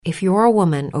If you're a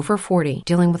woman over 40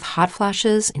 dealing with hot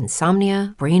flashes,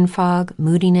 insomnia, brain fog,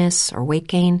 moodiness, or weight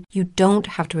gain, you don't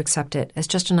have to accept it as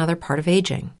just another part of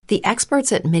aging. The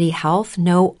experts at MIDI Health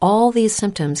know all these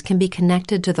symptoms can be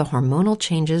connected to the hormonal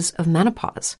changes of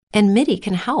menopause. And MIDI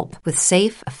can help with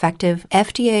safe, effective,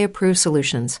 FDA-approved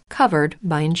solutions covered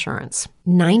by insurance.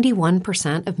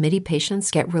 91% of MIDI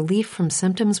patients get relief from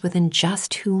symptoms within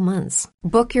just 2 months.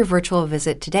 Book your virtual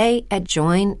visit today at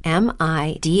joinmidi.com.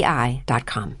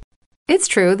 It's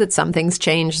true that some things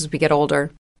change as we get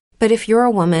older. But if you're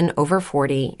a woman over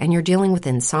 40 and you're dealing with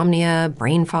insomnia,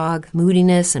 brain fog,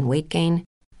 moodiness, and weight gain,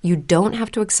 you don't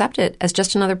have to accept it as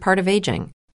just another part of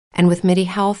aging. And with MIDI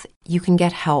Health, you can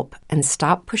get help and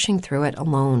stop pushing through it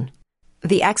alone.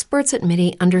 The experts at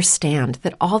MIDI understand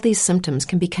that all these symptoms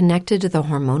can be connected to the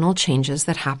hormonal changes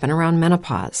that happen around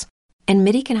menopause, and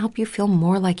MIDI can help you feel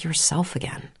more like yourself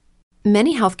again.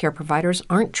 Many healthcare providers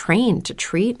aren't trained to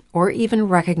treat or even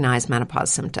recognize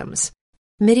menopause symptoms.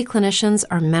 MIDI clinicians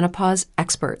are menopause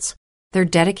experts. They're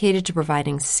dedicated to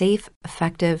providing safe,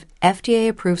 effective,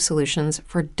 FDA-approved solutions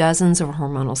for dozens of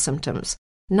hormonal symptoms,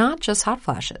 not just hot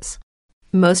flashes.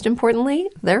 Most importantly,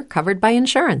 they're covered by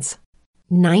insurance.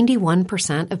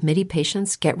 91% of MIDI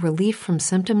patients get relief from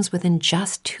symptoms within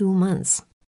just 2 months.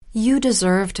 You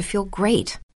deserve to feel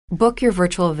great. Book your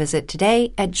virtual visit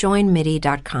today at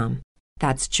joinmidi.com.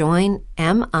 That's joinmidi.com.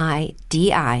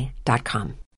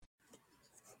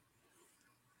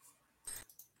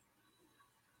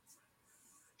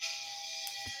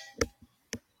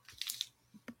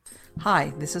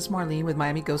 Hi, this is Marlene with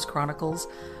Miami Ghost Chronicles,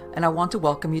 and I want to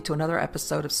welcome you to another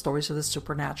episode of Stories of the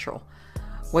Supernatural.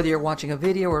 Whether you're watching a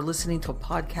video or listening to a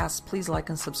podcast, please like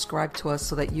and subscribe to us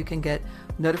so that you can get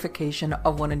notification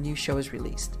of when a new show is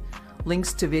released.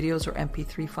 Links to videos or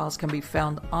MP3 files can be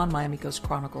found on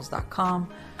MiamiGhostChronicles.com.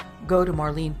 Go to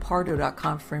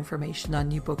MarlenePardo.com for information on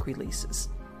new book releases.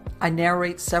 I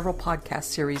narrate several podcast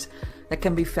series that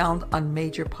can be found on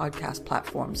major podcast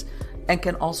platforms and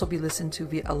can also be listened to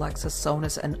via Alexa,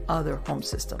 Sonos, and other home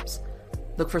systems.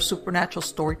 Look for Supernatural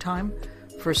Storytime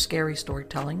for scary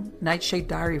storytelling, Nightshade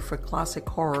Diary for classic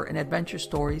horror and adventure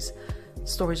stories,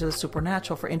 Stories of the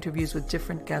Supernatural for interviews with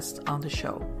different guests on the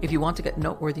show. If you want to get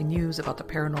noteworthy news about the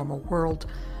paranormal world,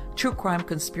 true crime,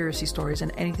 conspiracy stories,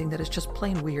 and anything that is just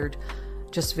plain weird,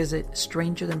 just visit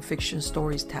Stranger Than Fiction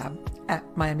Stories tab at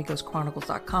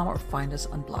MiamiGhostChronicles.com or find us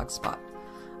on Blogspot.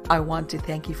 I want to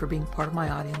thank you for being part of my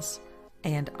audience,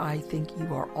 and I think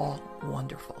you are all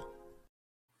wonderful.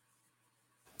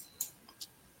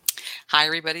 Hi,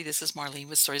 everybody. This is Marlene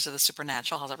with Stories of the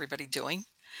Supernatural. How's everybody doing?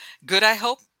 Good, I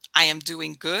hope. I am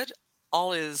doing good.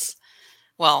 All is,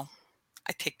 well,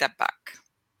 I take that back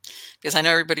because I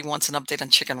know everybody wants an update on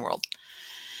Chicken World.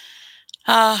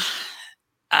 I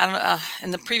don't know,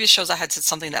 in the previous shows, I had said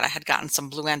something that I had gotten some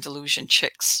Blue Andalusian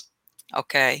chicks.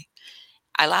 Okay.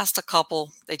 I lost a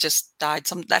couple. They just died.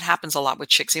 That happens a lot with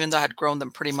chicks, even though I had grown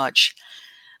them pretty much.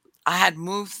 I had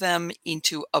moved them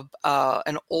into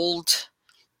an old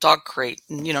dog crate,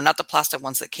 not the plastic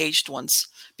ones, the caged ones,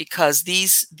 because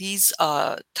these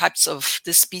types of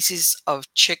this species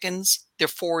of chickens, they're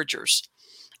foragers.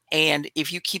 And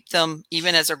if you keep them,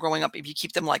 even as they're growing up, if you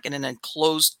keep them like in an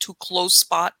too close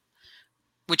spot,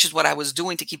 which is what I was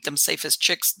doing to keep them safe as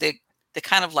chicks, they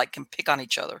kind of like can pick on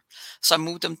each other. So I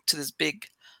moved them to this big,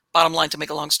 bottom line, to make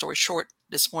a long story short,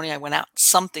 this morning I went out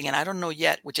something, and I don't know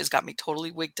yet, which has got me totally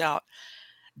wigged out,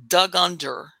 dug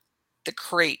under the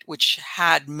crate, which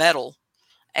had metal,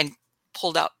 and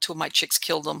pulled out 2 of my chicks,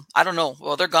 killed them. I don't know.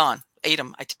 Well, they're gone. Ate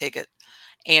them. I take it.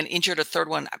 And injured a third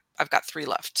one. I've got 3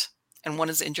 left. And one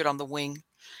is injured on the wing.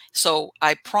 So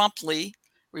I promptly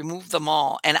removed them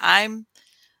all. And I'm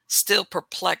still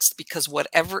perplexed because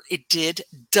whatever it did,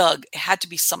 dug, it had to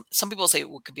be some people say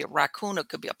it could be a raccoon, it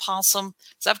could be a possum.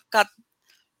 So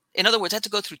in other words, I had to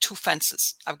go through 2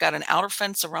 fences. I've got an outer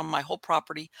fence around my whole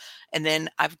property. And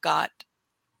then I've got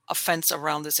a fence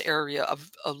around this area, of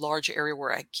a large area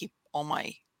where I keep all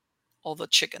the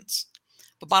chickens.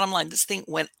 But bottom line, this thing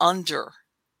went under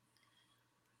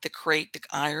the crate, the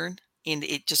iron, and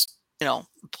it just,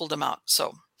 pulled them out.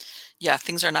 So yeah,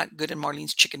 things are not good in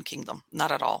Marlene's chicken kingdom.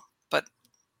 Not at all. But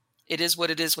it is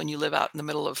what it is when you live out in the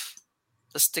middle of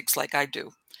the sticks like I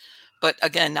do. But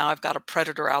again, now I've got a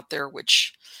predator out there,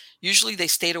 which usually they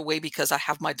stayed away because I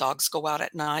have my dogs go out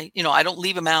at night. I don't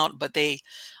leave them out, but I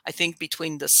think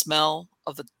between the smell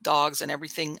of the dogs and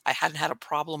everything, I hadn't had a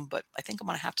problem, but I think I'm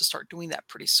going to have to start doing that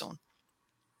pretty soon.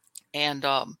 And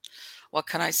what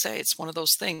can I say? It's one of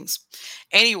those things.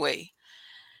 Anyway,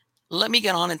 let me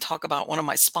get on and talk about one of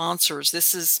my sponsors.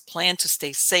 This is Plan to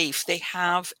Stay Safe. They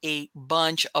have a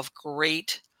bunch of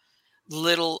great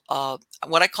little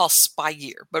what I call spy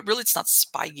gear, but really it's not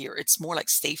spy gear. It's more like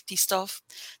safety stuff.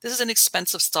 This is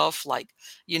inexpensive stuff, like,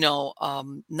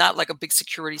 not like a big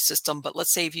security system, but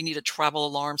let's say if you need a travel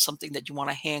alarm, something that you want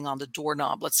to hang on the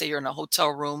doorknob. Let's say you're in a hotel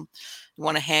room, you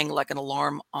want to hang like an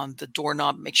alarm on the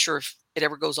doorknob. Make sure if it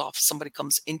ever goes off, somebody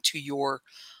comes into your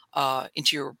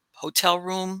hotel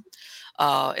room.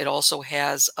 It also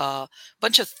has a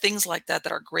bunch of things like that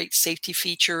that are great safety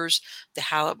features. They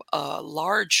have a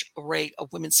large array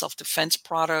of women's self-defense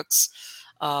products.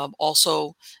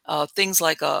 Also, things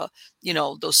like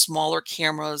those smaller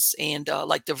cameras and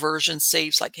like diversion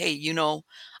safes. Like, hey,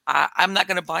 I'm not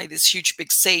going to buy this huge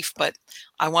big safe, but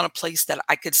I want a place that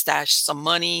I could stash some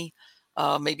money,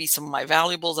 maybe some of my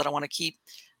valuables that I want to keep.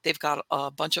 They've got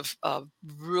a bunch of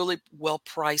really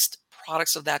well-priced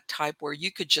products of that type where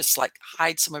you could just like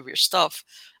hide some of your stuff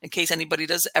in case anybody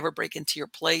does ever break into your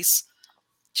place.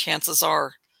 Chances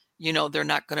are, they're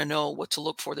not going to know what to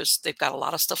look for. They've got a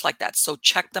lot of stuff like that. So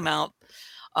check them out.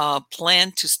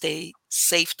 Plan to stay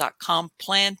safe.com.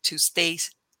 Plan to stay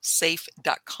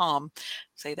safe.com.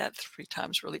 Say that 3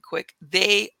 times really quick.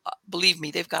 They, believe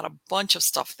me, they've got a bunch of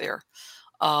stuff there.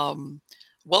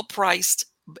 Well priced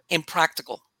and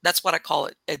practical. That's what I call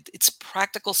it. It's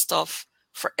practical stuff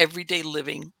for everyday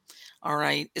living. All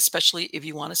right. Especially if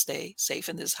you want to stay safe,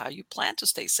 and this is how you plan to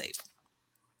stay safe.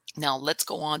 Now let's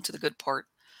go on to the good part.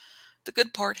 The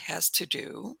good part has to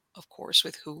do, of course,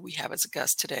 with who we have as a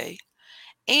guest today.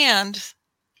 And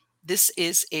this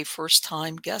is a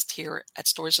first-time guest here at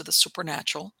Stories of the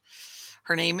Supernatural.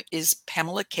 Her name is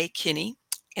Pamela K. Kinney.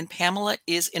 And Pamela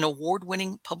is an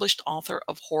award-winning published author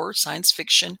of horror, science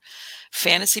fiction,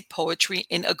 fantasy poetry,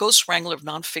 and a ghost wrangler of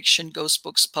nonfiction ghost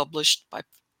books published by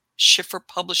Schiffer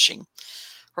Publishing.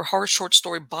 Her horror short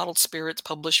story, Bottled Spirits,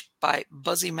 published by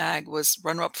Buzzy Mag, was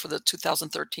runner-up for the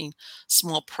 2013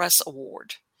 Small Press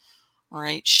Award. All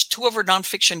right. 2 of her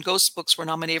nonfiction ghost books were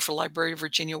nominated for Library of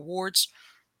Virginia Awards.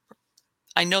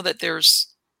 I know that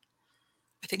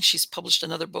I think she's published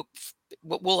another book.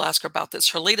 We'll ask her about this.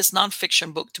 Her latest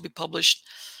nonfiction book to be published,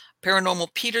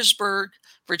 Paranormal Petersburg,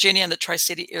 Virginia, and the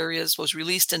Tri-City areas, was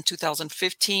released in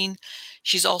 2015.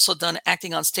 She's also done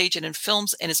acting on stage and in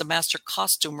films and is a master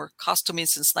costumer, costuming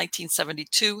since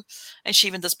 1972. And she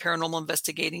even does paranormal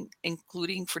investigating,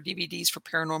 including for DVDs for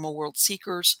Paranormal World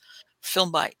Seekers,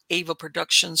 filmed by Ava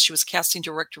Productions. She was casting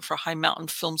director for High Mountain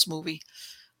Films movie,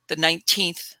 The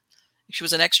 19th. She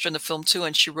was an extra in the film too,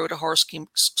 and she wrote a horror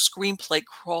screenplay,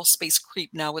 Crawl Space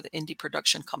Creep, now with an indie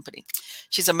production company.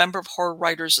 She's a member of Horror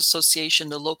Writers Association,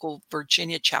 the local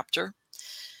Virginia chapter.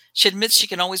 She admits she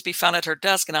can always be found at her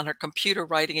desk and on her computer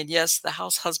writing, and yes, the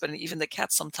house husband and even the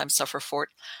cat sometimes suffer for it.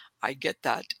 I get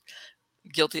that.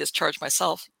 Guilty as charged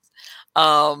myself.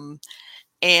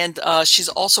 And she's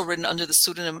also written under the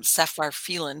pseudonym Sapphire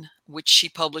Phelan, which she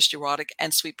published erotic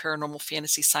and sweet paranormal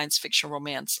fantasy science fiction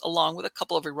romance, along with a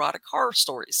couple of erotic horror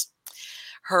stories.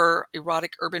 Her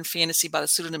erotic urban fantasy by the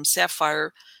pseudonym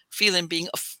Sapphire Phelan,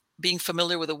 being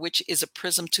familiar with a witch, is a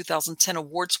Prism 2010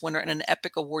 Awards winner and an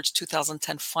Epic Awards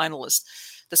 2010 finalist.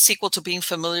 The sequel to Being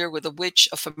Familiar with a Witch,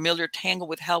 A Familiar Tangle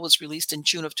with Hell, was released in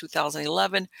June of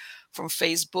 2011 from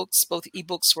Phase Books. Both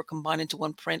ebooks were combined into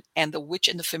one print, and The Witch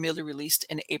and the Familiar released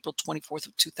in April 24th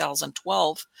of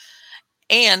 2012.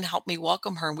 And help me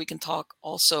welcome her, and we can talk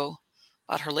also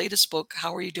about her latest book.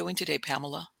 How are you doing today,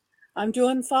 Pamela? I'm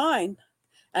doing fine.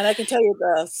 And I can tell you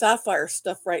the Sapphire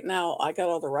stuff right now, I got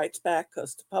all the rights back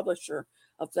because the publisher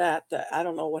of that, I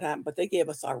don't know what happened, but they gave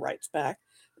us our rights back.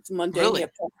 It's Really? Mundania,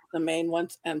 the main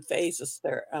ones, and Phase is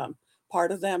their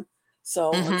part of them.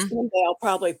 So Mm-hmm. someday I'll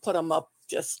probably put them up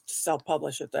just to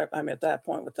self-publish it. I'm at that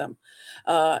point with them.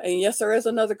 And yes, there is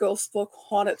another ghost book,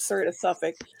 Haunted Surrey of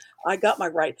Suffolk. I got my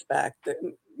rights back.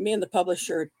 Me and the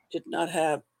publisher did not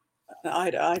have an eye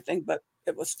to eye thing, but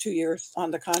it was 2 years on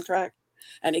the contract,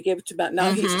 and he gave it to me.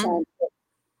 Now he's Mm-hmm. trying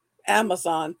to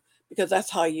Amazon, because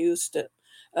that's how I used it,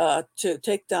 to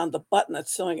take down the button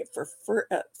that's showing it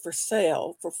for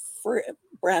sale for free,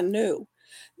 brand new.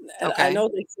 And I Okay. know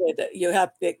they say that you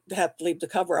have to leave the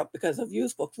cover up because of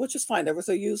used books, which is fine. There was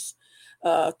a used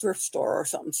thrift store or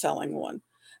something selling one.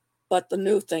 But the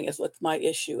new thing is what my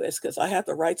issue is, because I have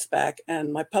the rights back,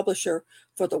 and my publisher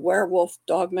for the Werewolf,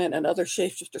 Dogman, and other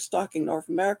shapeshifter stalking North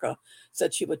America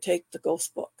said she would take the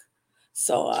ghost book.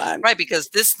 So I'm Right, because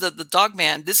the Dog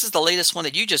Man, this is the latest one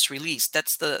that you just released.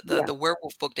 That's the yeah, the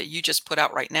werewolf book that you just put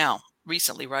out right now,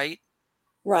 recently, right?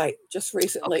 right. Just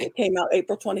recently, Okay. it came out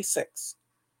April 26th.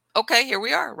 Okay, here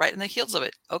we are, right in the heels of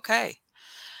it. Okay.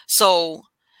 So,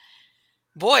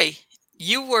 boy,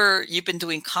 you've been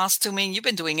doing costuming, you've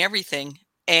been doing everything.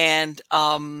 And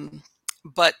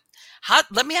but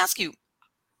let me ask you,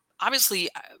 obviously,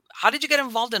 how did you get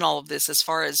involved in all of this as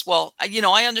far as, well,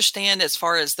 I understand as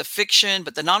far as the fiction,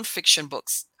 but the nonfiction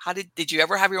books, did you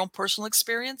ever have your own personal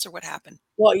experience or what happened?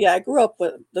 Well, yeah, I grew up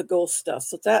with the ghost stuff,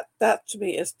 so that to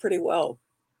me is pretty well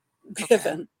Okay.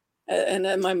 given. And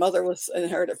then my mother was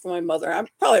inherited from my mother. I'm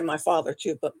probably my father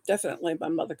too, but definitely my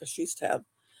mother because she used to have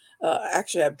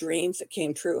actually have dreams that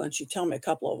came true, and she'd tell me a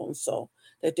couple of them, so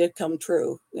they did come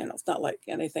true. It's not like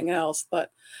anything else,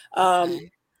 but um,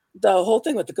 Okay. the whole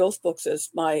thing with the ghost books is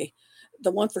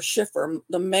the one for Schiffer,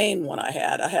 the main one I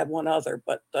had one other,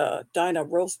 but Dinah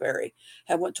Roseberry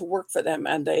had went to work for them,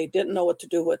 and they didn't know what to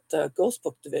do with the ghost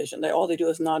book division. All they do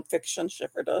is nonfiction.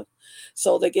 Schiffer does,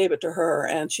 so they gave it to her,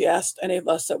 and she asked any of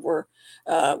us that were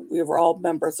we were all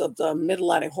members of the Mid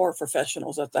Atlantic Horror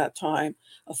Professionals at that time,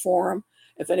 a forum.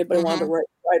 If anybody wanted to Mm-hmm.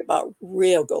 write about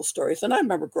real ghost stories, and I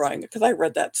remember growing because I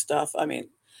read that stuff. I mean,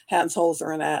 Hans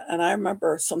Holzer and that, and I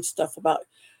remember some stuff about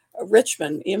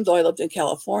Richmond, even though I lived in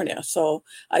California. So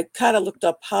I kind of looked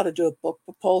up how to do a book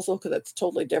proposal because it's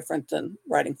totally different than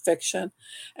writing fiction,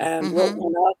 and wrote Mm-hmm.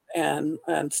 one up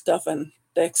and stuff, and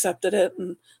they accepted it,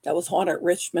 and that was Haunted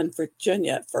Richmond,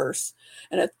 Virginia at first,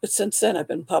 and but since then I've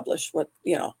been published with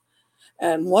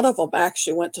and one of them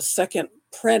actually went to second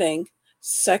printing,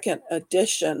 second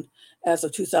edition as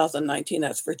of 2019.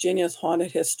 That's Virginia's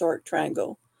Haunted Historic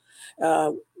Triangle,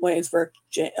 Waynesburg,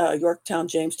 Yorktown,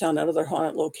 Jamestown, and other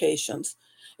haunted locations.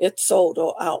 It sold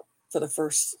out for the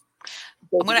first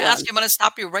big I'm going to ask run. you, I'm going to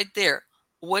stop you right there.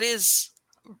 What is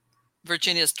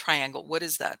Virginia's Triangle? What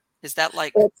is that? Is that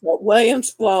like,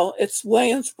 It's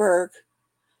Williamsburg,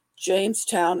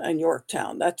 Jamestown, and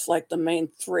Yorktown. That's like the main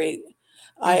three.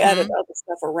 I added mm-hmm, other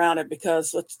stuff around it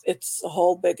because it's a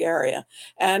whole big area,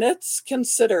 and it's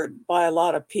considered by a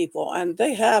lot of people. And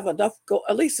they have enough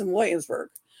at least in Williamsburg,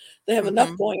 they have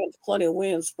enough mm-hmm, going into Colonial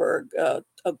Williamsburg of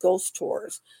ghost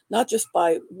tours, not just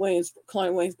by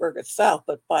Colonial Williamsburg itself,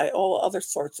 but by all other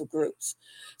sorts of groups.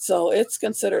 So it's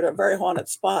considered a very haunted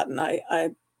spot, and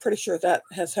I'm pretty sure that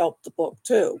has helped the book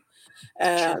too.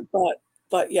 sure. And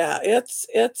but yeah, it's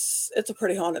a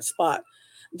pretty haunted spot.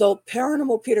 Though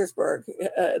Paranormal Petersburg,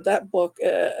 that book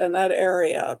in that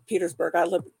area, Petersburg, I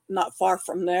live not far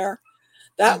from there.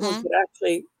 That one Mm-hmm. could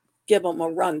actually give them a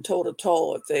run toe to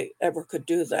toe if they ever could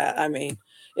do that. I mean,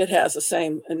 it has the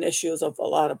same issues of a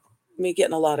lot of me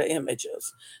getting a lot of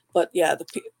images. But yeah,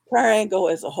 Triangle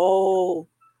is a whole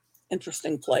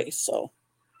interesting place. So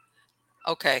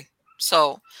Okay.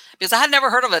 So, because I had never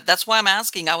heard of it, that's why I'm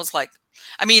asking. I was like,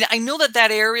 I mean, I know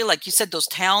that area, like you said, those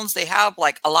towns, they have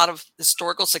like a lot of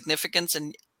historical significance.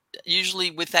 And usually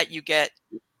with that, you get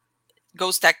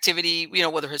ghost activity,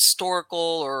 whether historical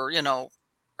or,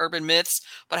 urban myths,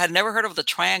 but I had never heard of the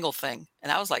triangle thing.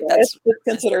 And I was like, yeah, that's, it's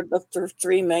considered the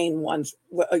three main ones: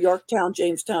 Yorktown,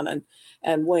 Jamestown,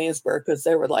 and Williamsburg, because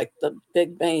they were like the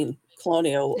big main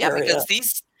colonial yeah, area. because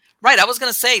right. I was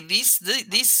going to say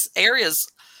these areas,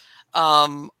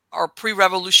 are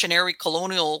pre-revolutionary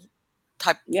colonial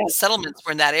type Yeah, settlements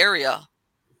were in that area.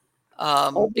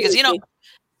 oh, Because, believe me.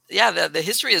 yeah, the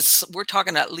history is, we're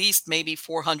talking at least maybe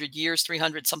 400 years,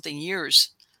 300 something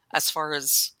years as far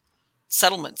as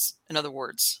settlements, in other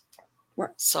words. Right.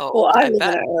 So Well, I I live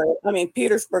in bet. that area. I mean,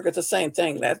 Petersburg is the same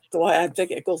thing. That's why I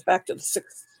think it goes back to the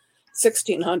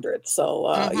 1600s.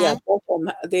 So, yeah, Hmm. both of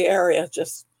them, the area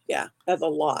just, yeah, has a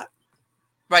lot.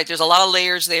 Right. There's a lot of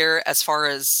layers there as far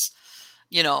as,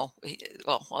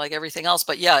 well, like everything else.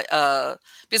 But yeah,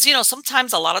 because,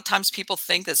 sometimes, a lot of times people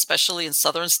think that, especially in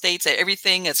southern states, that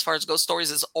everything as far as ghost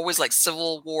stories is always like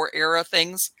Civil War era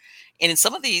things. And in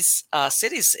some of these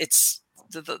cities, it's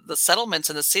the settlements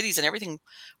and the cities and everything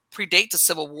predate the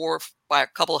Civil War by a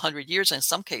couple of hundred years in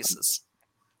some cases.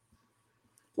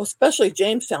 Well, especially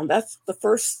Jamestown. That's the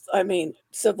first, I mean,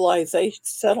 civilization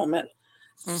settlement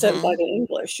settled by Hmm. the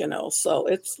English. So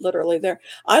it's literally there.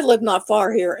 I live not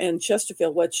far here in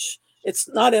Chesterfield, which it's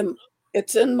not in,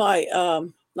 it's in my,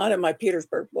 not in my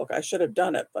Petersburg book. I should have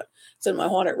done it, but it's in my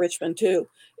Haunted Richmond too,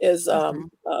 is Hmm.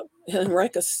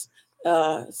 Henricus,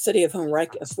 city of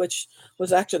Henricus, which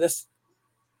was actually this,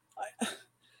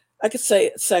 I could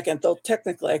say second, though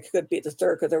technically I could be the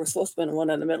third because there was supposed to be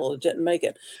one in the middle that didn't make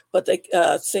it. But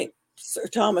St. Sir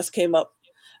Thomas came up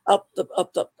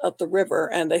the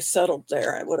river, and they settled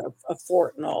there with a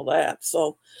fort and all that.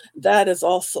 So that is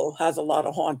also has a lot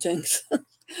of hauntings.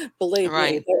 Believe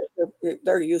me, Right.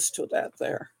 they're used to that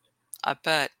there. I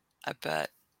bet. I bet.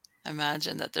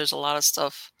 Imagine that there's a lot of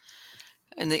stuff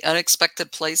in the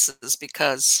unexpected places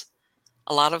because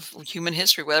a lot of human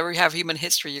history, wherever you have human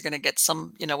history, you're going to get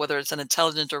some, whether it's an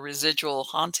intelligent or residual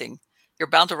haunting, you're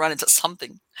bound to run into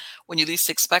something when you least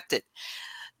expect it.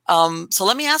 So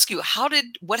let me ask you,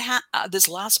 this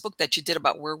last book that you did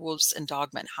about werewolves and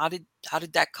dogmen, how did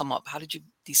that come up? How did you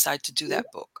decide to do that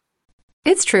book?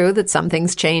 It's true that some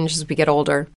things change as we get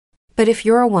older. But if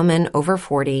you're a woman over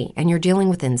 40 and you're dealing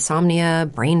with insomnia,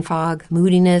 brain fog,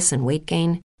 moodiness, and weight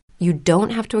gain, you don't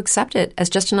have to accept it as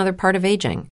just another part of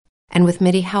aging. And with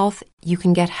MIDI Health, you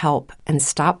can get help and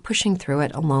stop pushing through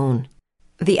it alone.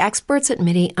 The experts at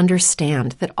MIDI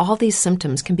understand that all these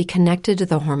symptoms can be connected to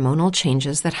the hormonal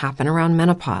changes that happen around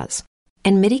menopause,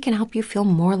 and MIDI can help you feel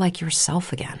more like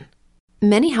yourself again.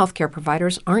 Many healthcare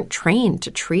providers aren't trained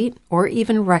to treat or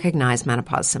even recognize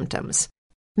menopause symptoms.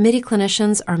 MIDI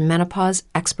clinicians are menopause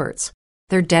experts.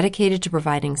 They're dedicated to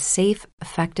providing safe,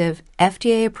 effective,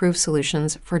 FDA-approved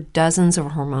solutions for dozens of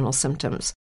hormonal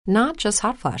symptoms, not just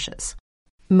hot flashes.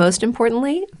 Most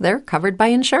importantly, they're covered by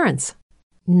insurance.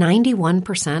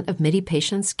 91% of MIDI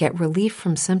patients get relief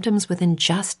from symptoms within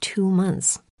just 2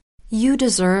 months. You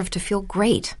deserve to feel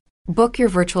great. Book your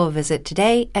virtual visit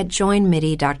today at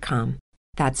joinmidi.com.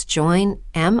 That's joinmidi.com.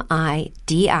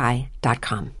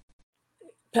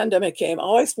 Pandemic came. I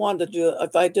always wanted to do,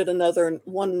 if I did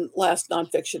one last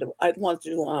nonfiction, I'd want to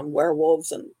do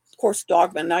werewolves and, of course,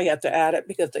 dogmen. Now you have to add it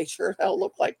because they sure hell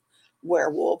look like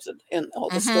werewolves in all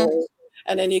the stories.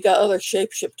 And then you got other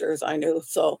shapeshifters I knew.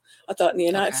 So I thought in the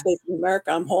United States of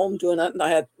America, I'm home doing it. And I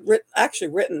had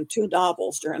written 2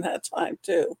 novels during that time,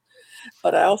 too.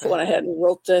 But I also went ahead and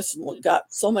wrote this and got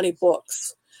so many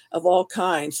books of all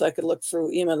kinds. So I could look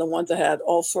through even the ones that had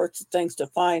all sorts of things to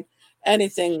find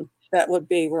anything that would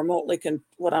be remotely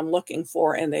what I'm looking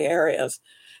for in the areas.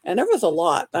 And there was a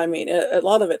lot. I mean, a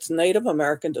lot of it's Native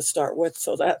American to start with,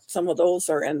 so that some of those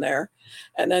are in there.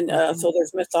 And then, so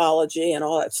there's mythology and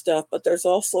all that stuff, but there's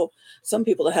also some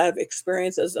people that have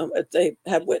experiences, they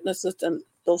have witnesses, and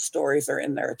those stories are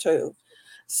in there too.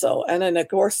 So, and then of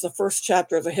course, the first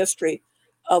chapter is a history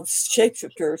of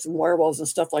shapeshifters and werewolves and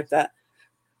stuff like that,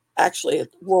 actually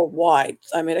worldwide.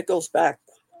 I mean, it goes back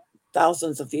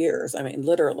thousands of years. I mean,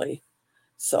 literally.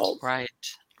 So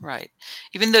Right.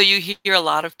 Even though you hear a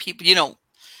lot of people,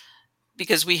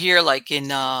 because we hear like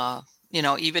in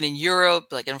even in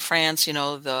Europe, like in France,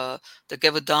 the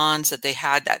Gévaudan that they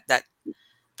had that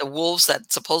the wolves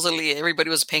that supposedly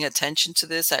everybody was paying attention to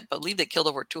this. I believe they killed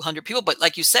over 200 people. But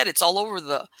like you said, it's all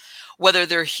over whether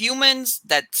they're humans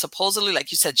that supposedly,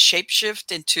 like you said,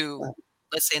 shapeshift into,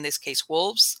 let's say in this case,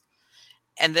 wolves.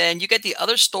 And then you get the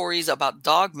other stories about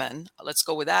dogmen. Let's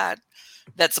go with that.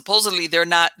 That supposedly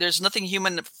there's nothing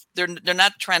human. They're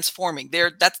not transforming.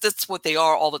 That's what they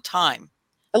are all the time.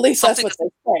 At least that's what they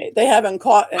say. They haven't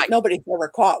caught, nobody's ever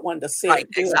caught one to see it.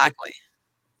 Exactly.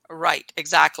 Right,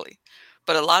 exactly.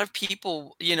 But a lot of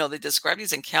people, they describe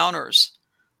these encounters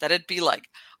that it'd be like,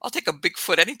 I'll take a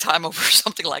Bigfoot anytime over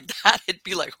something like that. It'd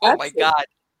be like, oh my God.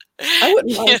 I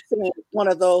wouldn't mind seeing one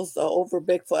of those over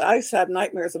Bigfoot. I used to have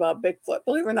nightmares about Bigfoot.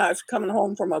 Believe it or not, I was coming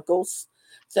home from a ghost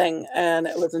thing, and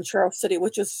it was in Charles City,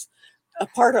 which is a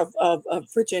part of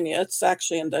Virginia. It's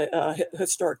actually in the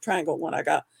historic triangle when I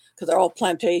got, because they're all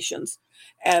plantations.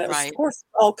 And it was, of course,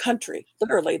 all country.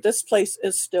 Literally, this place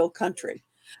is still country.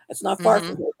 It's not far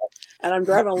from here. And I'm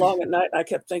driving along at night, and I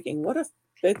kept thinking, what if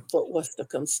Bigfoot was to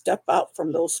come step out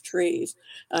from those trees?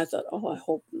 And I thought, oh, I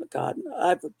hope to God,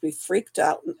 I would be freaked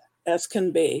out as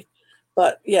can be.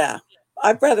 But yeah,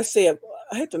 I'd rather see I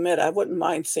have to admit, I wouldn't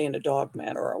mind seeing a dog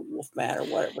man or a wolf man or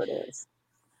whatever it is.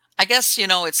 I guess,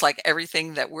 it's like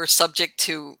everything that we're subject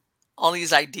to all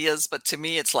these ideas. But to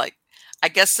me, it's like, I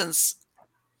guess since,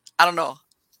 I don't know,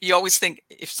 you always think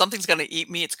if something's going to eat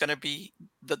me, it's going to be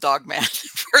the dog man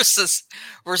versus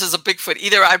a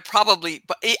Bigfoot.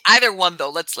 But either one though,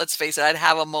 let's face it, I'd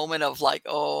have a moment of like,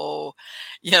 oh,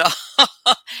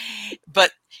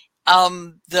 but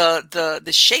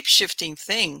the shape-shifting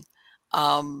thing,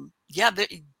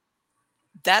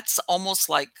 that's almost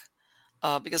like,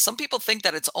 because some people think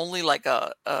that it's only like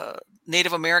a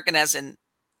Native American, as in,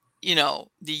 the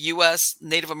U.S.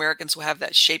 Native Americans who have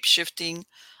that shape-shifting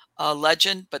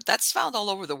legend, but that's found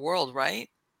all over the world, right?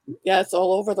 Yeah, it's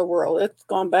all over the world. It's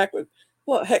gone back with,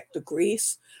 to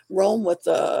Greece, Rome with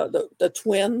the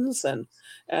twins,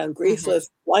 and Greece was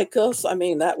Lycos. I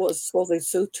mean, that was supposedly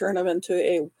Zeus turned him into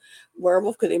a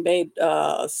werewolf because he made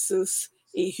Zeus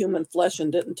eat human flesh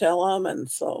and didn't tell him, and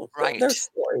so there's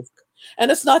stories. And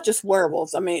it's not just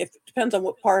werewolves. I mean, it depends on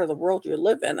what part of the world you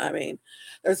live in. I mean,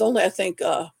 there's only, I think,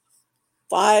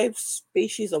 5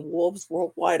 species of wolves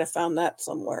worldwide. I found that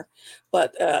somewhere.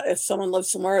 But if someone lives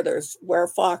somewhere, there's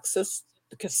werefoxes,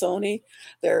 the Casoni,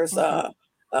 there's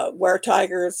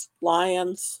were-tigers,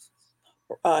 lions,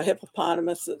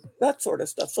 hippopotamus, that sort of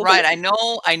stuff. So I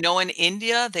know in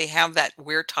India, they have that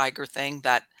were-tiger thing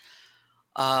that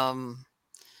Um,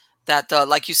 that,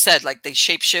 like you said, like they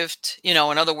shapeshift, in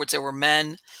other words, they were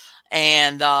men.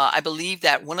 And I believe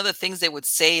that one of the things they would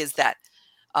say is that,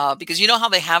 because you know how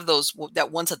they have those,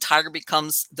 that once a tiger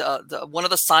becomes the one of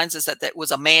the signs is that that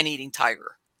was a man-eating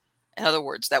tiger. In other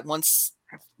words, that once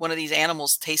one of these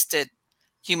animals tasted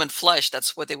human flesh,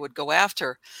 that's what they would go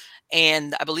after.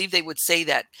 And I believe they would say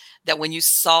that when you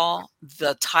saw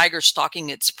the tiger stalking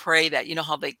its prey, that you know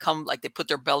how they come, like they put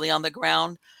their belly on the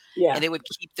ground Yeah. and they would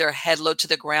keep their head low to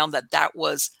the ground, that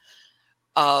was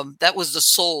the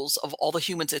souls of all the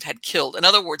humans it had killed. In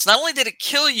other words, not only did it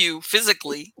kill you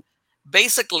physically,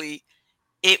 basically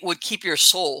it would keep your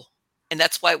soul. And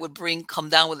that's why it would come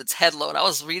down with its head low. And I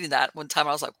was reading that one time.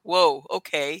 I was like, whoa,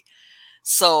 okay.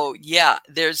 So yeah,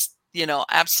 there's,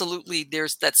 absolutely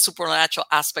there's that supernatural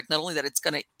aspect, not only that it's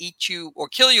going to eat you or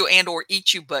kill you and or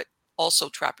eat you, but also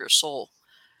trap your soul,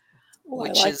 Oh, I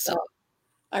which like is, that.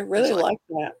 I is really like, like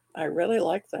that. I really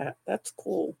like that. That's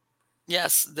cool.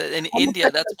 yes, in I'm a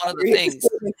India, that's picture one of the reader. You just things.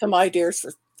 gave me some ideas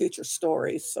for future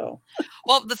stories. So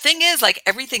Well, the thing is, like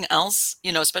everything else,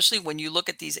 especially when you look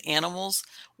at these animals,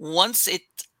 once it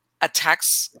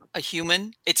attacks a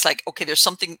human, it's like, okay, there's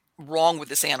something wrong with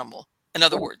this animal. In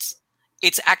other right. words,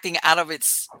 it's acting out of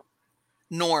its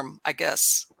norm, I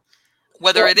guess.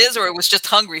 Whether Well, it is or it was just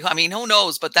hungry, I mean, who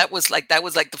knows? But that was like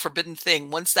the forbidden thing.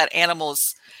 Once that animal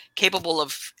is capable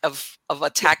of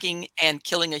attacking and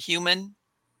killing a human,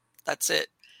 that's it.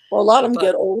 well, a lot of them But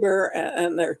get older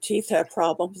and their teeth have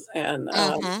problems, and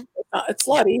hmm it's a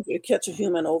yeah, lot easier to catch a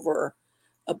human over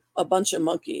a bunch of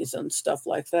monkeys and stuff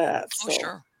like that. oh So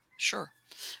sure, sure.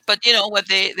 But you know what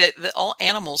all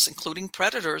animals, including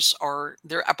predators,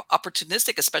 they're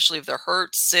opportunistic, especially if they're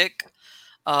hurt, sick.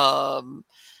 Um,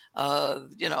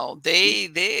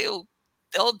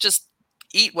 they'll just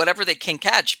eat whatever they can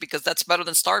catch because that's better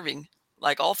than starving,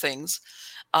 like all things.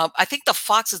 I think the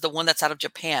fox is the one that's out of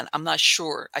Japan. I'm not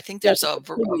sure. I think yeah, there's the a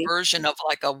kasuni, version of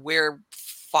like a were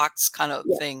fox kind of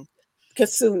yeah, thing,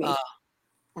 uh, kasuni.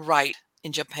 right,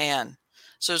 in Japan.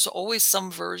 So there's always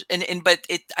some version, and but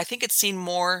I think it's seen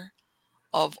more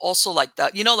of also like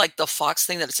that, like the fox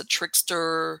thing that it's a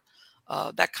trickster,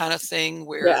 that kind of thing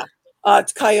Yeah, where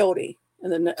it's coyote,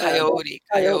 and then coyote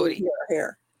coyote.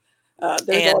 here. There's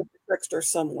always And a trickster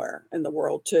somewhere in the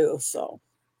world too. So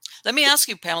let me ask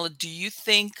you, Pamela, do you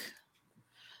think,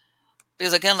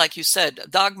 because again, like you said,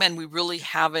 dogmen, we really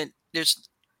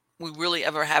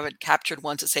ever haven't captured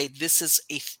one to say this is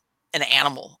an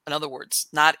animal. In other words,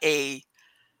 not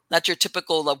your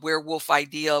typical werewolf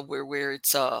idea where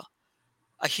it's a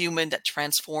human that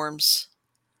transforms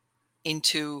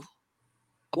into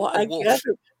well, a I wolf.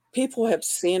 gather people have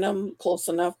seen them close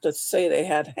enough to say they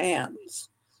had hands.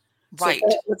 So Right.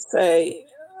 that would say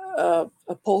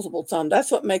opposable thumb.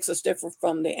 That's what makes us different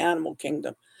from the animal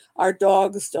kingdom. Our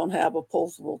dogs don't have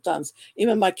opposable thumbs.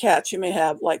 Even my cats, you may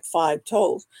have like 5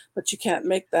 toes, but you can't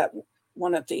make that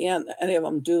one at the end. Any of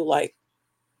them do like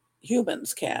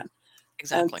humans can. And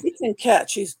Exactly. she can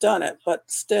catch, she's done it, but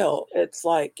still, it's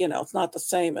like, it's not the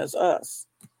same as us.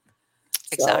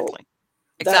 So Exactly.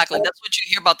 that, Exactly. That's what you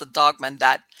hear about the dogmen,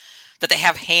 that they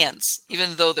have hands,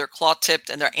 even though they're claw tipped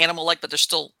and they're animal like, but they're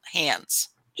still hands.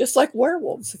 just like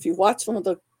werewolves, if you watch some of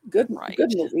the good Right.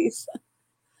 movies,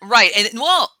 Right. And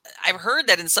well, I've heard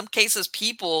that in some cases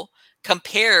people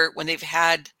compare when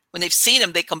they've seen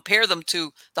them, they compare them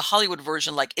to the Hollywood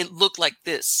version, like it looked like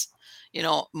this,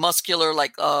 muscular,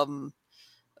 like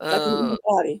like a uh human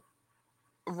body.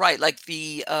 right, like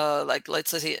like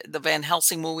let's say the Van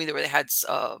Helsing movie where they had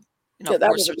Yeah, of that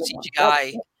course was a there's good one. That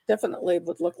CGI, definitely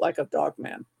would look like a dog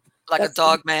man. like a That's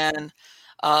dog man,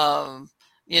 um,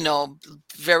 you know,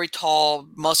 very tall,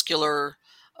 muscular,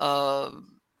 uh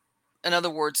in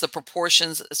other words, the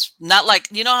proportions is not like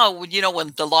how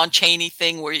when the Lon Chaney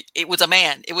thing where it was a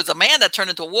man that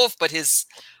turned into a wolf, but his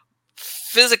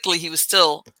physically he was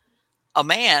still a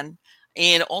man,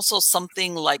 and also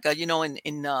something like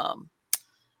the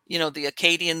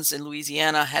Acadians in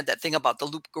Louisiana had that thing about the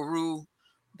loup garou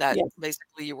that yeah.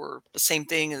 basically you were the same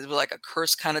thing. It was like a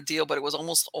curse kind of deal, but it was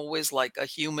almost always like a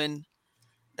human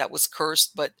that was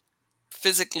cursed, but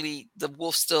physically the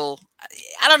wolf still,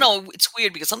 I don't know, it's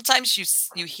weird because sometimes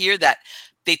you hear that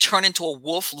they turn into a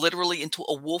wolf, literally into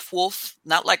a wolf,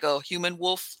 not like a human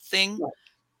wolf thing. Right.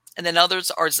 And then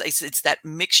others are it's that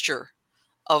mixture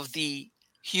of the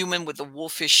human with the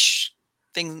wolfish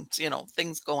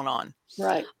things going on.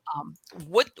 Right. Um,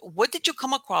 what did you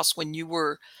come across when you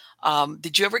were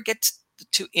did you ever get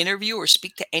to interview or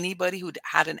speak to anybody who'd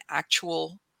had an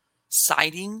actual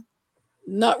sighting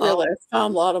Not really. Oh, I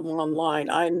found a lot of them online.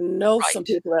 I know some right.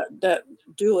 people that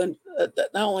do and that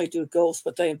not only do ghosts,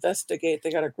 but they investigate.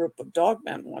 They got a group of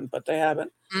dogmen one, but they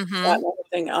haven't Mm-hmm. gotten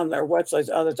anything on their websites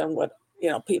other than what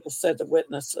people said the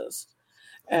witnesses.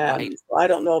 Right. And I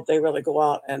don't know if they really go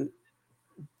out and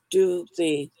do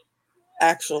the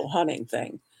actual hunting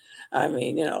thing. I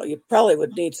mean, you probably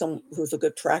would need someone who's a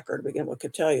good tracker to begin with,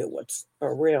 could tell you what's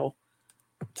a real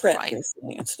print Right. you're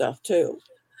seeing and stuff too.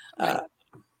 Right.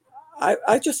 Uh,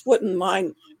 I just wouldn't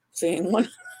mind seeing one.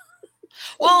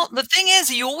 Well, the thing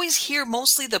is, you always hear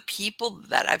mostly the people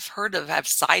that I've heard of have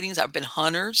sightings have been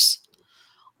hunters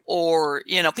or,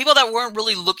 people that weren't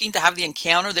really looking to have the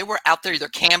encounter. They were out there either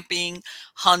camping,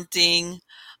 hunting.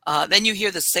 Then you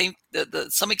hear the same,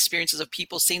 some experiences of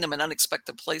people seeing them in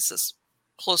unexpected places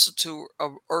closer to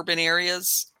urban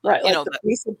areas. Right, like the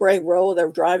piece of Bray Road,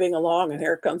 they're driving along and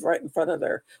here it comes right in front of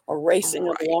their or racing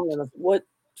Right, along in the wood,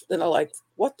 like,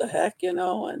 "What the heck?"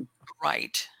 And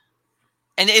right.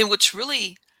 And what's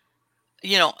really,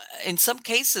 you know, in some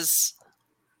cases,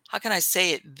 how can I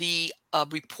say it? The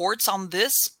reports on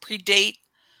this predate,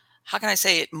 how can I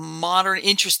say it, modern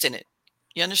interest in it.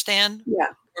 You understand? yeah,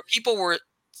 Where people were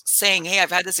saying, "Hey,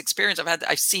 I've had this experience.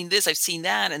 I've seen this, I've seen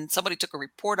that," and somebody took a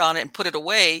report on it and put it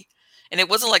away. And it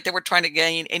wasn't like they were trying to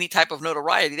gain any type of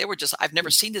notoriety. They were just, "I've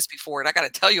never seen this before, and I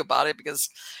got to tell you about it because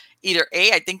either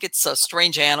A, I think it's a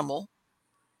strange animal,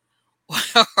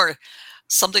 or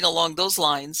something along those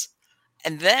lines."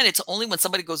 And then it's only when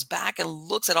somebody goes back and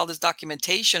looks at all this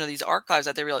documentation or these archives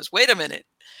that they realize, wait a minute,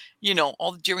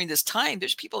 all during this time,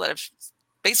 there's people that have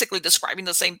basically describing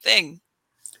the same thing.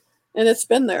 and it's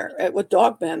been there, with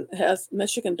dogmen has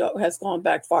Michigan dog has gone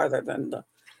back farther than the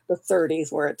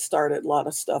 30s where it started a lot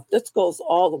of stuff. This goes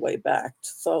all the way back,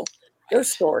 so there's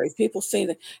Right. stories, people seen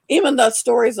it. Even the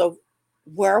stories of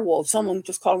werewolves, someone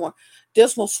just called one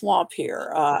Dismal Swamp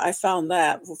here, I found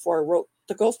that before I wrote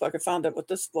the ghost book. I found it with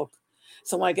this book.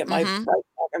 So when I get my Hmm. right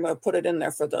back, I'm gonna put it in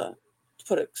there to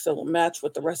put it so it'll match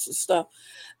with the rest of the stuff.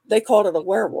 They called it a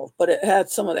werewolf, but it had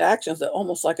some of the actions that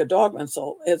almost like a dogman.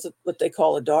 So is it what they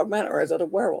call a dogman or is it a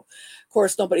werewolf? Of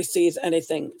course, nobody sees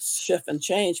anything shift and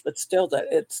change, but still that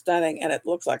it's stunning and it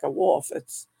looks like a wolf.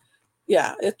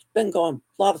 Yeah, it's been going,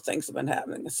 a lot of things have been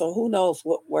happening. So who knows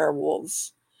what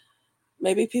werewolves,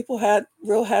 maybe people had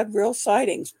real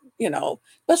sightings,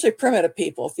 especially primitive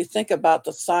people. If you think about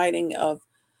the sighting of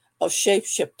shape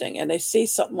shifting, and they see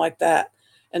something like that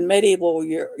in medieval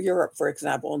Europe, for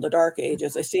example, in the Dark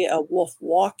Ages, they see a wolf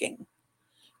walking,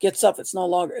 gets up. It's no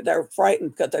longer, they're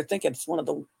frightened because they're thinking it's one of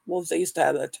the wolves they used to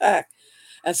have to attack.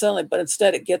 And suddenly, but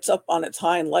instead, it gets up on its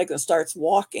hind legs and starts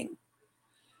walking.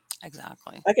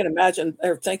 Exactly. I can imagine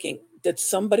they're thinking, did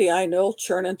somebody I know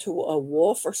turn into a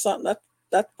wolf or something?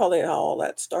 That's probably how all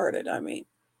that started. I mean,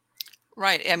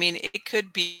 Right. I mean, it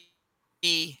could be,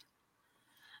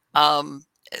 um,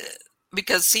 uh,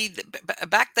 because see,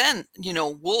 back then,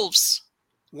 wolves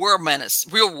were a menace.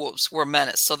 Real wolves were a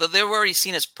menace, so that they were already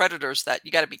seen as predators that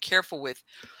you got to be careful with.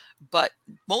 But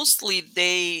mostly,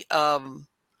 they,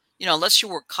 unless you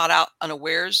were caught out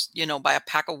unawares, by a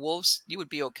pack of wolves, you would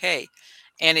be okay.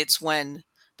 And it's when,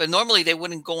 but normally they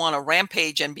wouldn't go on a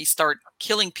rampage and be start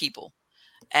killing people.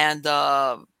 And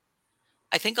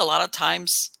I think a lot of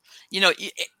times,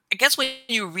 I guess when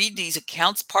you read these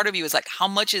accounts, part of you is like, how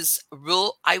much is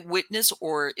real eyewitness,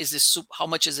 or is this how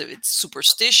much is it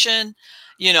superstition?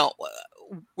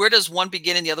 Where does one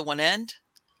begin and the other one end?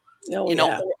 oh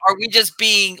yeah. Or are we just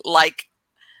being like,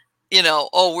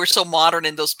 oh, we're so modern,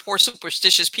 and those poor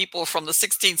superstitious people from the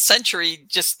 16th century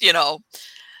just,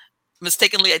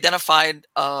 mistakenly identified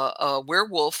a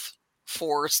werewolf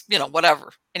for,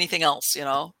 whatever, anything else,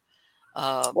 Well,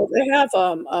 Um, they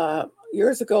have,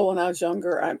 years ago when I was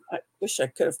younger, I wish I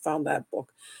could have found that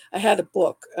book. I had a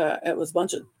book, it was a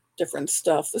bunch of different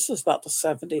stuff. This was about the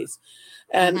 70s.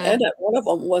 And mhm. one of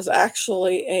them was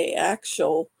actually a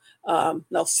actual,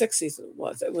 no, 60s it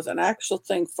was. It was an actual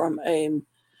thing from a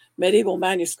medieval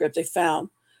manuscript they found,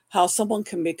 how someone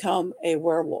can become a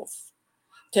werewolf,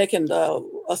 taking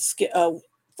a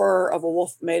fur of a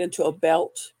wolf made into a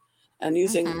belt and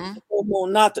using Mhm. the full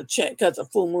moon, not to chant, because the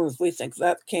full moons, we think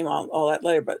that came on all that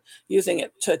later, but using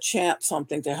it to chant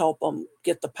something to help them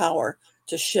get the power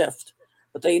to shift.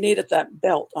 But they needed that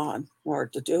belt on in order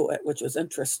to do it, which was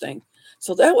interesting.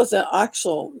 So that was an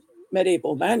actual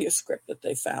medieval manuscript that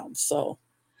they found. So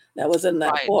that was in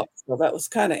that Right. book. So that was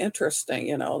kind of interesting,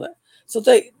 that. So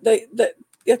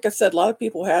like I said, a lot of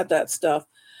people had that stuff,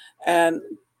 and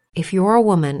If you're a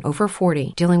woman over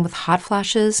 40 dealing with hot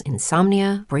flashes,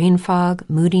 insomnia, brain fog,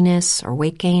 moodiness, or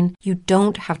weight gain, you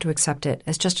don't have to accept it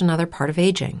as just another part of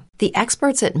aging. The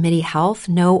experts at MIDI Health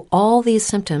know all these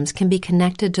symptoms can be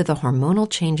connected to the hormonal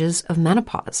changes of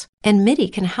menopause. And MIDI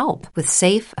can help with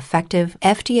safe, effective,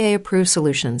 FDA-approved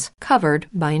solutions covered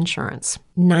by insurance.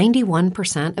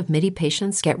 91% of MIDI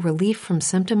patients get relief from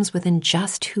symptoms within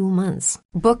just 2 months.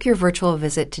 Book your virtual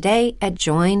visit today at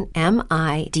joinmidi.com.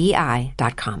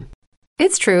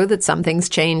 It's true that some things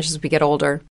change as we get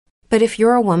older. But if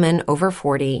you're a woman over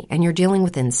 40 and you're dealing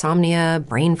with insomnia,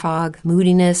 brain fog,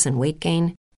 moodiness, and weight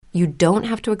gain, you don't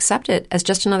have to accept it as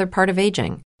just another part of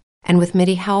aging. And with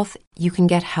MIDI Health, you can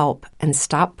get help and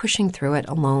stop pushing through it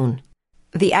alone.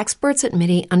 The experts at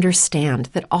MIDI understand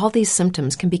that all these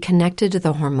symptoms can be connected to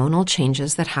the hormonal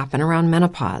changes that happen around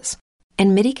menopause,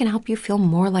 and MIDI can help you feel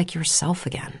more like yourself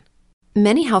again.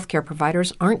 Many healthcare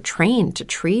providers aren't trained to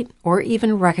treat or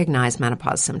even recognize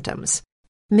menopause symptoms.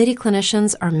 MIDI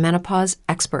clinicians are menopause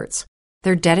experts.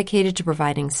 They're dedicated to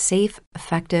providing safe,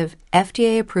 effective,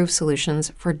 FDA-approved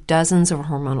solutions for dozens of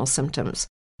hormonal symptoms,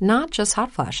 not just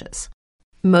hot flashes.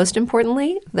 Most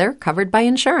importantly, they're covered by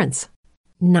insurance.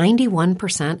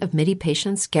 91% of MIDI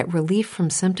patients get relief from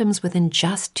symptoms within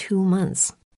just 2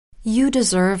 months. You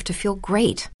deserve to feel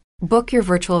great. Book your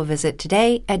virtual visit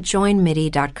today at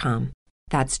joinmidi.com.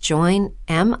 That's joinmidi.com.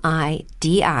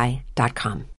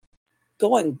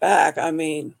 Going back, I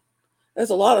mean, there's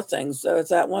a lot of things. There's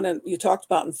that one you talked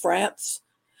about in France.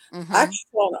 Mm-hmm. Actually,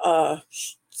 on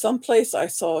someplace I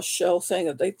saw a show saying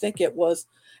that they think it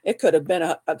could have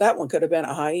been that one could have been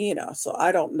a hyena. So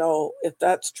I don't know if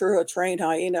that's true. A trained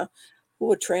hyena, who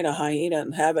would train a hyena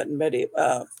and have it in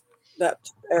that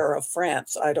era of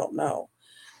France? I don't know,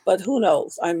 but who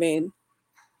knows? I mean,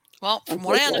 well, from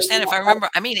what I understand, if I remember,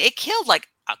 I mean, it killed, like,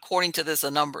 according to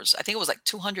the numbers, I think it was like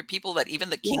 200 people that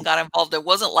even the king got involved. It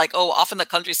wasn't like, oh, off in the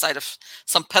countryside, if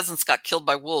some peasants got killed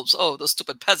by wolves, oh, those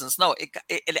stupid peasants. No,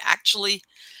 it actually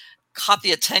caught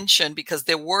the attention because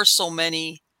there were so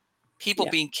many people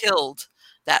being killed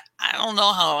that I don't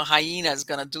know how a hyena is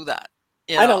going to do that.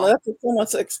 I don't know. That's what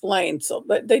someone's explained. So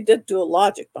they did do a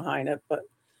logic behind it, but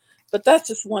that's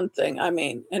just one thing. I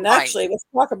mean, and actually, let's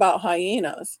talk about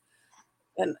hyenas.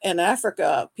 In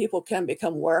Africa, people can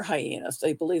become were hyenas.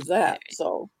 They believe that.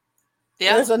 So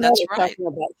there's another talking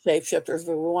about shapeshifters,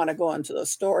 but we want to go into the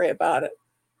story about it.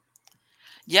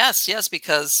 Yes,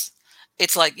 because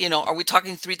it's like, are we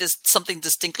talking something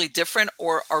distinctly different,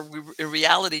 or are we in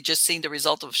reality just seeing the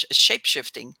result of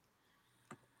shape-shifting?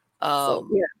 So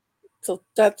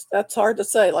that's hard to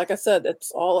say. Like I said, it's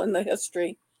all in the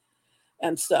history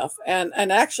and stuff.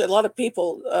 And actually, a lot of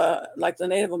people, like the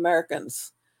Native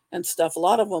Americans and stuff, a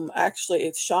lot of them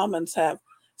actually, shamans have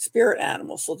spirit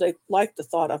animals. So they like the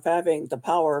thought of having the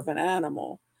power of an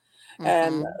animal. Mm-hmm.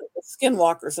 And the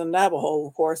skinwalkers in Navajo,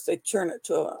 of course, they turn it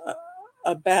to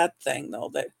a bad thing, though.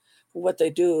 What they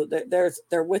do,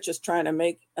 they're witches trying to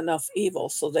make enough evil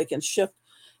so they can shift,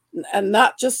 and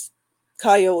not just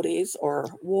coyotes or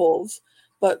wolves,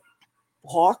 but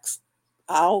hawks,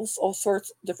 owls, all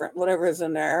sorts of different, whatever is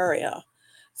in their area.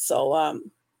 So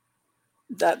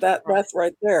that's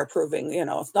right there proving,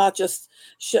 it's not just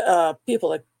people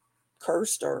that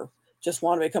cursed or just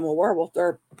want to become a werewolf.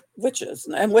 They're witches,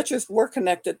 and witches were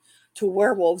connected to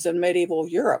werewolves in medieval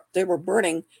Europe. They were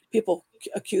burning people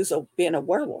accused of being a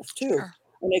werewolf too. Sure.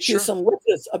 And they accused some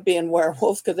witches of being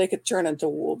werewolves because they could turn into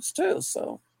wolves too.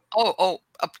 So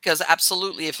because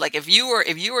absolutely, if you were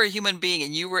a human being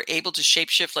and you were able to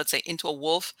shapeshift, let's say, into a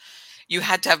wolf, you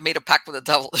had to have made a pact with the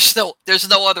devil. There's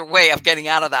no other way of getting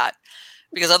out of that.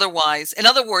 Because otherwise, in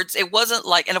other words, it wasn't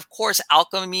like, and of course,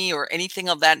 alchemy or anything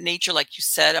of that nature, like you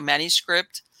said, a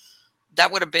manuscript, that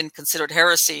would have been considered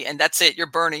heresy, and that's it. You're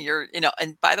burning.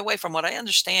 And by the way, from what I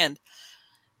understand,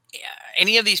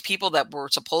 any of these people that were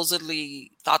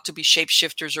supposedly thought to be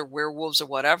shapeshifters or werewolves or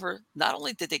whatever, not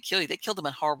only did they kill you, they killed them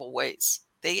in horrible ways.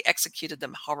 They executed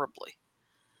them horribly.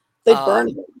 They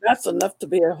burned them. That's enough to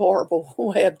be a horrible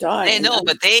way of dying.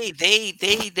 But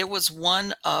there was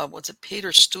one, was it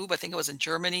Peter Stub? I think it was in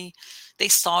Germany. They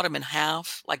sawed him in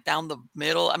half, like down the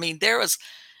middle. I mean,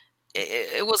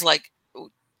 it was like,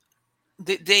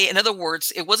 in other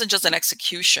words, it wasn't just an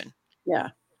execution. Yeah.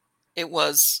 It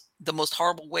was the most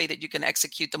horrible way that you can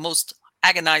execute, the most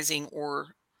agonizing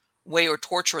way or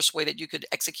torturous way that you could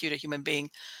execute a human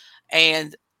being.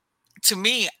 And to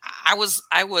me, I was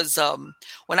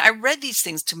when I read these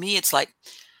things, to me, it's like,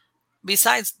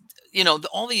 besides,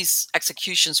 all these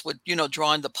executions would,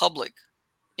 draw in the public,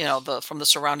 from the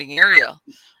surrounding area.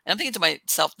 And I'm thinking to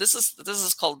myself, this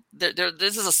is called,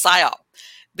 this is a psyop.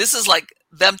 This is like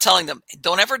them telling them,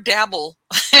 don't ever dabble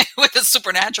with the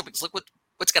supernatural because look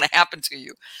what's going to happen to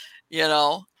you, you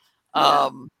know? Yeah.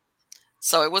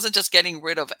 So it wasn't just getting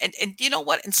rid of, and you know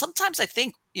what? And sometimes I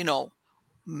think,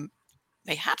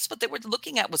 mayhaps what they were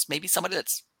looking at was maybe somebody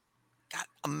that's got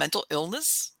a mental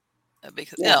illness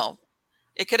because, Yeah.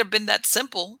 it could have been that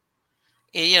simple,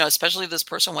 especially if this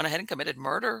person went ahead and committed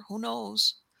murder. Who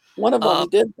knows? One of Uh, them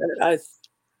did that.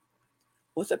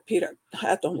 Was it Peter? I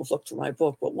had to almost look through my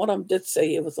book, but one of them did say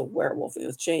he was a werewolf. He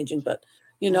was changing, but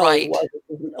he right, wasn't.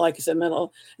 Like you said,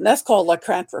 mental, and that's called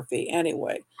lycanthropy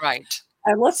anyway. right.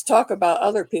 And let's talk about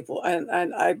other people. And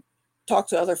I talked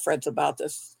to other friends about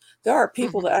this. There are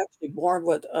people that Hmm. are actually born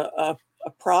with a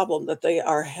problem that they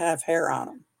have hair on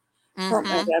them. And Hmm.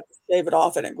 they have to shave it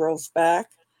off and it grows back.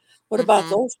 What about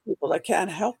Hmm. those people that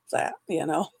can't help that?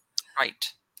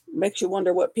 Right. Makes you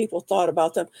wonder what people thought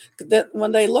about them. That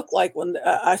when they look like when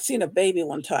I seen a baby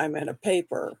one time in a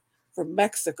paper from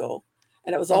Mexico,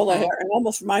 and it was all the Hmm. hair, and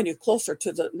almost remind you closer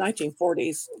to the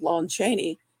 1940s Lon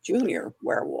Chaney Jr.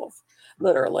 werewolf,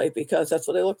 literally, because that's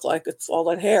what they look like. It's all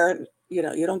that hair, and you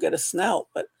don't get a snout.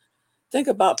 But think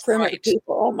about primitive Right.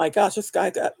 people. Oh my gosh, this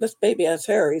baby has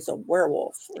hair. He's a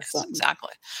werewolf or Yes, something.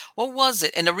 exactly. What was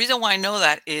it? And the reason why I know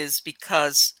that is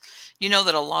because you know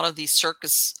that a lot of these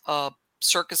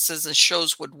circuses and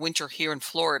shows would winter here in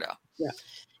Florida. Yeah,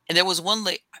 And there was one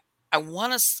lady, I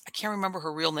can't remember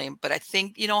her real name, but I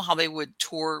think you know how they would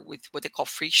tour with what they call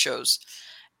freak shows.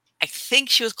 I think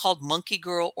she was called Monkey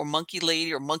Girl or Monkey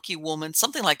Lady or Monkey Woman,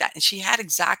 something like that. And she had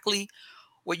exactly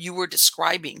what you were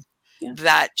describing, yeah,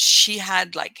 that she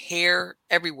had like hair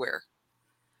everywhere.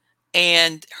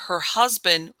 And her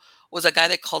husband was a guy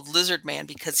they called Lizard Man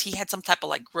because he had some type of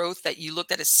like growth that you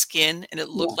looked at his skin and it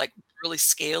yeah, looked like really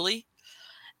scaly.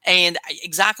 And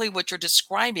exactly what you're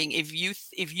describing, if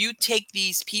you take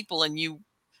these people and you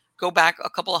go back a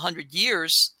couple of 100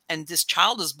 years and this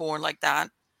child is born like that,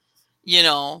 you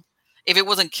know, if it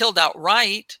wasn't killed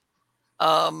outright,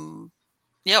 um,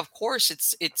 yeah, of course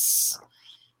it's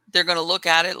they're going to look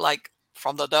at it like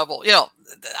from the devil. yeah.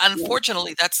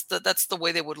 Unfortunately, that's the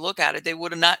way they would look at it. They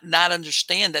would not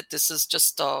understand that this is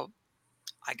just I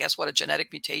guess what a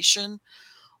genetic mutation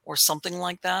or something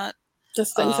like that.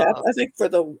 Just things happen. Uh, I think for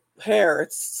the hair,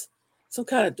 it's some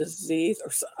kind of disease,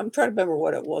 I'm trying to remember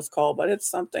what it was called, but it's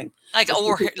something like that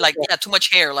some people like get. yeah, too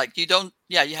much hair. Like you don't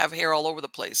yeah, you have hair all over the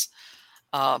place.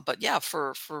 But yeah,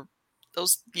 for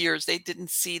those years they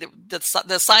didn't see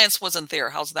the science wasn't there.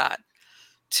 How's that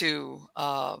to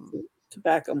To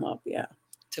back them up. Yeah,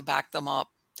 back them up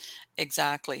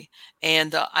exactly?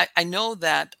 And I know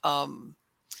that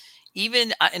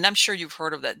even and I'm sure you've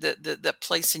heard of that the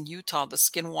place in Utah, the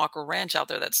Skinwalker Ranch out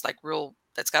there that's like real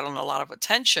that's gotten a lot of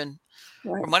attention.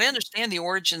 From right. what I understand, the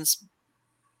origins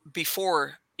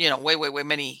before, way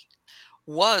many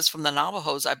was from the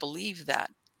Navajos. I believe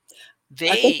that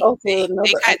I think they also another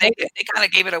another. they kind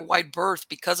of gave it a wide berth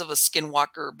because of a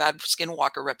bad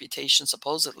skinwalker reputation,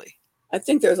 supposedly. I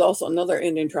think there's also another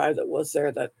Indian tribe that was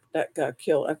there that got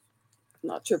killed. I'm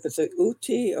not sure if it's a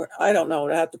Uti or I don't know.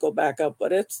 I have to go back up,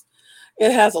 but it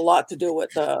has a lot to do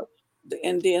with the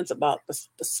Indians about of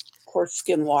course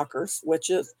skinwalkers,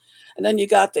 witches, and then you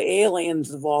got the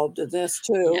aliens involved in this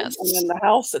too, and Yes, then the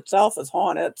house itself is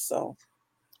haunted. So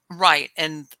right.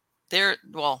 And there,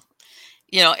 well,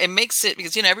 it makes it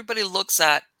because everybody looks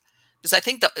at because I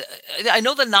think I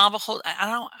know the Navajo. I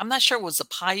don't. I'm not sure it was the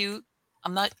Paiute.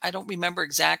 I don't remember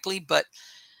exactly, but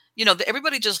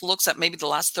everybody just looks at maybe the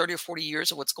last 30 or 40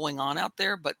 years of what's going on out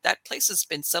there, but that place has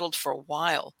been settled for a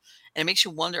while. And it makes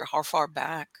you wonder how far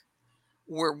back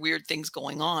were weird things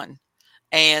going on.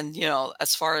 And,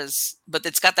 as far as, but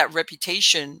it's got that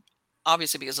reputation,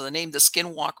 obviously because of the name, the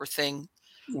Skinwalker thing,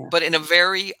 yeah, but in a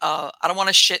very, I don't want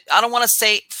to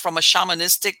say from a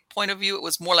shamanistic point of view, it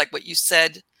was more like what you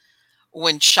said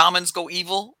when shamans go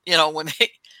evil, when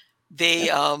they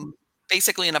yeah.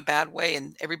 basically in a bad way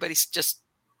and everybody's just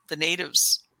the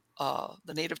natives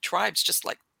the native tribes just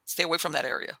like stay away from that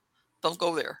area, don't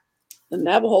go there. The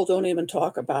Navajo don't even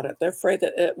talk about it. They're afraid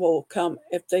that it will come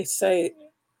if they say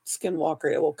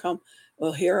skinwalker. It will come.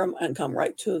 We'll hear them and come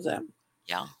right to them.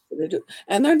 Yeah. They do,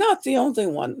 and they're not the only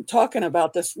one talking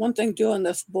about this. One thing doing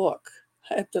this book,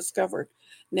 I've discovered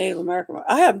Native American.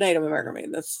 I have Native American. I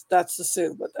mean, that's the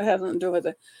Sioux, but it has nothing to do with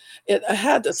it. I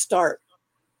had to start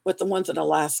with the ones in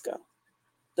Alaska,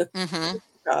 the Hmm.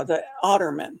 the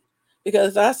Ottermen,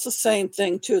 because that's the same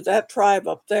thing too. That tribe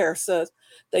up there says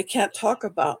they can't talk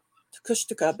about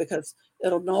Kushtaka because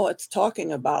it'll know it's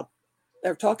talking about.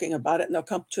 They're talking about it, and they'll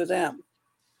come to them.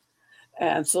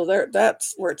 And so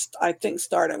that's where it's, I think,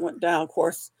 started and went down, of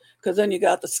course, because then you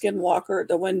got the skinwalker,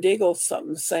 the Wendigo,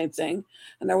 something the same thing.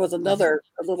 And there was Hmm. another,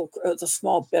 it was a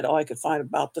small bit all I could find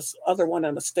about this other one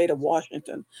in the state of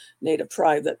Washington, native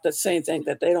tribe, that the same thing,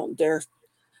 that they don't dare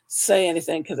say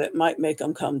anything because it might make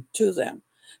them come to them.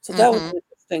 So that was Hmm. an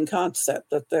interesting concept,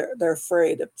 that they're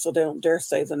afraid, so they don't dare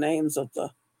say the names of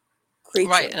the Right.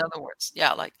 creature. In other words,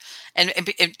 yeah, like, and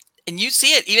you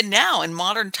see it even now in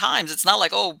modern times. It's not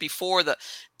like, oh, before the,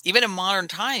 even in modern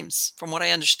times, from what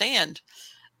I understand,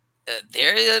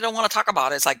 they don't want to talk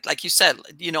about it. It's like you said,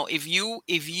 if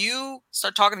you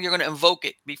start talking, you're going to invoke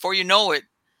it before you know it.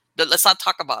 Let's not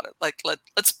talk about it. Like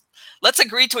let's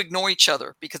agree to ignore each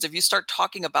other, because if you start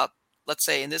talking about, let's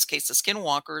say in this case, the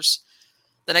skinwalkers,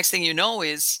 the next thing you know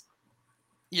is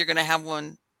you're going to have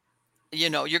one. You're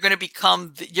going to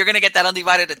you're going to get that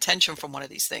undivided attention from one of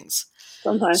these things.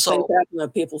 Sometimes things So happen in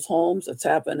people's homes. It's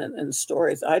happened in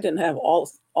stories. I didn't have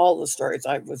all the stories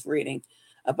I was reading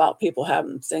about people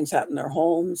having things happen in their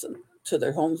homes and to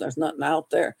their homes. There's nothing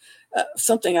out there,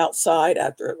 something outside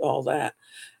after all that.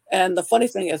 And the funny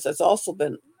thing is, it's also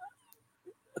been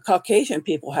Caucasian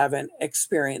people having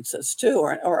experiences too,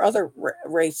 or other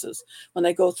races when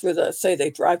they go through the, say they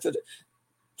drive through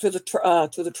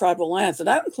the tribal lands, and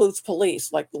that includes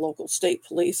police, like the local state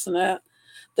police and that.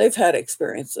 They've had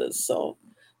experiences, so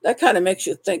that kind of makes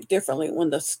you think differently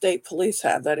when the state police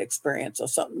have that experience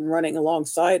of something running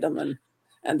alongside them,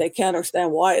 and they can't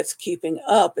understand why it's keeping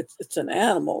up. It's an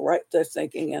animal, right? They're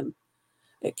thinking, and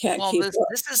it can't well, keep this up.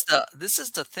 this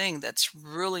is the thing that's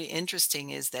really interesting,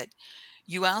 is that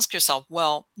you ask yourself,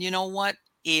 well, you know what,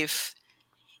 if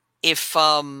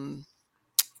and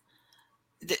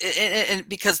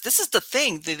because this is the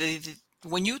thing,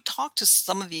 when you talk to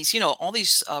some of these, all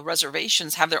these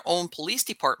reservations have their own police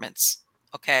departments,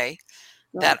 okay,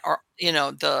 Right. that are,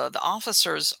 the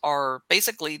officers are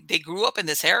basically, they grew up in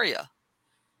this area,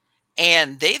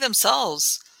 and they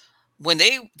themselves, when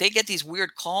they get these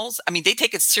weird calls, I mean, they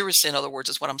take it seriously, in other words,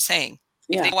 is what I'm saying.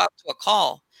 If they Yeah. go out to a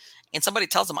call and somebody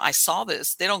tells them, I saw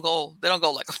this, they don't go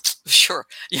like, sure,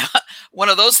 yeah, one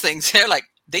of those things. They're like,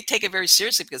 they take it very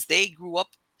seriously, because they grew up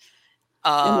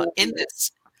In in the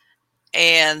this,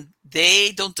 and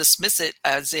they don't dismiss it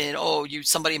as in, oh,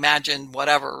 somebody imagined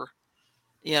whatever,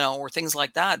 or things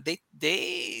like that.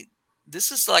 They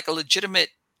This is like a legitimate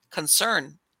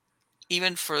concern,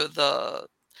 even for the,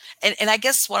 and I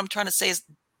guess what I'm trying to say is,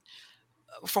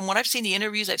 from what I've seen, the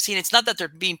interviews I've seen, it's not that they're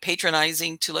being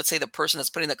patronizing to, let's say, the person that's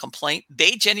putting the complaint.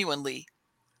 They genuinely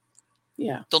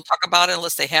yeah. don't talk about it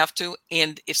unless they have to.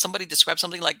 And if somebody describes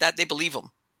something like that, they believe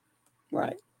them,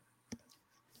 Right.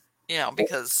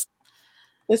 because,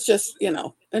 It's just,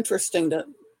 interesting to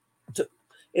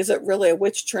is it really a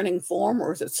witch turning form,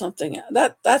 or is it something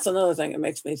that's another thing that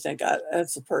makes me think,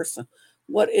 as a person,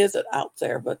 what is it out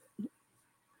there? But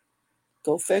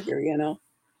go figure.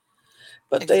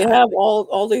 But they have exactly.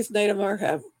 all these Native Americans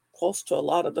have close to a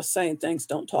lot of the same things.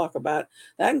 Don't talk about.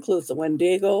 That includes the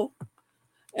Wendigo,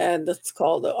 and it's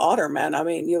called the otter man. I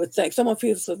mean, you would think, some of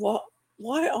people said, well,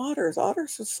 why otters?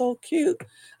 Otters are so cute.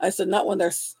 I said, not when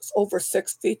they're over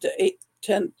 6 feet to 8,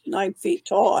 10, 9 feet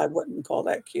tall. I wouldn't call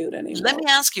that cute Let anymore. me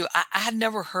ask you, I had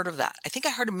never heard of that. I think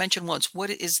I heard it mentioned once. What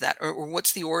is that? Or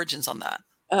what's the origins on that?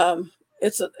 Um,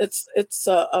 it's a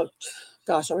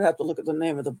gosh, I would have to look at the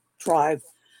name of the tribe.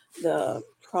 The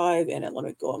tribe in it. Let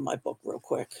me go in my book real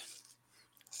quick.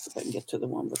 See if I can get to the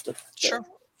one with Sure.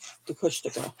 the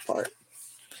Kushtaka part.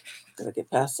 Gotta get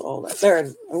past all that. There it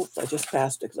is. Oops, I just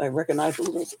passed it because I recognized the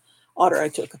little otter I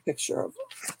took a picture of.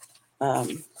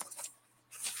 Um,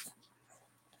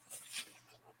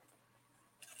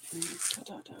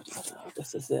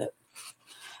 this is it.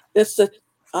 It's the.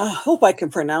 I hope I can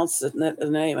pronounce the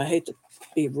name. I hate to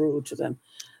be rude to them.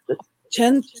 The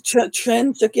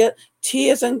Tringit. T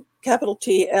is in capital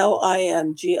T,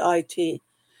 Lingit,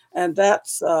 and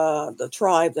that's the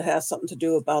tribe that has something to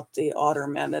do about the otter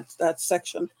men. It's that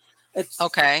section. It's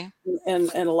Okay. in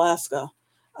Alaska,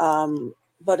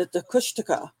 but at the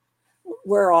Kushtaka,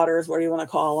 we're otters. What do you want to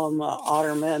call them?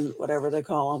 Otter men, whatever they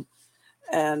call them.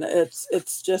 And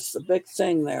it's just a big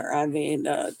thing there. I mean,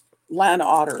 land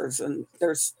otters, and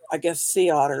there's, I guess, sea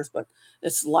otters, but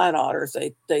it's land otters.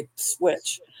 They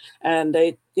switch, and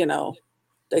they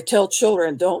tell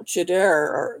children, don't you dare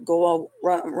or go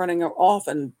running off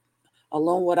and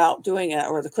alone without doing it,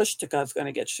 or the Kushtaka is going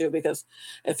to get you, because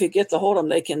if you get to hold them,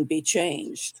 they can be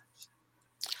changed.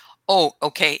 Oh,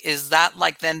 okay. Is that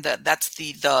like, then that's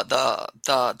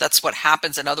that's what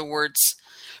happens? In other words,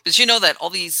 because you know that all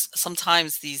these,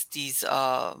 sometimes these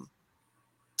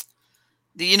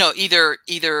either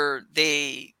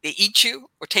they eat you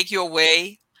or take you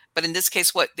away, But in this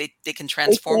case, what they can They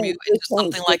transform you change, into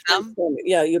something they like them? transform you.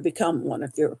 Yeah, you become one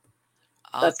if you're.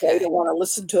 That's why you Okay. don't want to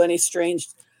listen to any strange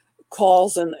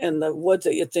calls in the woods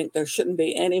that you think there shouldn't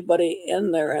be anybody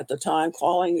in there at the time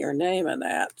calling your name and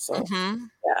that. So Hmm.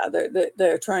 yeah,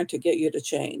 they're trying to get you to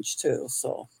change too.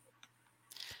 So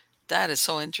That is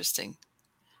so interesting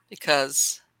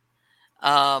because,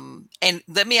 and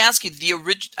let me ask you, the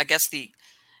original, I guess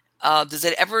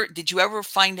did you ever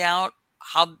find out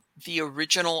how the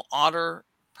original otter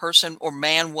person or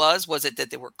man was? Was it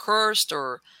that they were cursed,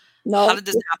 or how no, did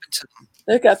this happen to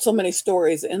they got so many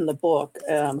stories in the book.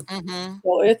 them? Hmm.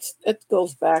 Well, it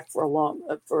goes back for a long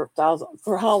for a thousand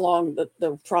for how long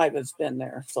the tribe has been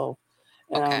there. So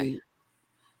Okay. um,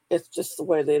 it's just the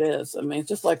way that it is. I mean, it's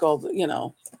just like all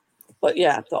the But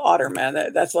yeah, the otter man.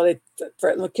 That's why they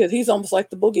threaten the kid. He's almost like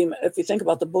the boogeyman. If you think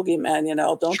about the boogeyman,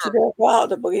 don't you Sure. go wow,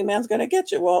 the boogeyman's going to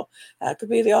get you. Well, that could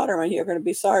be the otter man. You're going to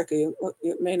be sorry because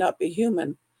you may not be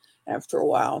human after a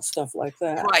while and stuff like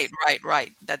that. Right, right,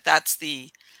 right. That's the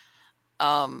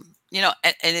and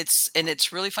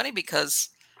it's really funny because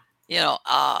you know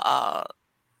uh, uh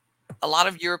a lot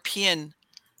of European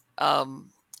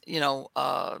some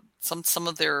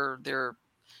of their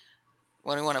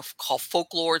what do you want to call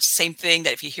folklore, it's the same thing,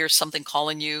 that if you hear something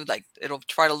calling you, like it'll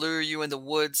try to lure you in the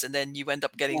woods and then you end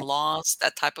up getting Yeah, lost,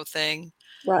 that type of thing.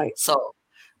 right. So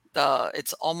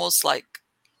it's almost like,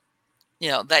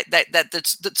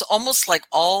 that's almost like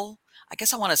all, I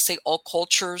guess I want to say all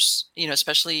cultures,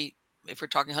 especially if we're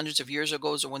talking hundreds of years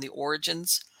ago, or when the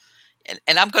origins.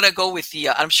 And I'm going to go with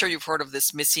I'm sure you've heard of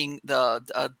this missing,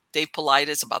 Dave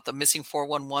Paulides, about the missing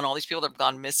 411, all these people that have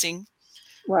gone missing.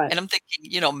 Right. And I'm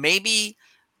thinking, maybe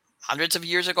hundreds of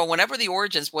years ago, whenever the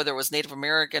origins, whether it was Native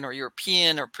American or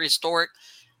European or prehistoric,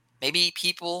 maybe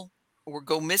people would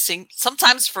go missing.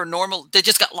 Sometimes for normal, they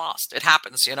just got lost. It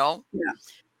happens. Yeah.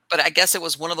 But I guess it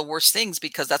was one of the worst things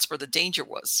because that's where the danger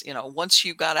was. Once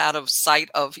you got out of sight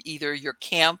of either your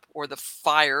camp or the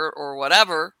fire or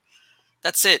whatever,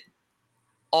 that's it.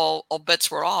 All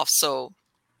bets were off. So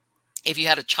if you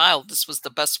had a child, this was the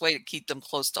best way to keep them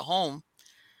close to home,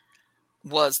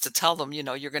 was to tell them,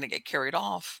 you're going to get carried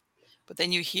off. But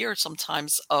then you hear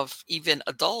sometimes of even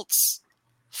adults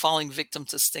falling victim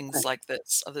to things Right. like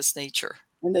this, of this nature.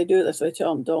 And they do this. They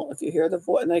tell them don't. If you hear the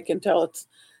voice, and they can tell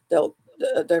they'll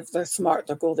they're smart.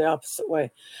 They'll go the opposite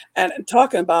way. And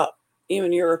talking about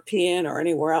even European or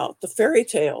anywhere else, the fairy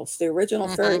tales, the original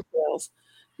Hmm. fairy tales,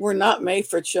 were not made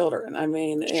for children. I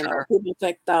mean, Sure. people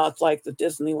think now it's like the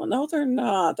Disney one. No, they're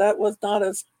not. That was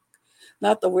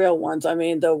not the real ones. I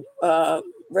mean, the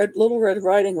Little Red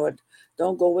Riding Hood,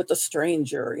 don't go with the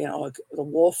stranger. Like the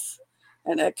wolf,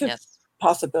 and it could Yes.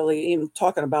 possibly even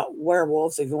talking about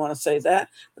werewolves if you want to say that,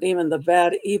 but even the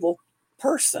bad evil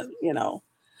person,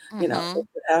 Hmm. it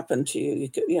could happen to you. You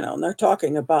could, and they're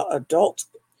talking about adults.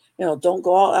 Don't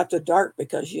go out after dark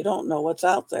because you don't know what's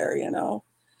out there. And things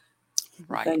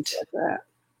Right. like that.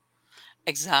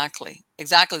 Exactly.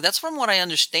 Exactly. That's from what I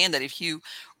understand, that if you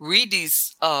read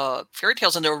these fairy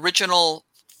tales in their original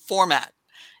format,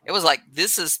 it was like,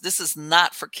 this is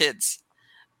not for kids.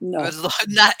 It No, was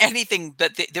not anything,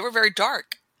 but they were very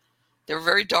dark. They were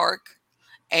very dark.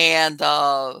 And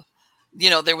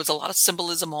there was a lot of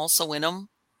symbolism also in them,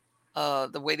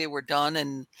 the way they were done.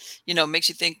 And it makes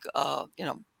you think,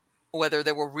 whether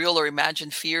they were real or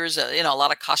imagined fears. A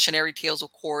lot of cautionary tales, of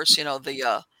course.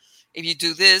 The if you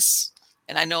do this,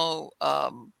 and I know,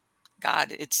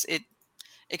 God,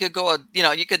 it could go,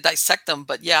 you could dissect them.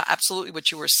 But yeah, absolutely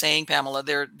what you were saying, Pamela,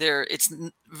 it's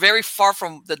very far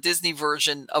from the Disney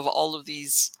version of all of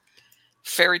these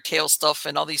fairy tale stuff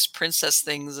and all these princess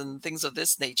things and things of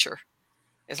this nature.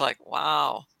 It's like,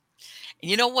 wow. And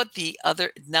you know what?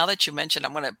 Now that you mentioned,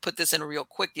 I'm going to put this in real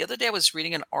quick. The other day I was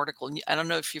reading an article, and I don't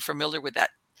know if you're familiar with that.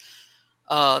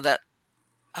 That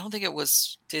I don't think it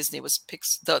was Disney. It was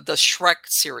the Shrek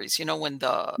series. When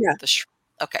yeah,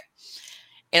 okay.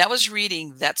 And I was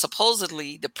reading that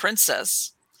supposedly the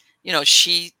princess,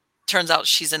 she turns out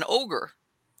she's an ogre.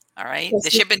 All right, yes,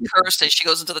 that she had been cursed and she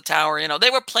goes into the tower. They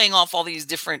were playing off all these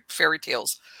different fairy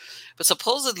tales. But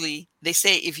supposedly, they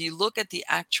say if you look at the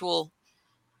actual,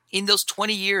 in those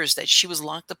 20 years that she was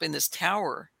locked up in this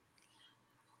tower,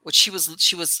 what she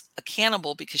was a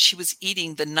cannibal because she was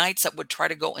eating the knights that would try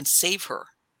to go and save her.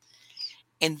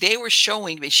 And they were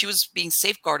showing that she was being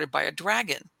safeguarded by a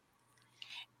dragon.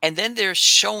 And then they're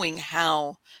showing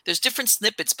how there's different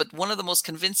snippets, but one of the most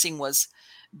convincing was,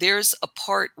 there's a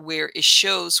part where it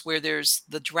shows where there's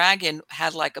the dragon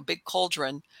had like a big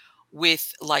cauldron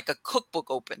with like a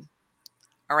cookbook open.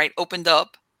 All right, opened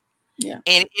up. Yeah.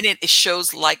 And in it, it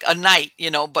shows like a night,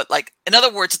 but like, in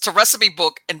other words, it's a recipe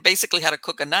book and basically how to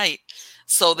cook a night.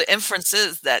 So the inference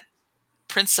is that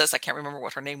princess, I can't remember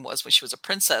what her name was when she was a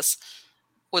princess,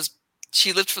 was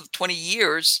she lived for 20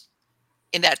 years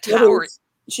in that tower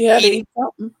She had to eating. eat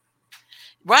something.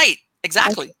 Right.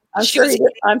 Exactly. I'm She sure was,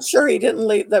 I'm sure he didn't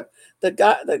leave the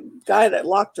guy that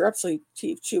locked her up so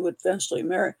she would eventually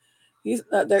marry. He's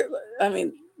there. I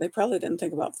mean, they probably didn't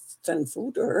think about sending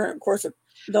food to her. Of course,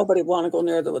 nobody want to go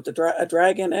near with a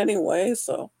dragon anyway.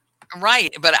 So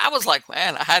right. But I was like,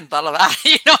 man, I hadn't thought of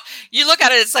that. You look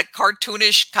at it, it's like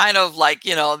cartoonish kind of like,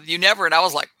 you never, and I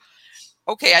was like,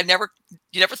 okay,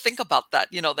 you never think about that,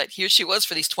 that here she was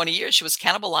for these 20 years, she was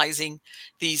cannibalizing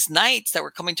these knights that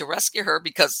were coming to rescue her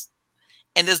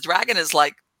and this dragon is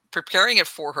like preparing it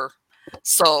for her.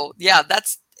 So yeah,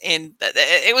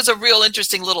 it was a real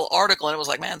interesting little article. And it was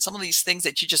like, man, some of these things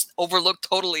that you just overlook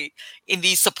totally in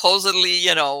these supposedly,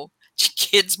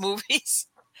 kids movies.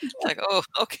 It's like, oh,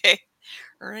 okay.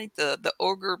 All right. The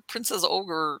Princess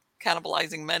Ogre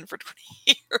cannibalizing men for 20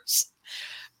 years.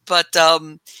 But,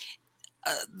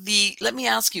 let me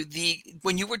ask you,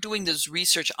 when you were doing this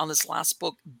research on this last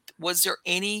book, was there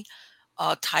any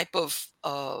type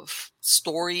of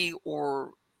story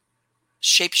or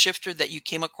shapeshifter that you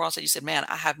came across that you said, man,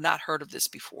 I have not heard of this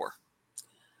before?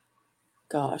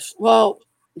 gosh, well,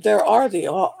 there are the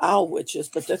owl witches,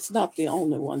 but that's not the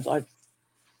only ones. I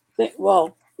think.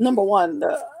 Well, number one,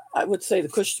 I would say the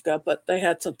Kushtaka, but they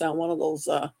had something on one of those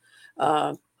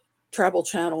uh, travel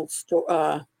channel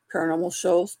paranormal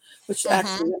shows, which Hmm.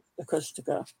 actually is the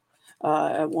Kushtaka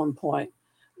at one point.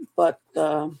 But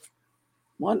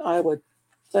one I would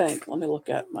think, let me look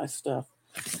at my stuff,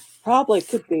 probably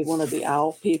could be one of the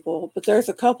owl people, but there's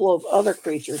a couple of other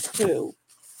creatures too.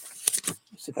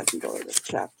 Let's see if I can go to the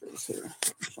chapters here.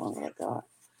 Showing what I got.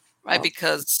 Right.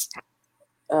 Because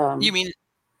you Um, mean,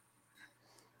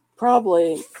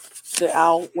 Probably the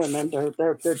owl women.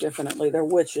 They're definitely they're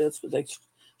witches, but they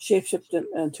shapeshift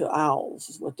into owls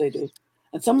is what they do,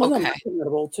 and some of them okay. are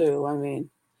formidable too. I mean,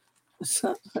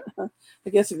 I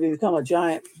guess if you become a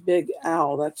giant big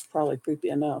owl, that's probably creepy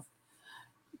enough.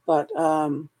 But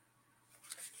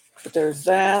but there's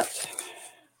that.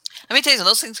 Let me tell you something,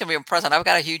 those things can be impressive. I've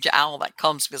got a huge owl that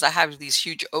comes because I have these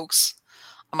huge oaks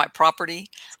on my property.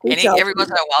 And Screech owls. every once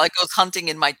in a while it goes hunting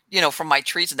in my, from my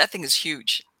trees. And that thing is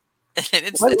huge. And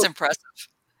it's Well, impressive.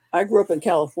 I grew up in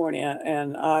California,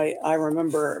 and I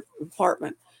remember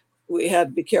apartment. We had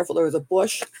to be careful. There was a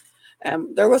bush,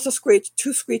 and there was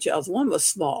two screech owls. One was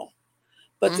small,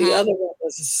 but the Hmm. other one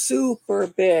was super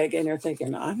big. And you're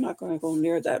thinking, I'm not going to go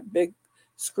near that big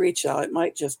screech owl. It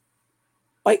might just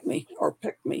bite me or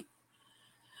pick me.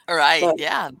 All right. But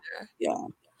Yeah. yeah,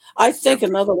 I They're think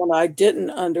another one I didn't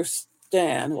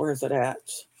understand. Where is it at?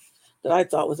 That I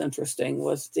thought was interesting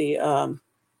was the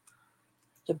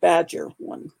badger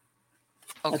one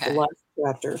at the okay. last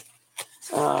chapter.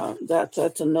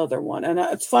 That's another one, and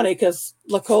it's funny because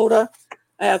Lakota,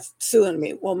 I have Sioux in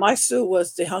me. Well, my Sioux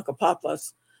was the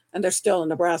Hunkapapas, and they're still in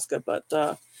Nebraska, but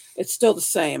it's still the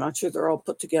same. I'm sure they're all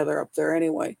put together up there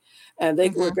anyway, and they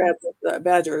Hmm. regard the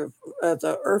badger as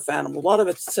the earth animal. A lot of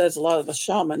it says a lot of the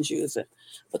shamans use it,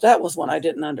 but that was one I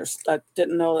didn't understand. I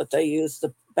didn't know that they used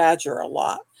the badger a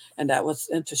lot, and that was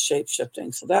into shape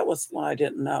shifting. So that was one I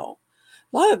didn't know.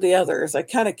 A lot of the others I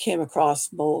kind of came across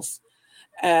both,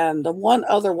 and the one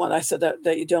other one I said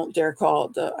that you don't dare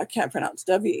call it, I can't pronounce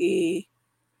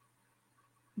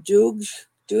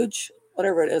Juge,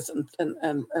 whatever it is,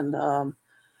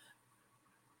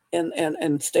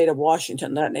 in state of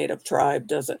Washington, that native tribe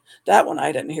does it. That one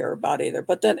I didn't hear about either.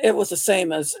 But then it was the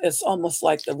same as it's almost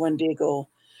like the Wendigo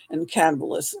and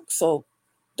cannibalism. So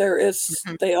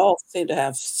Hmm. they all seem to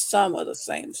have some of the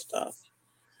same stuff,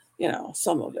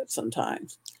 some of it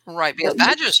sometimes. Right. Because But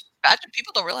badger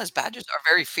people don't realize badgers are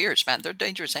very fierce, man. They're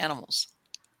dangerous animals.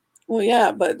 well,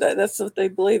 yeah, but that's what they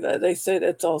believe. They say that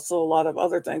it's also a lot of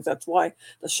other things. That's why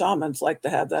the shamans like to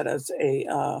have that as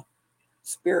a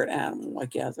spirit animal,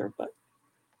 like Yether. But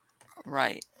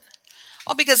Right.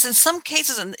 Well, because in some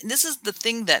cases, and this is the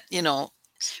thing that,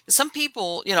 some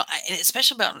people, and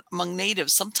especially among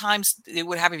natives, sometimes they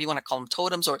would have, if you want to call them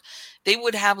totems, or they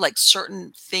would have like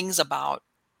certain things about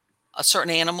a certain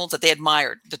animals that they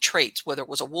admired, the traits, whether it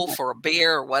was a wolf or a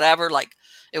bear or whatever. Like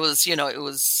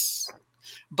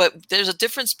but there's a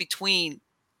difference between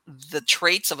the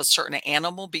traits of a certain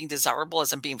animal being desirable,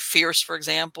 as in being fierce, for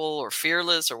example, or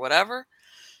fearless or whatever,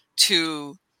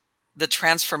 to the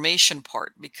transformation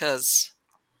part, because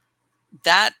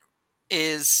that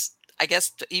is, I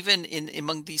guess even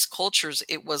among these cultures,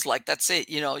 it was like, that's it.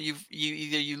 You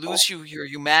either you lose your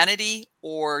humanity,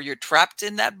 or you're trapped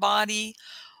in that body,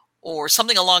 or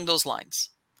something along those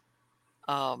lines.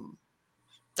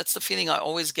 That's the feeling I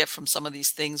always get from some of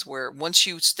these things, where once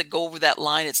you go over that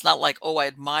line, it's not like, oh, I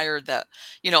admire that.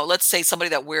 Let's say somebody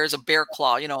that wears a bear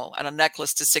claw, on a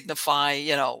necklace to signify,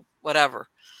 whatever.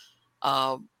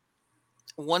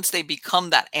 Once they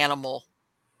become that animal,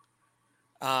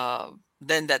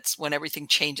 then that's when everything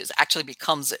changes, actually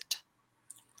becomes it.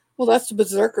 Well, that's the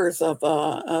berserkers of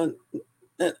the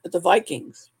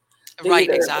Vikings. Right,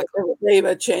 exactly. They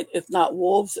even changed, if not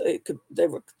wolves, they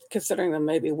were considering them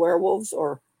maybe werewolves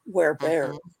or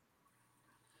werebears.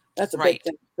 That's a big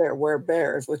thing there,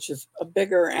 werebears, which is a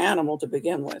bigger animal to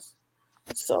begin with.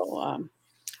 So,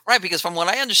 right, because from what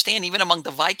I understand, even among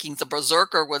the Vikings, the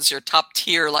berserker was your top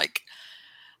tier, like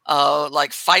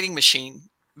fighting machine,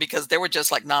 because they were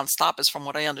just like nonstop, is from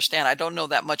what I understand. I don't know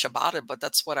that much about it, but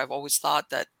that's what I've always thought,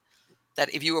 that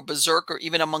if you were berserker,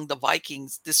 even among the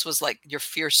Vikings, this was like your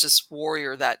fiercest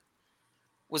warrior that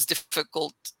was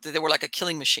difficult. They were like a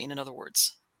killing machine, in other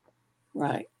words.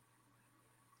 Right.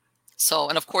 So,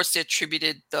 and of course, they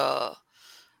attributed the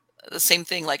same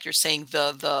thing, like you're saying,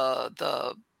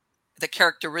 the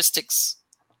characteristics,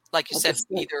 like you said,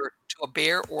 either to a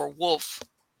bear or a wolf,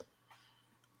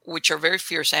 which are very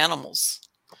fierce animals.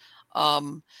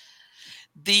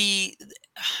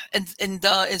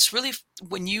 It's really,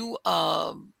 when you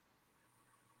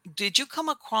did you come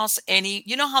across any,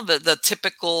 how the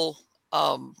typical,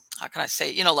 how can I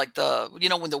say, like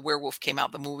when the werewolf came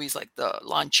out, the movies like the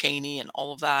Lon Chaney and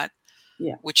all of that,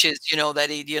 which is, that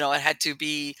it had to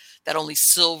be that only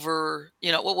silver,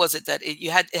 what was it that he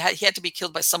had to be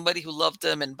killed by somebody who loved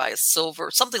him, and by a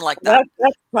silver, something like that.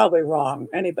 That's probably wrong.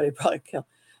 Anybody probably killed.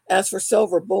 As for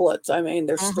silver bullets, I mean,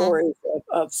 there's stories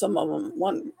of some of them.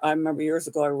 One I remember years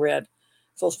ago I read,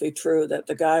 supposed to be true, that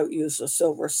the guy used a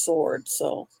silver sword.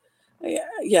 So,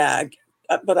 yeah,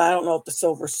 but I don't know if the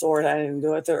silver sword had anything to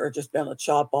do with it, or just been a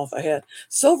chop off a head.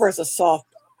 Silver is a soft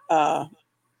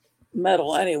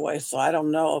metal anyway, so I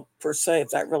don't know per se if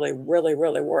that really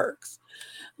works.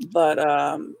 But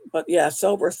yeah,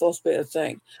 silver is supposed to be a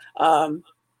thing. A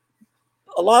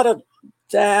lot of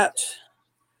that,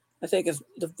 I think, is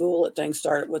the bullet thing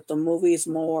started with the movies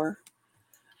more.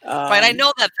 Right, I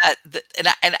know that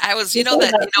and I was,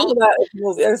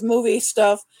 there's movie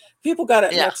stuff. People got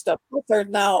it mixed up. There's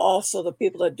now also the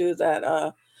people that do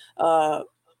that,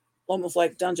 almost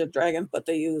like Dungeon Dragon, but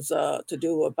they use to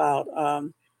do about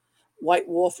White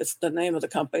Wolf. It's the name of the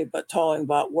company, but talking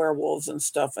about werewolves and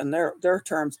stuff and their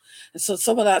terms. And so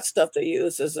some of that stuff they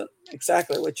use isn't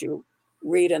exactly what you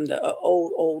read in the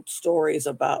old stories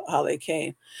about how they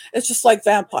came. It's just like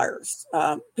vampires.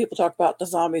 People talk about the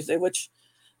zombies, which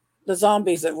the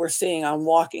zombies that we're seeing on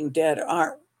Walking Dead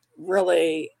aren't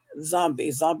really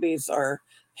zombies. Zombies are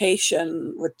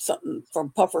Haitian with something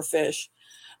from pufferfish.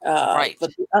 Right.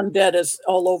 But the undead is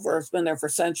all over. It's been there for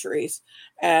centuries.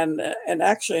 And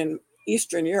actually in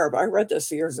Eastern Europe, I read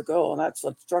this years ago, and that's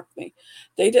what struck me.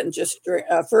 They didn't just drink.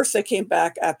 First, they came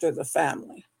back after the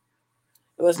family.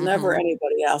 It was never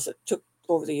anybody else. It took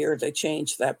over the years, they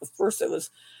changed that. But first it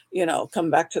was, come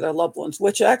back to their loved ones,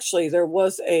 which actually there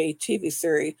was a TV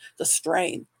series, The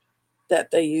Strain,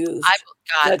 that they used.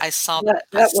 I saw that.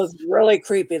 That was really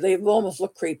creepy. They almost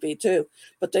look creepy too,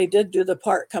 but they did do the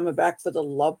part coming back for the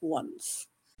loved ones.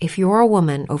 If you're a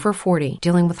woman over 40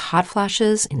 dealing with hot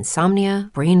flashes, insomnia,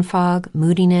 brain fog,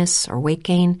 moodiness, or weight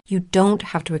gain, you don't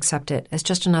have to accept it as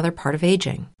just another part of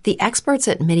aging. The experts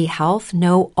at MIDI Health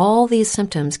know all these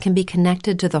symptoms can be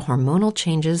connected to the hormonal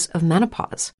changes of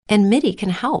menopause. And MIDI can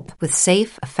help with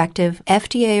safe, effective,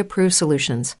 FDA-approved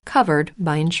solutions covered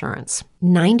by insurance.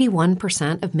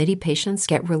 91% of MIDI patients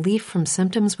get relief from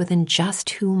symptoms within just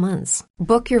 2 months.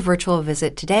 Book your virtual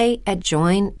visit today at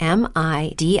joinmidi.com.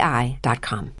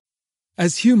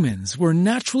 As humans, we're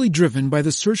naturally driven by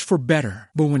the search for better.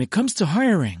 But when it comes to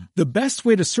hiring, the best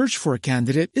way to search for a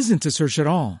candidate isn't to search at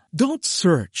all. Don't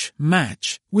search,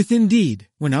 match with Indeed.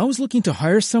 When I was looking to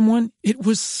hire someone, it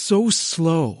was so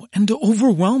slow and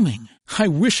overwhelming. I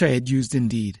wish I had used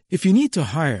Indeed. If you need to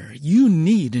hire, you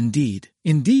need Indeed.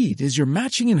 Indeed is your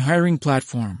matching and hiring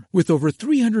platform with over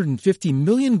 350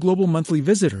 million global monthly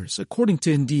visitors, according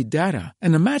to Indeed data,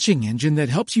 and a matching engine that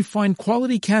helps you find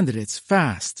quality candidates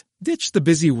fast. Ditch the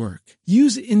busy work.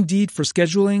 Use Indeed for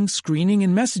scheduling, screening,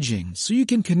 and messaging so you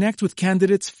can connect with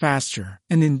candidates faster.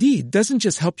 And Indeed doesn't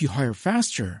just help you hire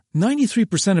faster.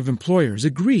 93% of employers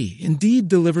agree Indeed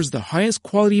delivers the highest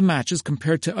quality matches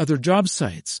compared to other job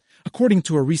sites. according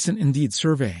to a recent Indeed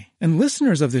survey. And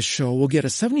listeners of this show will get a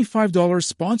 $75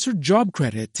 sponsored job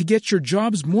credit to get your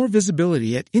jobs more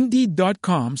visibility at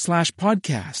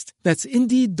Indeed.com/podcast. That's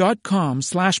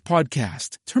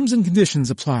Indeed.com/podcast. Terms and conditions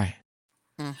apply.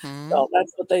 So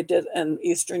that's what they did in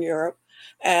Eastern Europe.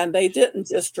 And they didn't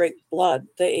just drink blood,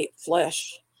 they ate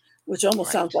flesh, which almost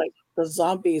Right. sounds like the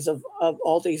zombies of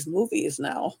all these movies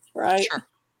now, right? Sure.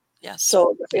 Yes.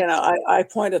 So, Yes. I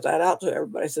pointed that out to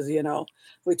everybody. I says,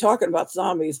 we're talking about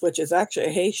zombies, which is actually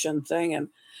a Haitian thing, and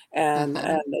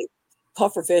they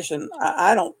pufferfish, and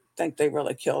I don't think they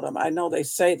really killed them. I know they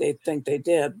say they think they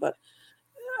did, but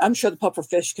I'm sure the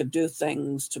pufferfish could do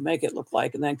things to make it look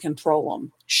like and then control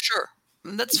them. Sure.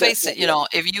 Let's But, face it,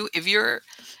 if you're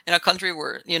in a country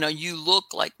where, you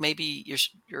look like maybe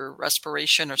your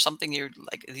respiration or something, you're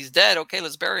like, he's dead. Okay,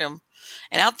 let's bury him.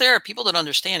 And out there, people don't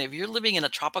understand. If you're living in a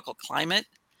tropical climate,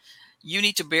 you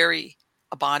need to bury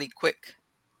a body quick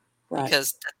right.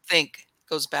 because that thing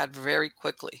goes bad very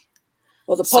quickly.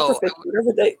 Well, the So,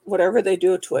 pufferfish, whatever they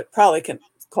do to it, probably can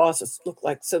cause us to look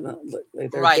like similarly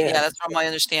they're right. dead. Yeah, that's from my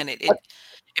understanding.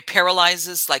 It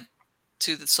paralyzes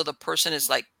so the person is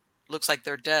like, looks like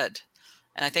they're dead.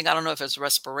 And I don't know if it's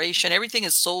respiration. Everything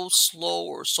is so slow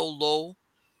or so low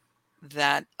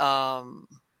that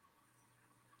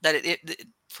that it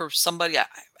for somebody,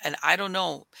 and I don't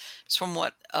know, it's from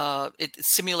what it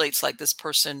simulates like this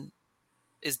person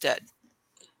is dead.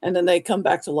 And then they come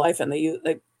back to life, and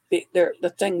the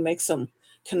thing makes them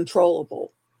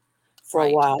controllable for a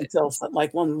Right. while until,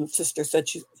 like one sister said,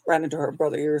 she ran into her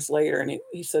brother years later, and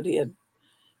he said he had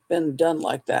been done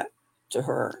like that to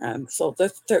her. And so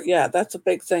that's a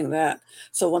big thing.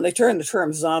 So when they turned the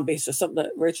term zombies to something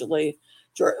that originally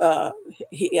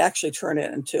he actually turned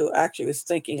it into, actually was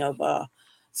thinking of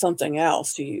something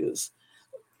else to use.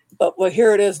 But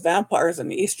here it is, vampires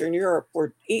in Eastern Europe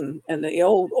were eaten, and the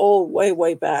old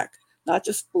way back, not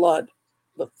just blood,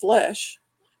 but flesh,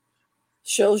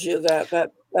 shows you that's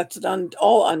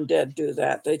all undead do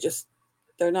that.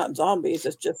 They're not zombies.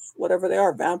 It's just whatever they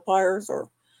are, vampires or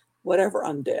whatever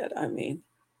undead. I mean,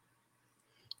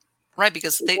 Right,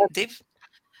 because they've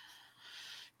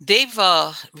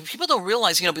people don't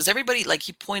realize, because everybody, like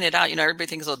you pointed out, everybody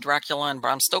thinks of Dracula and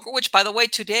Bram Stoker, which, by the way,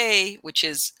 today, which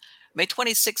is May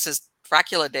 26th, is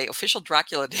Dracula Day, official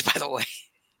Dracula Day, by the way.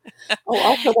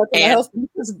 Also that's my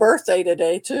husband's birthday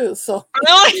today too. So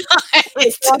really,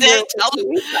 it's today.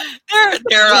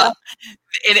 They're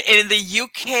in the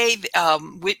UK,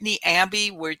 Whitney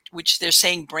Abbey, which they're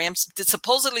saying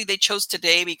supposedly they chose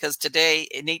today because today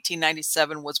in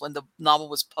 1897 was when the novel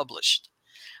was published.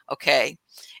 Okay.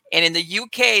 And in the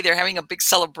UK, they're having a big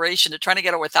celebration. They're trying to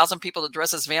get over 1,000 people to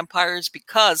dress as vampires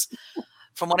because,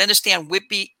 from what I understand,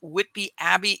 Whitby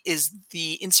Abbey is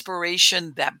the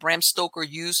inspiration that Bram Stoker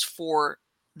used for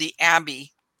the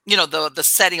Abbey, the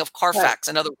setting of Carfax,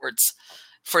 right, in other words,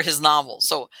 for his novel.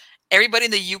 So everybody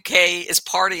in the UK is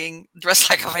partying dressed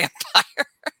like a vampire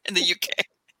in the UK.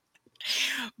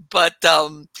 But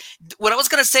what I was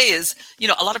going to say is,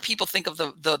 a lot of people think of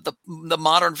the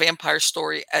modern vampire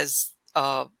story as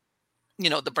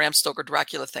the Bram Stoker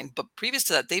Dracula thing. But previous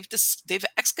to that, they've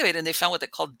excavated and they found what they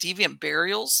call deviant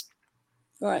burials.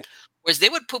 Right. Whereas they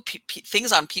would put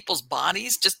things on people's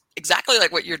bodies, just exactly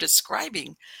like what you're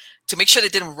describing, to make sure they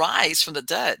didn't rise from the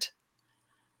dead.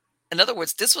 In other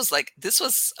words, this was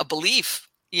a belief,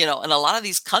 in a lot of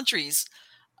these countries,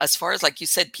 as far as, like you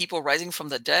said, people rising from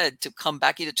the dead to come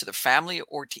back either to their family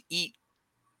or to eat,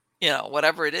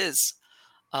 whatever it is.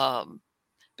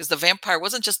 Because the vampire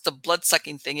wasn't just the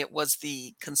blood-sucking thing, it was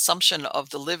the consumption of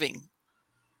the living.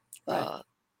 Right.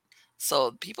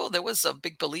 So there was a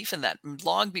big belief in that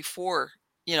long before,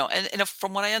 and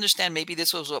from what I understand, maybe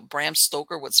this was what Bram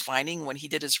Stoker was finding when he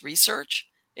did his research.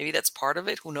 Maybe that's part of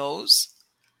it. Who knows?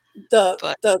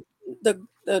 The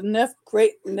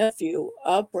great nephew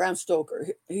of Bram Stoker,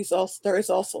 there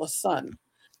is also a son,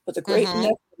 but the great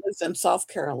nephew lives in South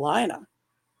Carolina.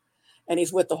 And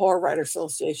he's with the Horror Writers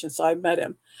Association, so I met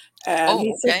him. And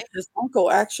he said his uncle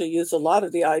actually used a lot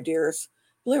of the ideas,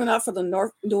 believe it or not, for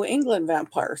the New England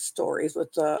vampire stories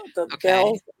with the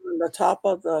bells on the top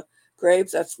of the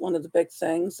graves. That's one of the big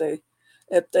things.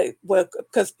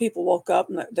 Because people woke up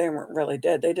and they weren't really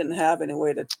dead. They didn't have any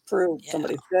way to prove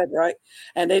somebody's dead, right?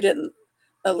 And they didn't,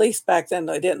 at least back then,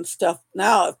 they didn't stuff.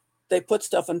 Now, if they put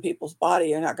stuff in people's body,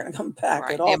 you're not going to come back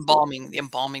at all. The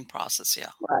embalming process,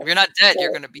 yeah. Right. If you're not dead,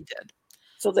 you're going to be dead.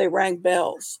 So they rang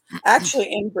bells.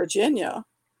 Actually, in Virginia,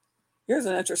 here's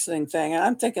an interesting thing, and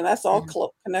I'm thinking that's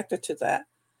all connected to that.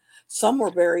 Some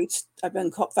were buried, I've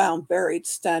been found buried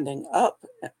standing up.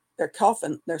 Their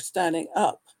coffin, they're standing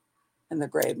up. in the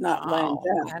grave, not laying Wow,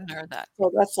 I down. hadn't heard that.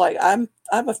 So that's like I'm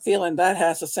a feeling that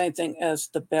has the same thing as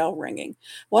the bell ringing.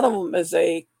 One of them is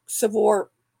a Civil War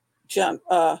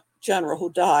general who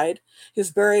died. He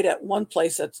was buried at one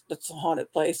place that's a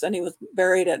haunted place. Then he was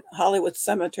buried at Hollywood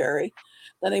Cemetery.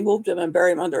 Then they moved him and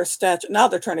buried him under a statue. Now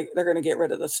they're going to get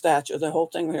rid of the statue, the whole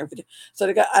thing.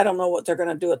 So I don't know what they're going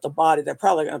to do with the body. They're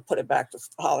probably going to put it back to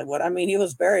Hollywood. I mean, he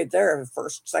was buried there the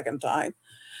second time,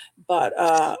 but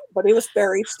he was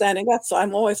buried standing up. So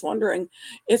I'm always wondering,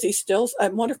 is he still? I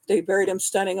wonder if they buried him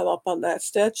standing up on that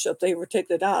statue. If they were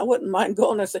taking it down, I wouldn't mind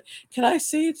going there and say, "Can I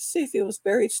see if he was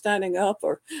buried standing up,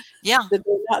 or Yeah. did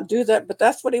they not do that?" But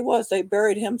that's what he was. They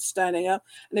buried him standing up,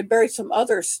 and they buried some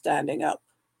others standing up.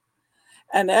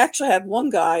 And they actually had one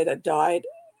guy that died,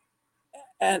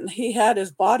 and he had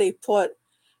his body put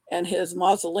in his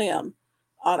mausoleum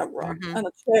on Hmm.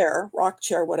 a chair, rock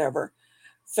chair, whatever,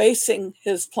 facing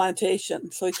his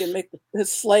plantation, so he can make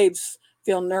his slaves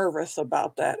feel nervous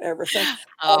about that ever since.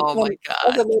 Oh When my the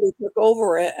God. other lady took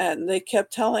over it, and they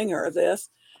kept telling her this,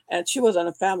 and she wasn't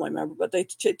a family member, but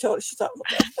she told her, she thought, "Well,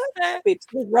 that can't be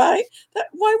true, right?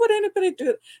 Why would anybody do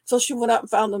it?" So she went out and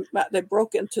found them. They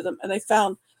broke into them, and they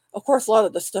found, of course, a lot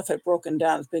of the stuff had broken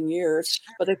down. It's been years,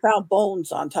 but they found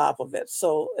bones on top of it.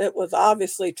 So it was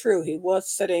obviously true. He was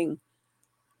sitting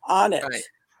on it. Right.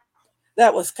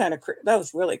 That was that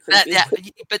was really That, creepy. yeah,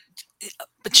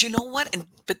 but you know what? And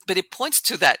but it points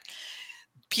to that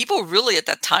people really at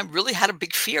that time really had a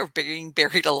big fear of being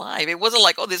buried alive. It wasn't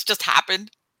like, oh, this just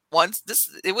happened once.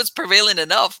 It was prevalent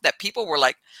enough that people were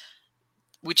like,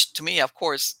 which to me, of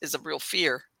course, is a real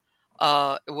fear.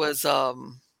 It was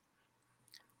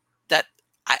that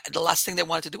the last thing they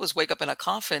wanted to do was wake up in a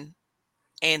coffin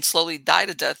and slowly die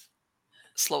to death,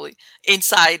 slowly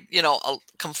inside,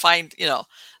 confined,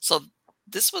 So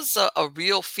this was a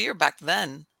real fear back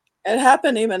then. It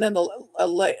happened even in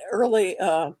the early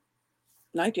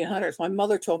 1900s. My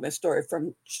mother told me a story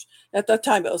from, at that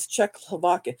time it was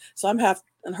Czechoslovakia. So I'm half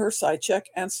on her side Czech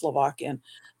and Slovakian.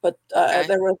 But Okay.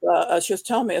 there was she was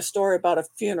telling me a story about a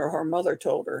funeral. Her mother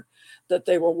told her that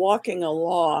they were walking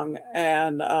along,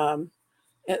 and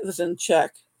it was in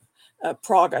Czech,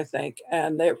 Prague, I think,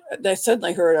 and they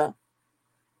suddenly heard a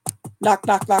knock,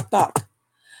 knock, knock, knock,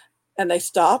 and they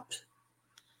stopped,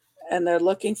 and they're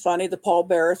looking funny, the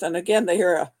pallbearers, and again they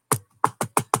hear a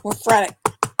more frantic,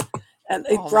 and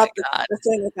they Oh my dropped God. the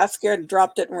thing and got scared and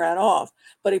dropped it and ran off.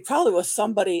 But he probably was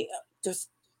somebody just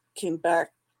came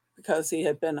back because he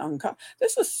had been unconscious.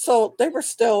 This was so they were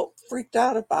still freaked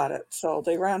out about it, so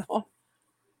they ran off.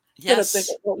 Instead of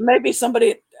thinking, Yes. well, maybe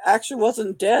somebody actually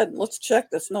wasn't dead. Let's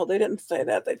check this. No, they didn't say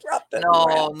that. They dropped it and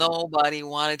ran. No, nobody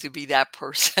wanted to be that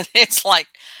person. It's like,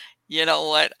 you know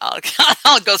what? I'll,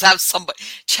 I'll go have somebody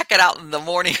check it out in the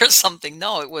morning or something.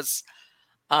 No, it was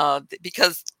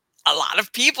because a lot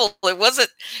of people, it wasn't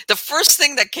the first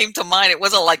thing that came to mind. It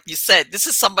wasn't like you said, this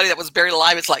is somebody that was buried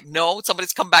alive. It's like, no,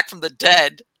 somebody's come back from the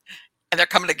dead and they're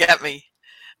coming to get me.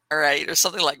 All right. Or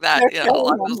something like that. They're A lot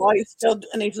carrying of him those, while he's still,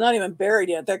 and he's not even buried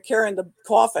yet. They're carrying the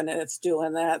coffin, and it's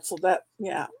doing that. So that,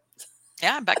 yeah,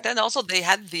 yeah. Back then also they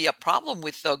had the problem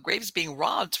with graves being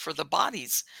robbed for the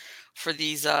bodies for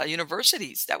these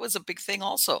universities. That was a big thing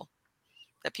also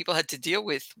that people had to deal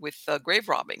with grave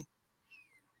robbing.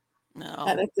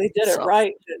 and No, if they did it so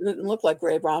right, it didn't look like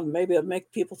grave robbing. Maybe it'd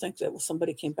make people think that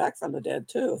somebody came back from the dead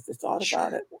too, if they thought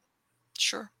about sure, it.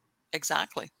 sure,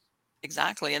 exactly,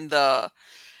 exactly. And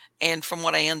from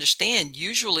what I understand,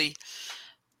 usually,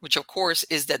 which of course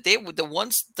is that they would the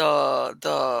ones the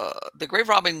grave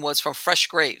robbing was from fresh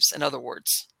graves. In other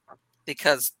words,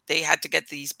 because they had to get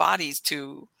these bodies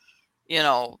to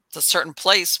to certain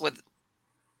place with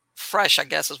fresh, I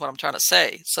guess is what I'm trying to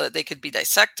say, so that they could be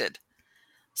dissected.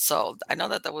 So I know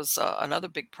that was another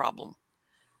big problem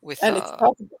with And it's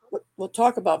we'll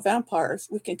talk about vampires.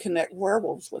 We can connect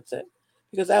werewolves with it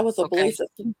because that was a okay. belief that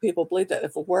some people believe that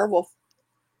if a werewolf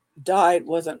died,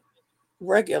 wasn't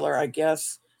regular, I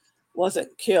guess,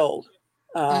 wasn't killed,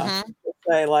 Hmm.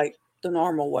 say like the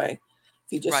normal way. If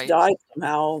he just Right. died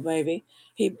somehow, maybe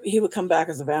he would come back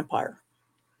as a vampire.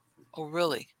 Oh,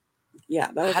 really?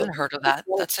 Yeah, that I was hadn't heard of that.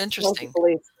 That's a interesting.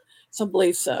 belief. Some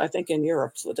beliefs, I think, in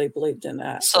Europe, so they believed in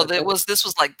that. So That that was this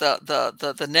was like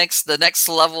the next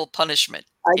level punishment.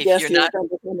 I If guess you're he was not going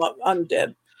to become an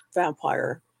undead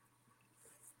vampire.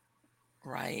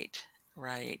 right,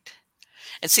 right.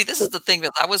 And see, this is the thing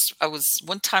that I was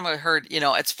one time I heard,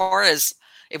 as far as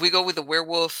if we go with the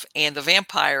werewolf and the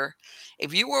vampire,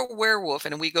 if you were a werewolf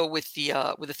and we go with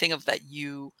the thing of that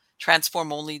you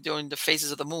transform only during the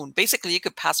phases of the moon, basically you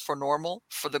could pass for normal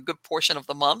for the good portion of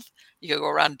the month. You could go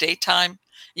around daytime.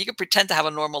 You could pretend to have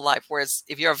a normal life. Whereas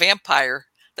if you're a vampire,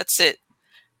 That's it.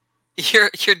 You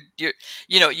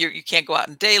can't go out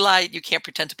in daylight. You can't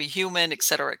pretend to be human, et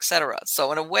cetera, et cetera.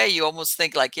 So in a way, you almost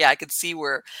think like, yeah, I could see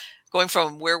where going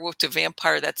from werewolf to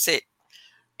vampire, that's it.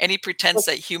 Any pretense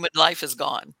But, that human life is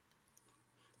gone.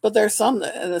 but there's some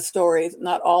in the stories,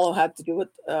 not all of them had to do with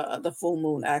the full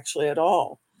moon actually at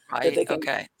all, that Right. they can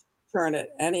Okay. turn at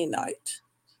any night.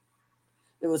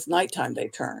 It was nighttime they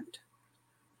turned.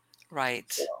 Right.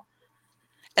 So,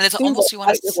 And it's seems like almost, you want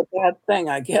night was to, a bad thing,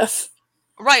 I guess.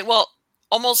 right. Well,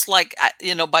 almost like,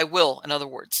 by will, in other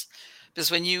words.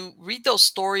 Because when you read those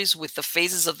stories with the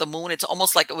phases of the moon, it's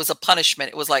almost like it was a punishment.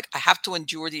 It was like, I have to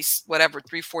endure these, whatever,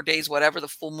 3, 4 days, whatever the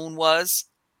full moon was,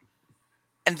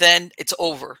 and then it's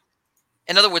over.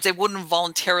 In other words, they wouldn't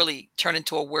voluntarily turn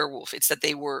into a werewolf. It's that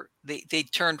they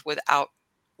turned without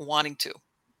wanting to.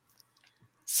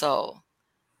 So,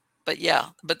 but yeah,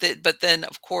 but then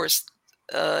of course,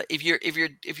 if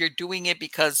you're doing it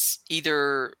because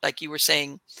either, like you were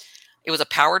saying, it was a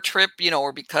power trip,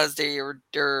 or because they're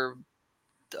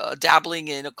dabbling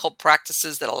in occult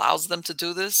practices that allows them to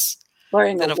do this,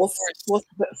 Wearing a then of wolf course.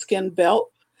 skin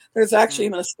belt. There's actually Mhm.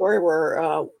 even a story where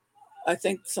I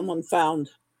think someone found,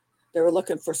 they were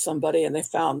looking for somebody and they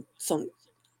found some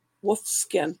wolf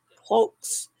skin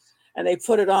cloaks and they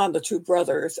put it on the two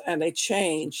brothers and they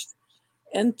changed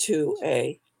into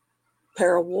a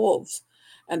pair of wolves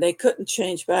and they couldn't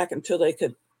change back until they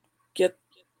could get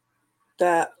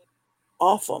that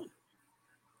off them.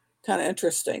 Kind of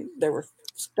interesting. They were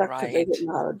stuck because they Right. didn't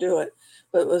know how to do it,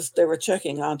 but they were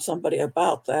checking on somebody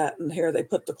about that, and here they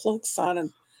put the cloaks on,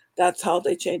 and that's how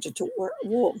they changed it to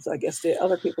wolves. I guess the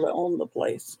other people that own the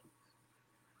place.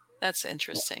 That's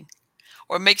interesting.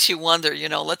 Or it makes you wonder,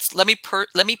 let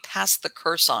me pass the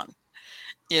curse on.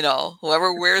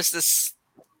 Whoever wears this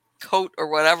coat or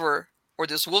whatever, or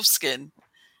this wolf skin,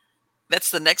 that's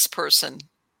the next person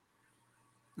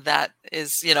that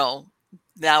is,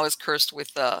 now is cursed with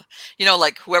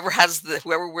like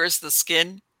whoever wears the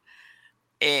skin,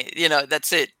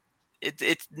 that's it.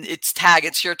 It's tag,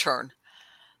 it's your turn.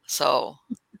 So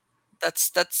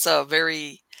that's a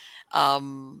very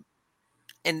um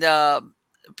and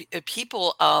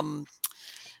people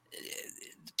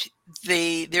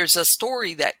there's a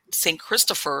story that Saint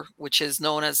Christopher, which is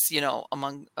known as,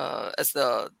 among as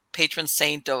the patron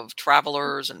saint of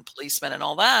travelers and policemen and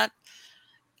all that,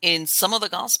 in some of the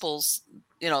gospels,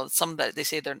 some that they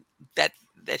say that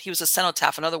he was a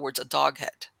cenotaph, in other words, a dog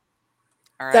head.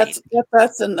 All right.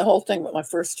 That's in the whole thing with my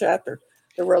first chapter.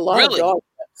 There were a lot of Really? dog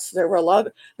heads. There were a lot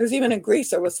of, there's even in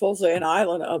Greece there was supposedly an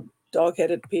island of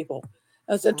dog-headed people.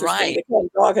 That's interesting. Right. They call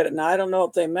them dog-headed. Now I don't know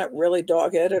if they meant really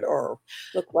dog-headed or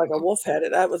looked like a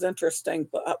wolf-headed. That was interesting,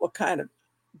 but what kind of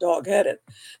dog-headed?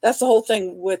 That's the whole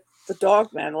thing with the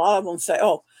dog man. A lot of them say,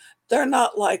 "Oh, they're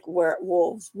not like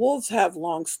wolves. Wolves have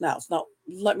long snouts." Now,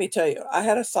 let me tell you, I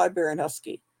had a Siberian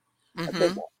Husky, a big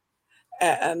Mm-hmm. one,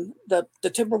 and the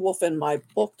timber wolf in my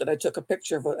book that I took a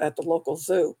picture of at the local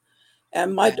zoo,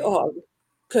 and my Right. dog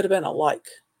could have been alike,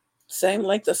 same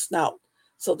length of snout.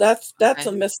 So that's a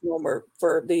Okay. misnomer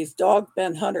for these dog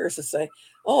men hunters to say,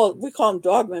 "Oh, we call them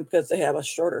dog men because they have a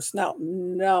shorter snout."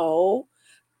 No,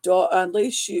 at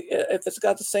least if it's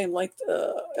got the same length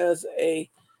as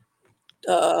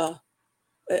uh,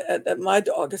 my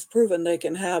dog has proven they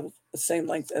can have the same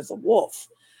length as a wolf.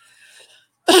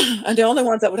 And the only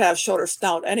ones that would have shorter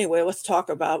snout anyway, let's talk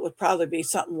about, would probably be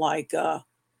something like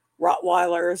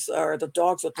Rottweilers or the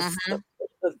dogs with Mm-hmm.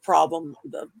 the problem,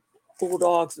 the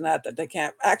bulldogs and that they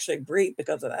can't actually breed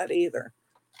because of that either.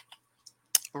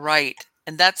 Right.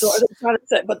 And So that's. they're trying to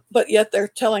say, but yet they're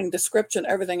telling description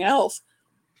everything else,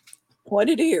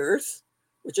 pointed ears,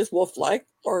 which is wolf-like,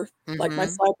 or like my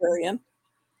Mm-hmm. Siberian,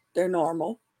 they're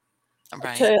normal.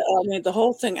 Right. I mean, the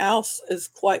whole thing else is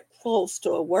quite close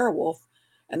to a werewolf,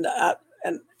 and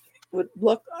would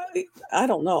look. I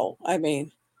don't know. I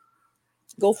mean,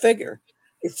 go figure.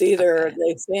 It's either Okay.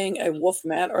 they seeing a wolf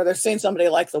man or they're seeing somebody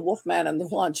like the wolf man and the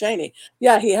Lon Chaney.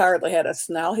 Yeah, he hardly had a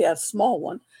snout. He had a small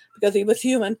one because he was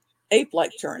human,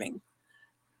 ape-like turning.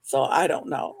 So I don't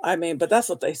know. I mean, but that's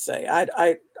what they say.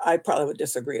 I probably would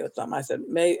disagree with them. I said,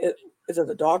 is it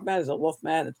the dog man? Is it a wolf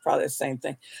man? It's probably the same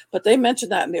thing. But they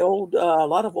mentioned that in the old, a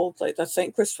lot of old places. That's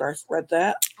St. Christopher. I read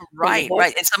that from the Right. book.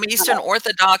 Right. In some Eastern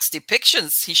Orthodox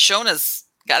depictions, he's shown as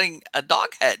getting a dog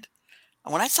head.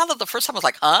 And when I saw that the first time, I was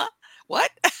like, huh?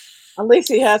 What? At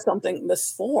least he had something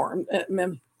misformed.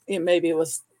 Maybe it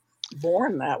was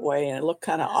born that way and it looked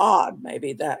kind of odd.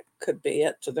 Maybe that could be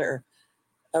it to their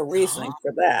Huh? reasoning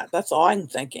for that. That's all I'm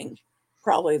thinking.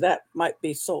 Probably that might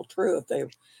be so true if they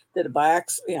did it by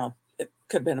accident. It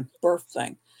could have been a birth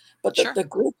thing. But Sure. the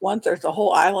group one, there's a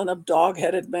whole island of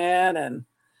dog-headed man and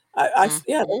Yeah,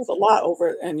 there Mhm. was a lot over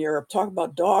in Europe. Talk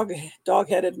about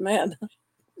dog-headed men.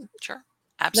 Sure.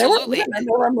 They weren't Absolutely. women,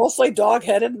 they were mostly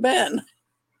dog-headed men.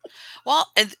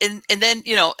 Well, and then,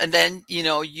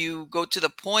 you go to the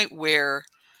point where,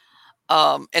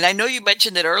 and I know you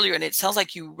mentioned it earlier, and it sounds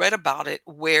like you read about it,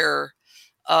 where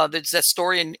there's that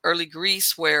story in early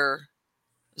Greece where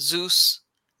Zeus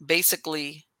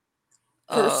basically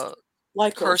uh, Cursed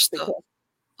Lycos cursed the because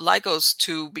Lycos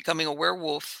to becoming a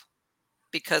werewolf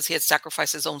because he had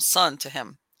sacrificed his own son to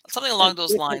him. Something and along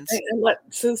those lines. and let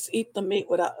Zeus eat the meat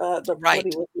without, the what he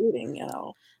Right. was eating, you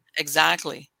know?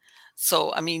 Exactly.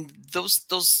 So, I mean, those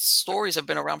stories have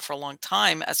been around for a long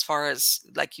time, as far as,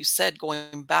 like you said,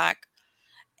 going back.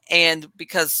 And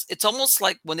because it's almost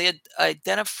like when they had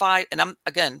identified, and I'm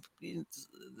again,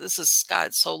 this is,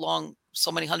 God, so long,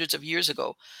 so many hundreds of years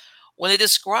ago, when they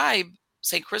describe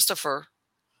Saint Christopher,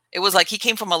 it was like he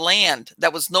came from a land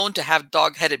that was known to have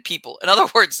dog-headed people. In other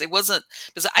words, it wasn't,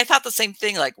 because I thought the same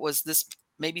thing. Like, was this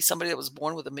maybe somebody that was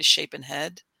born with a misshapen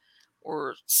head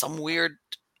or some weird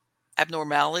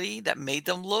abnormality that made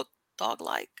them look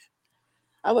dog-like?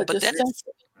 I would But just then think, it's,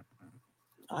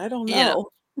 I don't you know, know.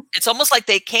 it's almost like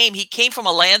he came from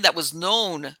a land that was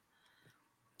known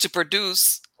to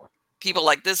produce people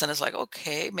like this. And it's like,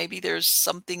 okay, maybe there's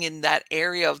something in that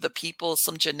area of the people,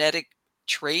 some genetic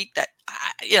trait that,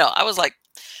 I was like,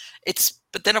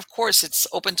 but then of course it's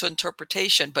open to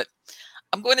interpretation. But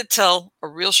I'm going to tell a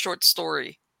real short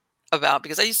story about,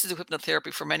 because I used to do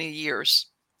hypnotherapy for many years.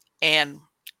 And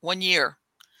one year,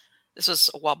 this was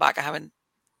a while back, I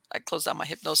closed down my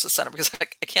hypnosis center because I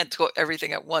can't do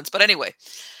everything at once. But anyway,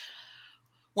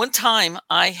 one time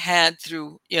I had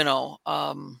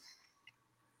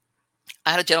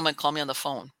I had a gentleman call me on the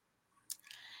phone.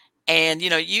 And you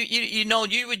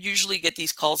would usually get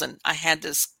these calls, and I had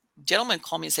this gentleman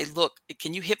call me and say, "Look,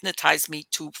 can you hypnotize me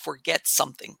to forget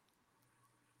something,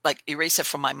 like erase it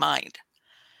from my mind?"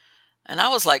 And I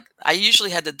was like, I usually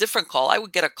had a different call. I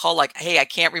would get a call like, "Hey, I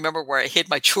can't remember where I hid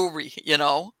my jewelry,"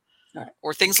 Right.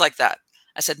 or things like that.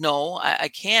 I said, "No, I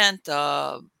can't.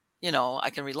 I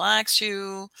can relax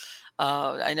you.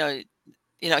 I know."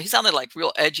 He sounded like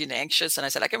real edgy and anxious. And I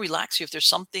said, "I can relax you if there's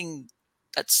something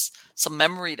that's some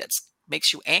memory that's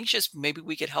makes you anxious. Maybe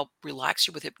we could help relax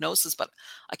you with hypnosis, but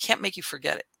I can't make you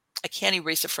forget it. I can't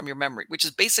erase it from your memory," which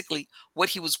is basically what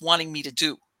he was wanting me to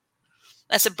do.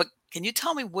 I said, "But can you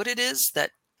tell me what it is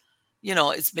that,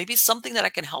 it's maybe something that I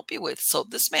can help you with?" So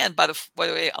this man, by the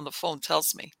way, on the phone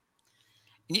tells me,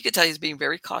 and you can tell he's being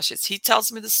very cautious. He tells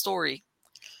me the story.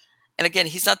 And again,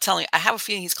 he's not telling, I have a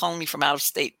feeling he's calling me from out of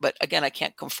state, but again, I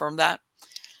can't confirm that.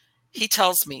 He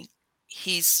tells me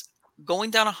he's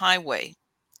going down a highway.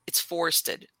 It's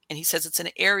forested. And he says it's an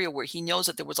area where he knows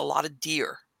that there was a lot of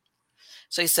deer.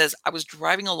 So he says, I was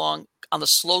driving along on the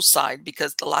slow side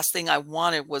because the last thing I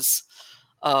wanted was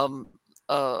um,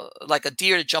 like a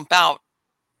deer to jump out.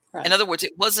 In Right. other words,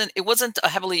 it wasn't a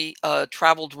heavily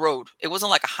traveled road. It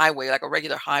wasn't like a highway, like a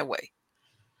regular highway.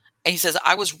 And he says,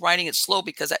 I was riding it slow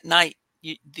because at night,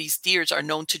 these deers are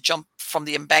known to jump from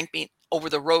the embankment over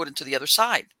the road into the other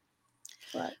side.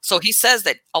 Right. So he says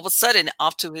that all of a sudden,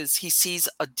 he sees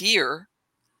a deer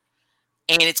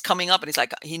and it's coming up, and he's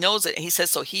like, he knows it. And he says,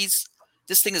 so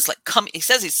this thing is like coming. He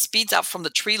says he speeds out from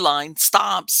the tree line,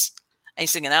 stops, and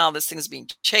he's thinking, now this thing is being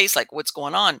chased. Like, what's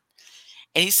going on?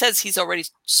 And he says he's already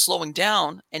slowing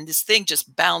down, and this thing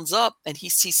just bounds up, and he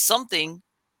sees something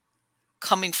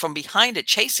coming from behind it,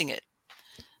 chasing it.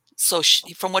 So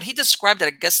from what he described, that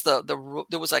I guess there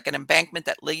was like an embankment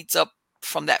that leads up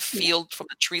from that Yeah. field, from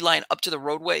the tree line up to the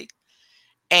roadway,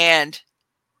 and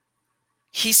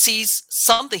he sees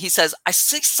something. He says, "I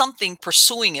see something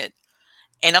pursuing it,"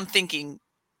 and I'm thinking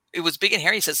it was big and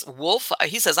hairy. He says, "Wolf."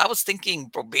 He says, "I was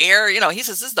thinking bear." He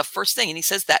says this is the first thing, and he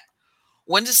says that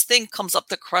when this thing comes up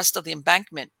the crest of the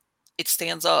embankment, it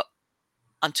stands up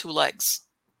on two legs.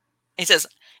 He says,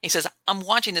 "I'm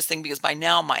watching this thing because by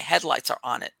now my headlights are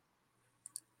on it."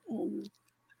 Mm.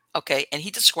 Okay, and he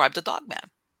described the dog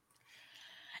man.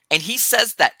 And he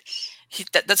says that he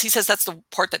says that's the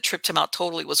part that tripped him out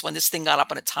totally, was when this thing got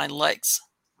up on its hind legs.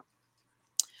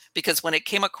 Because when it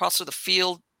came across through the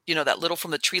field, that little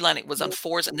from the tree line, it was on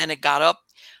fours, and then it got up,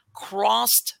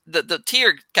 crossed the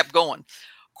tier, kept going,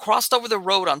 crossed over the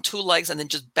road on two legs, and then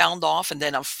just bound off, and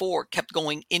then on four kept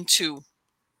going into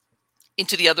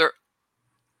the other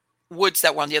woods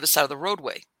that were on the other side of the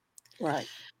roadway. Right.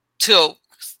 So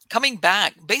coming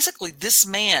back, basically this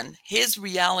man, his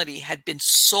reality had been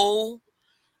so,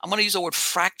 I'm going to use the word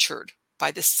fractured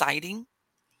by this sighting,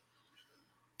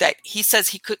 that he says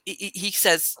he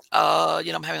says,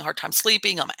 I'm having a hard time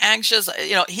sleeping. I'm anxious.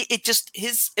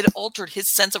 It altered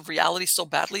his sense of reality so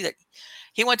badly that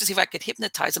he wanted to see if I could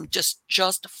hypnotize him.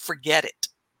 Just forget it.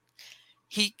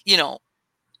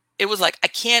 It was like,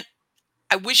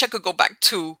 I wish I could go back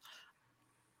to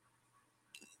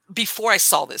before I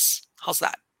saw this. How's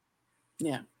that?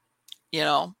 Yeah.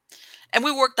 And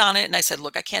we worked on it, and I said,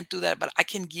 look, I can't do that, but I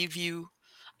can give you,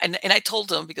 and I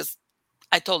told him, because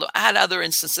I had other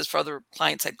instances for other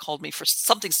clients had called me for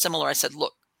something similar. I said,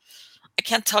 look, I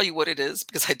can't tell you what it is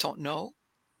because I don't know.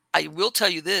 I will tell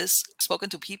you this. I've spoken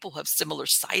to people who have similar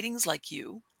sightings like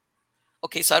you.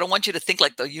 Okay, so I don't want you to think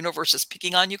like the universe is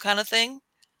picking on you kind of thing.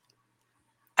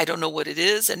 I don't know what it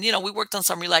is. And, we worked on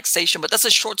some relaxation, but that's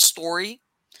a short story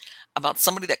about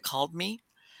somebody that called me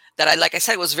that like I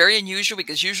said, it was very unusual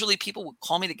because usually people would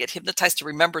call me to get hypnotized to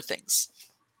remember things.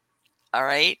 All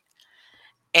right.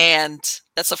 And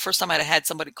that's the first time I had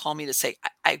somebody call me to say,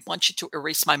 I want you to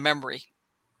erase my memory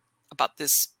about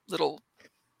this little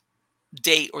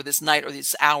date or this night or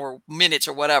this hour, minutes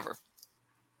or whatever.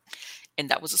 And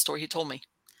that was the story he told me.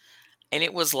 And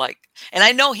it was like, and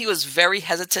I know he was very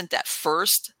hesitant at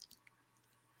first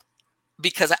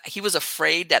because he was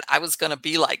afraid that I was going to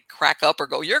be like, crack up or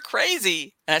go, you're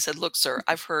crazy. And I said, look, sir,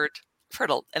 I've heard,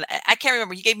 and I can't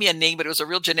remember. He gave me a name, but it was a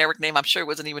real generic name. I'm sure it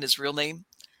wasn't even his real name.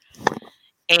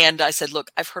 And I said,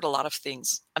 look, I've heard a lot of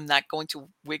things. I'm not going to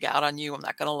wig out on you. I'm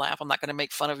not going to laugh. I'm not going to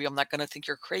make fun of you. I'm not going to think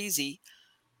you're crazy.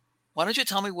 Why don't you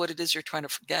tell me what it is you're trying to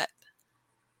forget?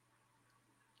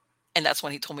 And that's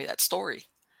when he told me that story.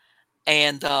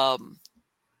 And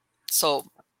so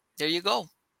there you go.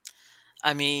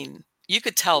 I mean, you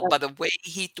could tell by the way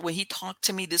when he talked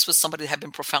to me, this was somebody that had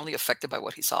been profoundly affected by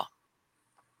what he saw.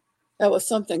 That was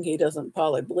something he doesn't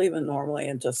probably believe in normally,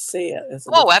 and just see it.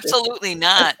 Oh, absolutely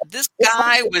not. This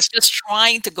guy was just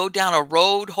trying to go down a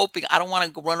road, hoping I don't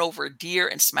want to run over a deer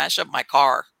and smash up my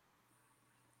car.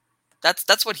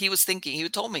 That's what he was thinking. He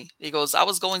told me, he goes, I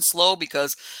was going slow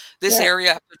because this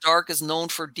area after dark is known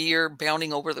for deer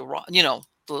bounding over the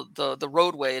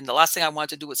roadway, and the last thing I wanted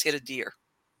to do was hit a deer.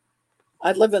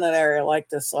 I live in an area like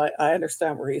this, so I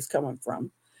understand where he's coming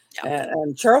from. Yeah.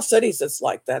 And Charles City's is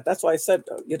like that. That's why I said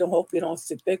you don't hope you don't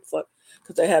see Bigfoot,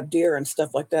 because they have deer and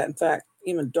stuff like that. In fact,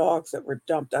 even dogs that were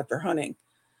dumped after hunting,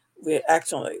 we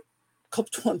actually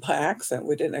clipped one by accident.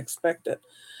 We didn't expect it.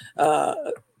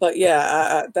 But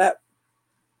yeah, that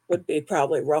would be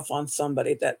probably rough on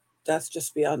somebody that's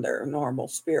just beyond their normal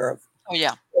sphere of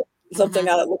something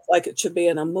that looks like it should be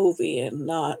in a movie and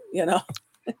not,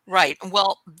 Right.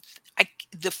 Well,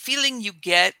 the feeling you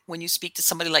get when you speak to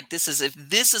somebody like this is, if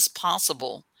this is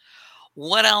possible,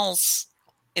 what else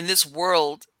in this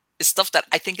world is stuff that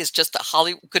I think is just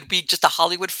could be just a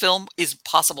Hollywood film is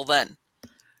possible then.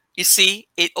 You see,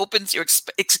 it opens it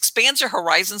expands your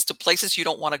horizons to places you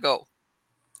don't want to go.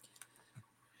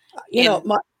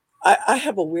 I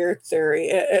have a weird theory,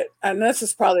 and this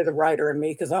is probably the writer in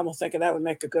me, because I'm almost thinking that would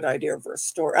make a good idea for a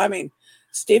story. I mean,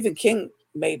 Stephen King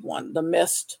made one, The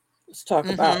Mist. Let's talk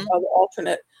about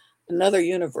another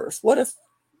universe. What if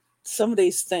some of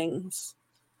these things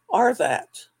are that?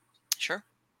 Sure.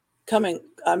 Coming,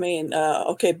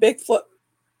 Bigfoot,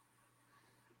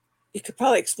 you could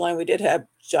probably explain we did have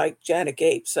gigantic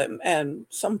apes, and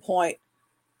some point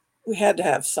we had to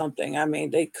have something. I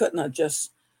mean, they couldn't have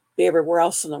just be everywhere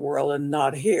else in the world and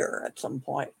not here at some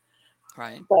point.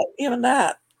 Right. But even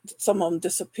that, some of them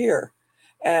disappear.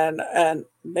 And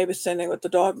maybe same thing with the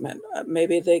dogmen.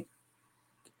 Maybe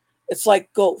it's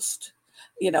like Ghost.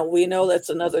 We know that's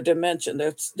another dimension.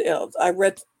 I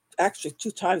read actually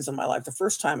 2 times in my life. The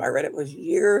first time I read it was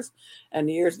years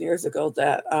and years and years ago,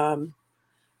 that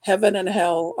heaven and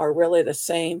hell are really the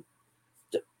same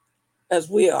as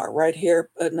we are right here,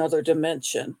 another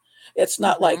dimension. It's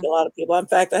not like a lot of people. In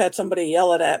fact, I had somebody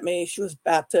yelling at me. She was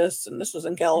Baptist, and this was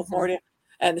in California,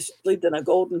 and she lived in a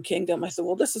golden kingdom. I said,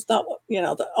 well, this is not what,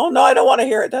 oh, no, I don't want to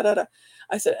hear it. Da, da, da.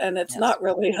 I said, and it's not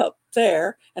really up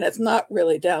there, and it's not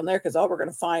really down there, because all we're going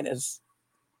to find is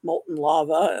molten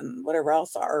lava and whatever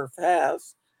else our Earth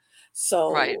has.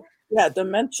 So, yeah,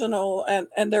 dimensional,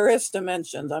 and there is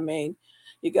dimensions. I mean,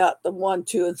 you got the 1,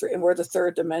 2, and 3, and we're the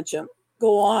third dimension.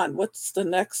 Go on. What's the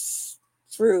next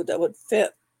through that would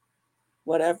fit?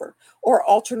 Whatever, or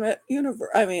alternate universe.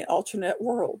 I mean, alternate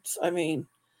worlds. I mean,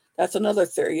 that's another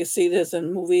theory. You see this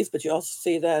in movies, but you also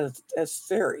see that as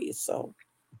theories. So,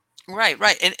 right,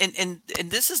 and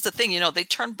this is the thing. They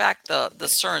turned back the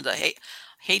CERN, the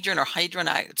Hadron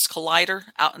it's Collider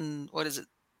out in, what is it,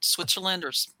 Switzerland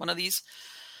or one of these,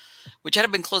 which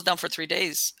had been closed down for 3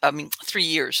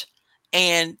 years.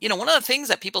 And one of the things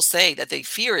that people say that they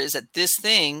fear is that this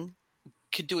thing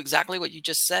could do exactly what you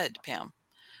just said, Pam,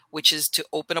 which is to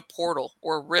open a portal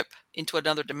or a rip into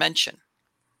another dimension.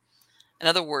 In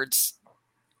other words,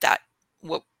 that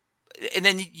what, and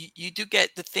then you do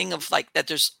get the thing of like that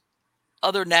there's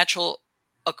other natural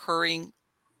occurring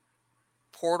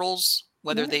portals,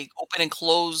 whether Right. they open and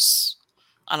close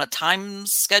on a time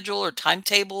schedule or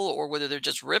timetable, or whether they're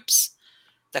just rips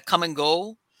that come and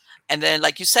go. And then,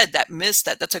 like you said, that mist,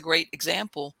 that's a great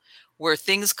example where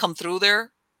things come through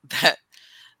there that,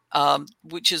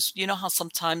 which is, you know, how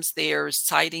sometimes there's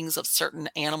sightings of certain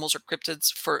animals or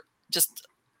cryptids for just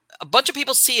a bunch of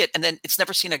people see it and then it's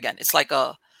never seen again. It's like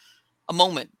a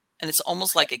moment, and it's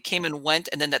almost like it came and went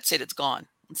and then that's it, it's gone.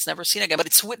 It's never seen again, but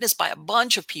it's witnessed by a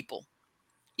bunch of people,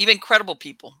 even credible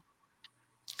people.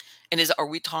 And are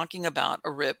we talking about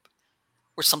a rip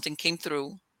where something came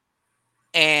through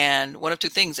and one of two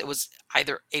things, it was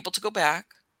either able to go back,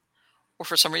 or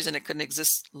for some reason it couldn't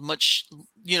exist much,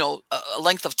 you know, a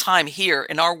length of time here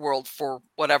in our world for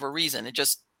whatever reason. It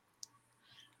just,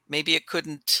 maybe it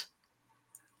couldn't,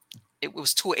 it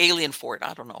was too alien for it.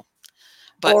 I don't know.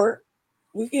 But Or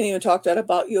we can even talk that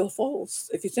about UFOs.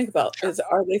 If you think about, sure.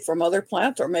 are they from other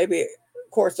planets, or maybe,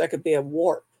 of course, that could be a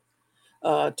warp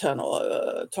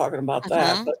tunnel. Talking about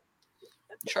that, Hmm. but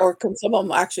Sure. or can some of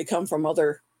them actually come from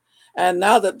other? And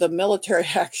now that the military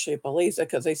actually believes it,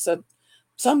 because they said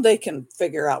some they can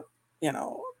figure out, you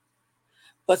know,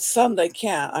 but some they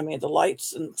can't. I mean, the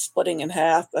lights and splitting in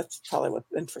half. That's probably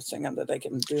what's interesting, and that they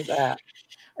can do that.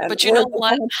 And But you where know they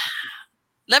what? come,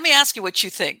 Let me ask you what you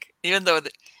think. Even though,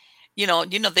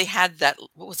 they had that,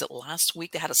 what was it, last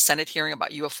week? They had a Senate hearing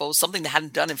about UFOs, something they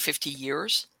hadn't done in 50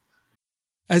 years.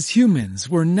 As humans,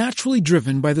 we're naturally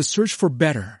driven by the search for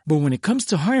better. But when it comes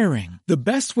to hiring, the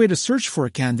best way to search for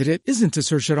a candidate isn't to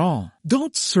search at all.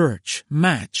 Don't search,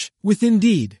 match with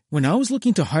Indeed. When I was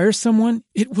looking to hire someone,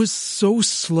 it was so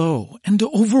slow and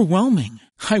overwhelming.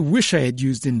 I wish I had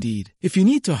used Indeed. If you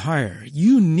need to hire,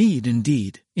 you need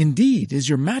Indeed. Indeed is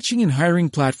your matching and hiring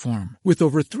platform with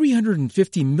over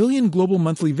 350 million global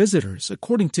monthly visitors,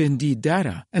 according to Indeed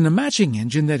data, and a matching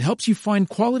engine that helps you find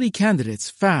quality candidates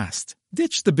fast.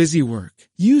 Ditch the busy work.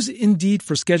 Use Indeed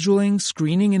for scheduling,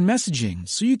 screening, and messaging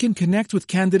so you can connect with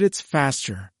candidates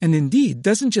faster. And Indeed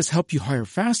doesn't just help you hire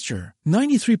faster.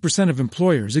 93% of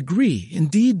employers agree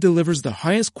Indeed delivers the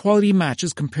highest quality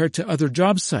matches compared to other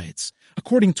job sites,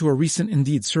 according to a recent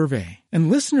Indeed survey.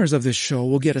 And listeners of this show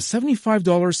will get a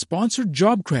 $75 sponsored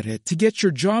job credit to get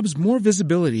your jobs more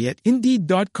visibility at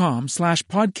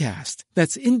Indeed.com/podcast.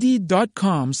 That's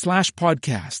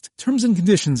Indeed.com/podcast. Terms and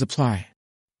conditions apply.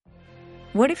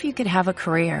 What if you could have a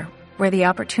career where the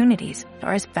opportunities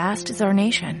are as vast as our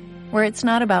nation, where it's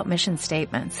not about mission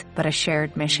statements, but a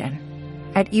shared mission?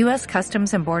 At U.S.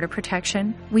 Customs and Border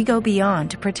Protection, we go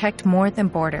beyond to protect more than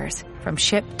borders. From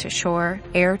ship to shore,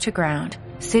 air to ground,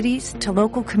 cities to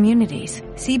local communities,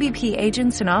 CBP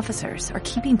agents and officers are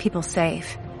keeping people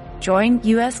safe. Join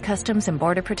U.S. Customs and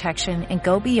Border Protection and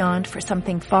go beyond for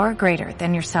something far greater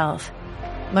than yourself.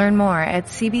 Learn more at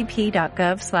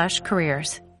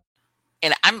cbp.gov/careers.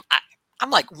 And I'm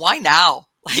like, why now?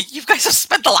 Like, you guys have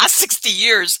spent the last 60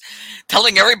 years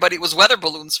telling everybody it was weather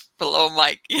balloons below,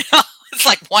 Mike. You know, it's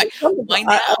like, why now?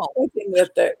 I'm thinking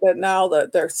that now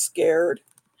that they're scared.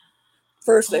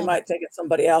 First, they Oh, might think that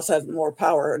somebody else has more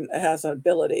power and has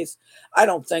abilities. I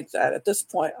don't think that at this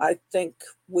point. I think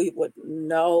we would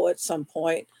know at some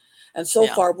point. And so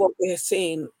yeah. far, what we have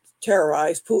seen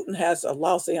terrorized, Putin has a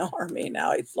lousy army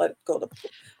now. He's let it go to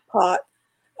pot.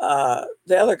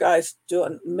 The other guy's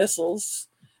doing missiles,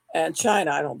 and China,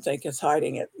 I don't think, is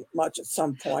hiding it much at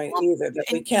some point Well, either, that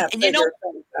we can't and figure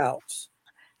things out.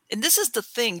 and this is the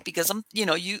thing, because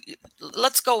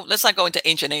let's not go into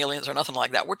ancient aliens or nothing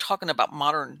like that. We're talking about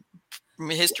modern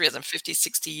history as in 50,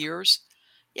 60 years.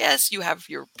 Yes, you have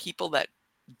your people that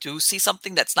do see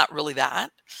something that's not really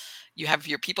that. You have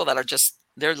your people that are just,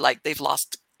 they're like, they've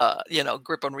lost,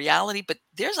 grip on reality, but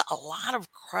there's a lot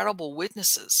of credible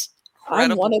witnesses. I'm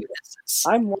Credible one of them. witnesses.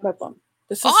 I'm one of them.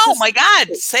 This is Oh just my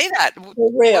God, say that.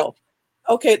 for real.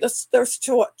 Okay, there's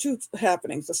two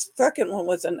happenings. The second one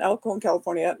was in Elkhorn,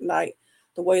 California at night,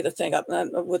 the way the thing up, and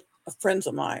with friends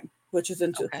of mine, which is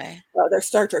into, Okay. they're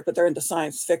Star Trek, but they're into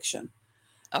science fiction.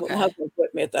 My Okay. husband was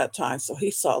with me at that time, so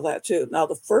he saw that too. Now,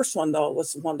 the first one, though,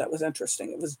 was the one that was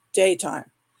interesting. It was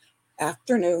daytime,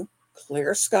 afternoon,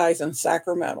 clear skies in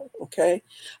Sacramento. Okay,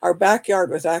 our backyard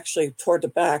was actually toward the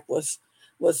back was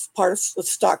part of was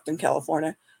Stockton,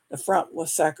 California. The front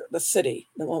was the city.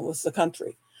 The one was the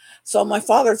country. So my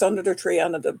father's under the tree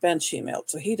under the bench he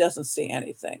built, so he doesn't see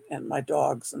anything. And my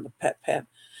dogs and the pet pen.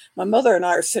 My mother and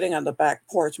I are sitting on the back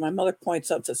porch. My mother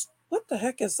points up and says, "What the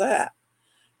heck is that?"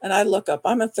 And I look up,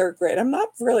 I'm in third grade. I'm not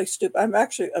really stupid. I'm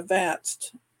actually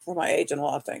advanced for my age in a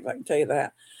lot of things, I can tell you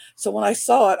that. So when I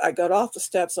saw it, I got off the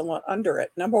steps and went under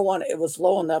it. Number one, it was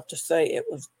low enough to say it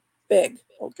was big.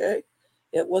 Okay.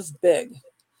 It was big.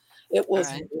 It All was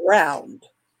right. round.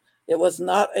 It was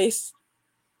not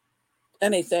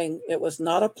anything. It was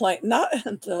not a plane, not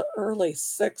in the early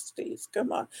 60s.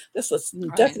 Come on. This was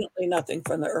Right. definitely nothing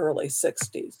from the early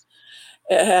 60s.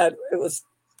 It was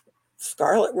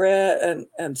scarlet red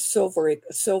and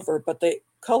silver, but the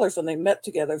colors when they met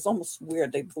together, it's almost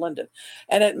weird. They blended,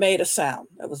 and it made a sound.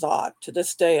 It was odd. To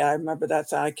this day, I remember that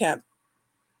sound. I can't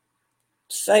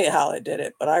say how I did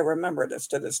it, but I remember this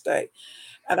to this day.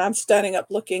 And I'm standing up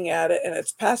looking at it, and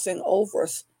it's passing over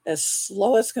us as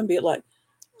slow as can be. Like,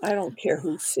 I don't care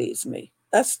who sees me.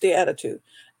 That's the attitude.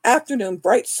 Afternoon,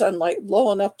 bright sunlight,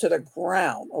 low enough to the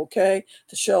ground. Okay,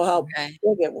 to show how Okay.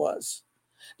 big it was.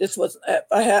 This was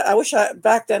I wish I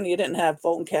back then you didn't have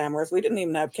phone cameras. We didn't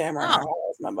even have camera in our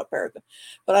Oh, house, my parents.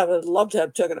 But I would love to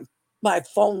have taken my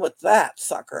phone with that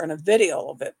sucker and a video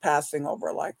of it passing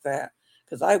over like that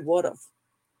because I would have.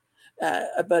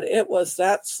 But it was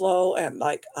that slow and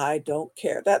like I don't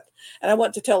care that. And I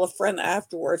went to tell a friend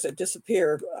afterwards. It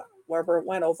disappeared. Wherever it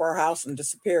went over our house and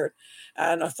disappeared.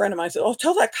 And a friend of mine said, "Oh,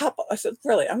 tell that cop." I said,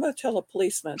 "Really? I'm going to tell a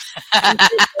policeman." I'm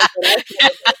so sorry, but I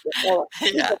can't tell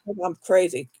he's yeah, gonna think I'm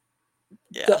crazy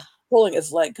yeah. pulling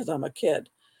his leg because I'm a kid.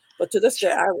 But to this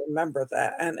day, I remember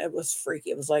that, and it was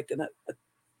freaky. It was like, and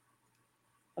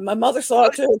my mother saw it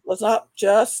Right. too. It was not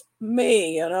just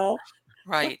me, What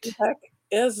Right. the heck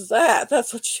is that?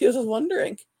 That's what she was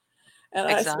wondering. And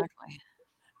Exactly.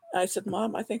 I said,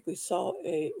 Mom, I think we saw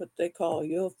what they call a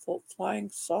UFO flying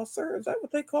saucer. Is that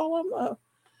what they call them?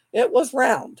 It was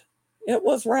round. It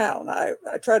was round. I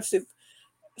tried to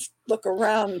look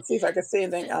around and see if I could see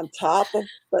anything on top of,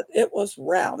 but it was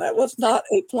round. That was not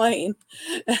a plane.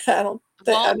 I don't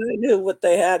think I Well, knew what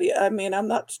they had. I mean, I'm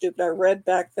not stupid. I read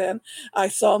back then. I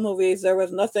saw movies. There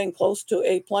was nothing close to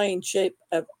a plane shape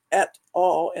at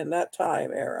all in that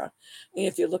time era.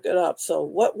 If you look it up. So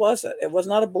what was it? It was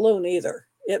not a balloon either.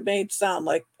 It made sound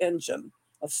like engine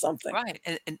of something. right.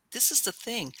 And this is the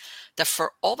thing that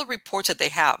for all the reports that they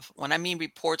have, when I mean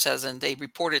reports as in they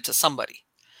reported to somebody,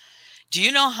 do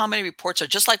you know how many reports are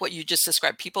just like what you just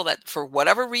described? People that for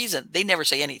whatever reason, they never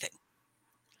say anything.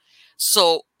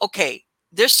 So, okay,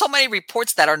 there's so many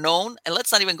reports that are known, and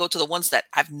let's not even go to the ones that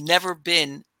have never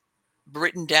been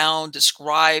written down,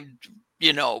 described,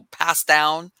 passed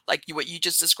down, like what you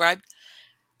just described.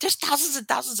 There's thousands and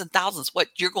thousands and thousands. What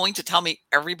you're going to tell me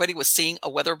everybody was seeing a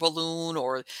weather balloon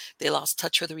or they lost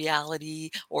touch with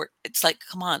reality or it's like,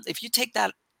 come on, if you take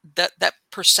that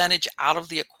percentage out of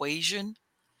the equation,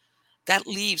 that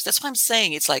leaves that's why I'm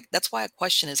saying it's like that's why a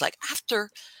question is like after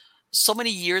so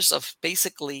many years of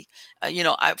basically,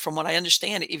 from what I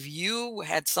understand, if you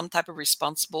had some type of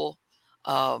responsible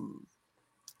um,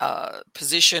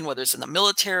 position, whether it's in the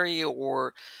military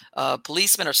or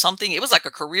policeman or something, it was like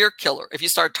a career killer. If you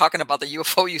started talking about the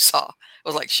UFO you saw, it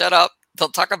was like, shut up,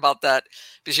 don't talk about that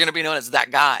because you're going to be known as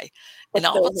that guy. And But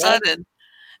all they of a had sudden,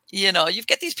 you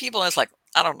get these people, and it's like,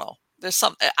 I don't know. There's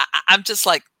some. I'm just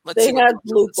like, let's see They what had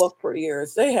comes of Blue this. Book for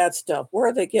years. They had stuff. Where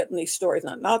are they getting these stories?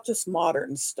 Not just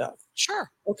modern stuff. Sure,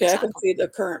 Okay, I can exactly. see the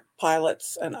current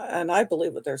pilots, and I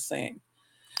believe what they're saying.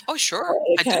 Oh, sure,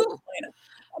 They I can't do. explain it.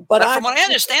 But But I from what I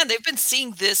understand, they've been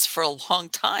seeing this for a long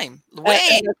time. and, Way.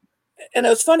 and, and it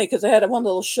was funny because they had one of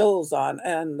those shows on,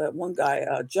 and one guy,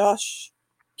 Josh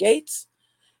Gates,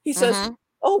 he says, Hmm.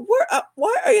 "Oh,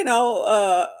 why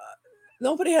are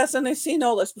nobody has any seen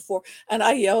all this before?" And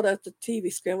I yelled at the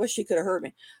TV screen. Wish she could have heard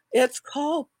me. It's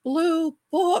called Blue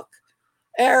Book.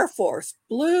 Air Force,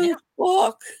 Yeah, Blue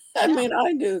Book. I yeah. mean,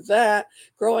 I knew that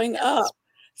growing Yes. up.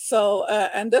 So,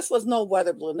 and this was no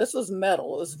weather balloon. This was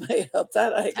metal. It was made up.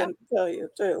 That I Yeah. can tell you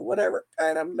too. Whatever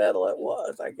kind of metal it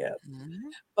was, I guess. Mhm.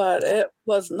 But Yeah. it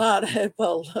was not a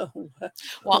balloon.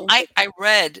 Well, I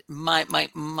read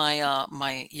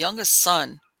my youngest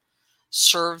son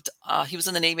served. He was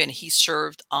in the Navy and he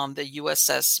served on the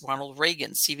USS Ronald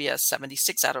Reagan CVS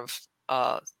 76 out of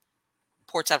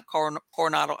ports out of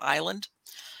Coronado Island.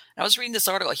 And I was reading this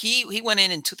article. He went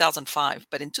in 2005,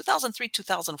 but in 2003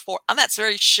 2004 on that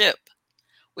very ship,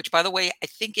 which by the way I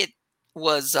think it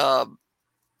was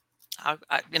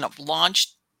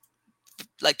launched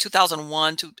like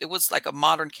 2001. It was like a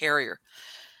modern carrier.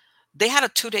 They had a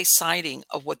 2-day sighting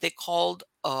of what they called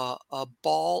a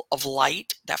ball of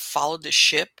light that followed the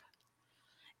ship,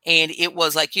 and it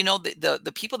was like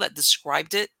the people that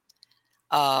described it,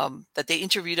 that they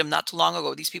interviewed them not too long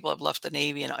ago. These people have left the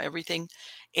Navy and everything.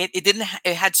 It didn't.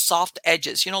 It had soft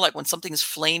edges. Like when something is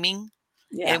flaming,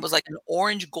 and Yeah. it was like an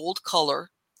orange gold color.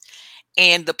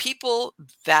 And the people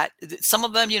that some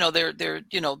of them, they're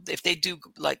if they do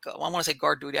like I want to say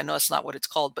guard duty, I know that's not what it's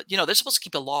called, but they're supposed to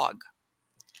keep a log.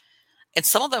 And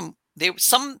some of them,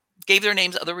 some gave their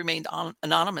names, other remained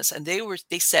anonymous, and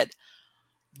they said,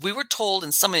 we were told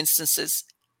in some instances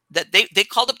that they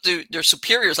called up their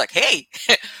superiors like, hey,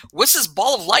 what's this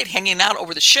ball of light hanging out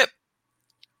over the ship?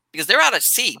 Because they're out at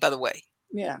sea, by the way.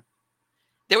 Yeah.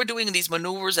 They were doing these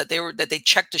maneuvers that they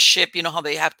checked the ship, how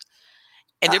they have,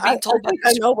 and they're I being told by think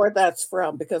I know where that's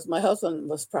from because my husband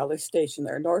was probably stationed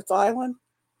there. North Island?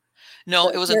 no,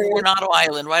 That it was in carrier? Coronado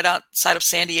Island, right outside of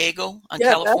San Diego on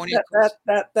Yeah, California coast.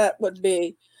 that would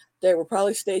be. They were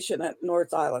probably stationed at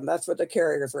North Island. That's what the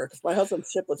carriers were. Because my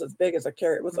husband's ship was as big as a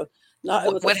carrier. It was a not.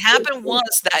 It was a What big happened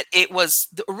was that it was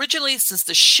originally, since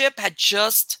the ship had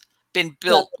just been not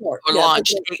built North. or Yeah,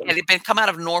 launched, it had been come out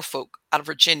of Norfolk, out of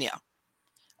Virginia.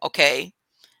 Okay.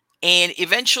 And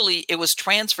eventually it was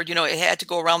transferred, it had to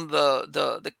go around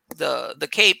the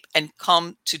Cape and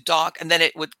come to dock. And then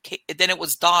it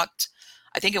was docked,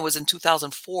 I think it was in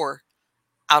 2004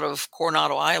 out of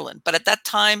Coronado Island. But at that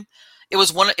time it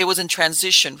was in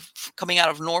transition coming out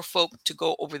of Norfolk to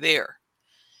go over there.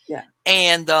 Yeah.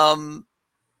 And,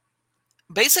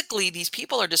 basically these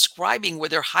people are describing where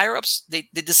their higher ups, they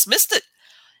dismissed it.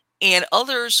 And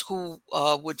others who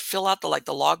would fill out the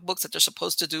logbooks that they're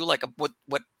supposed to do, like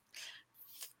what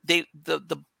they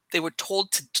were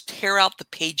told to tear out the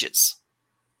pages.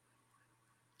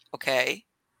 Okay.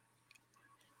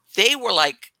 They were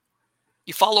like,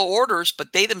 you follow orders,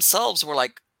 but they themselves were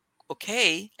like,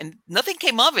 okay. And nothing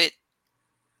came of it.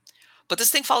 But this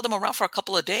thing followed them around for a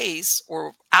couple of days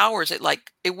or hours. It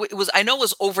was, I know it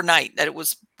was overnight, that it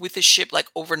was with the ship like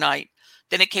overnight.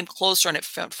 Then it came closer and it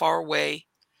went far away.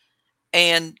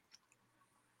 And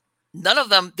none of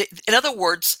them, in other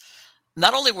words,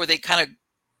 not only were they kind of,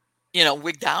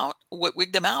 wigged out, what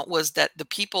wigged them out was that the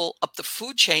people up the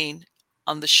food chain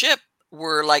on the ship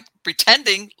were like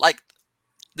pretending like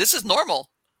this is normal.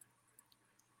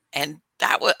 And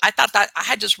I thought that I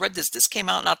had just read this came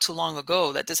out not too long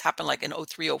ago, that this happened like in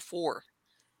 03, 04.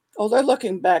 Oh, they're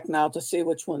looking back now to see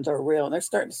which ones are real, and they're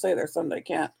starting to say there's some they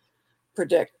can't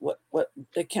predict what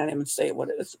they can't even say what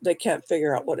it is. They can't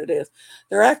figure out what it is.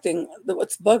 They're acting.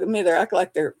 What's bugging me? They're acting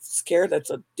like they're scared. That's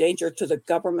a danger to the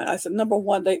government. I said, number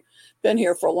one, they've been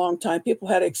here for a long time. People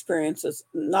had experiences,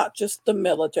 not just the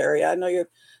military. I know you're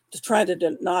just trying to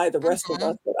deny the rest of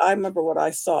us, but I remember what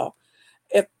I saw.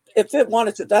 If it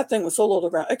wanted to, that thing was so low to the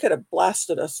ground, it could have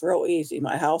blasted us real easy,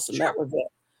 my house, and that was it.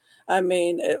 I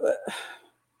mean,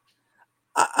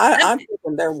 I'm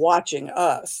thinking they're watching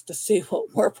us to see what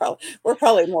we're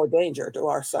probably more danger to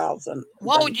ourselves than.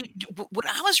 Well, when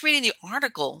I was reading the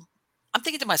article, I'm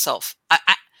thinking to myself,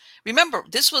 I remember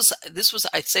this was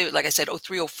I'd say, like I said,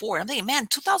 03, 04. I'm thinking, man,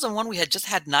 2001 we had just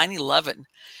had 9/11.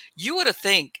 You would have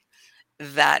think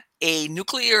that a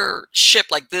nuclear ship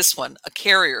like this one, a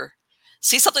carrier,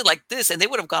 see something like this, and they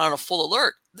would have gone on a full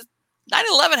alert.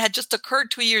 9/11 had just occurred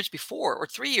 2 years before or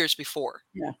 3 years before.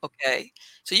 Yeah. Okay.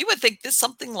 So you would think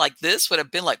something like this would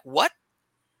have been like, what?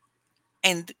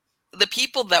 And the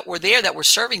people that were there that were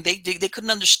serving, they couldn't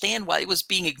understand why it was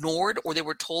being ignored, or they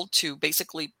were told to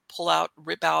basically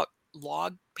rip out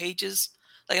log pages.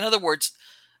 Like, in other words,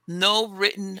 no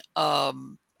written,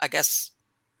 I guess,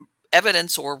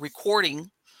 evidence or recording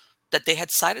that they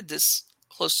had sighted this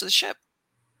close to the ship.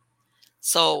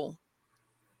 So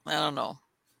I don't know.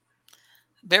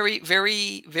 Very,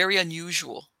 very, very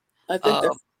unusual. I think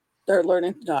they're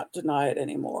learning to not deny it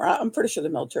anymore. I'm pretty sure the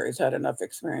military's had enough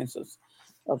experiences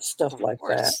of stuff like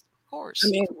that. Of course. I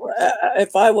mean,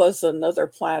 if I was another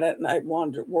planet and I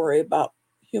wanted to worry about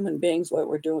human beings, what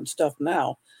we're doing stuff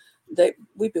now,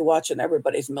 we'd be watching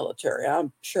everybody's military.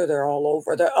 I'm sure they're all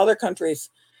over. There are other countries.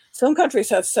 Some countries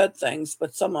have said things,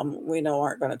 but some of them we know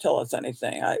aren't going to tell us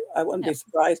anything. I wouldn't be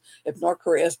surprised if North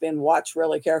Korea is being watched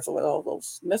really carefully with all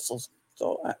those missiles.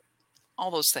 So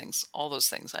all those things.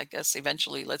 I guess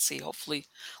eventually, let's see. Hopefully,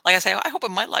 like I say, I hope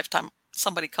in my lifetime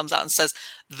somebody comes out and says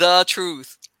the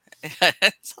truth.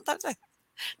 Sometimes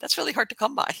that's really hard to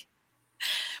come by.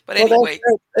 But anyway,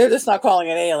 they're just not calling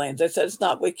it aliens. They said it's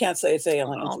not. We can't say it's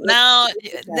aliens. Now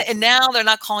they're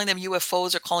not calling them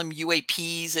UFOs. They're calling them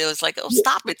UAPs. It was like, oh,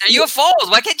 stop it! They're UFOs.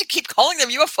 Why can't you keep calling them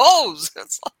UFOs?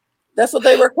 That's what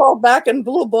they were called back in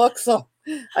Blue Book. So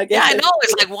I guess. Yeah, I know.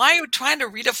 It's like, why are you trying to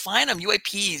redefine them?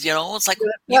 UAPs. It's like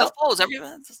UFOs.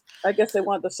 Everyone. I guess they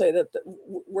wanted to say that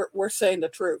we're saying the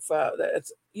truth. That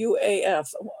it's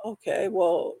UAFs. Okay,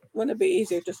 well, wouldn't it be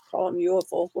easier to just call them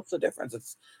UFOs? What's the difference?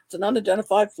 It's an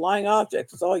unidentified flying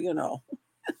object. It's all you know.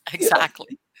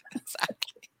 Exactly.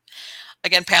 Exactly.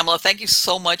 Again, Pamela, thank you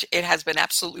so much. It has been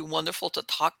absolutely wonderful to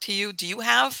talk to you. Do you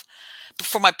have,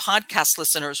 for my podcast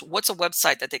listeners, what's a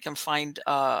website that they can find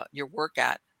your work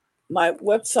at? My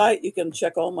website, you can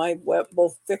check all my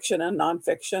both fiction and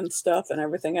nonfiction stuff and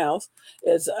everything else,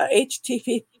 is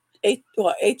https /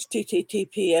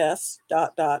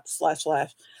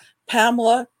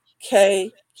 Pamela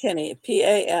K. Kinney,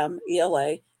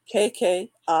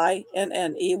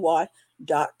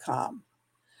 PamelaKkinney.com.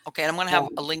 Okay, and I'm going to have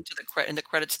a link to in the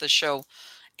credits of the show.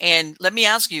 And let me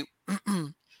ask you,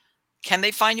 can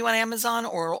they find you on Amazon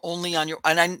or only on your?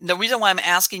 And the reason why I'm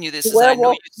asking you this is I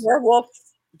know Werewolf,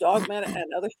 Dogman, and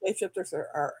other shapeshifters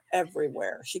are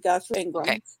everywhere. She got through Ingrams.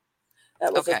 Okay.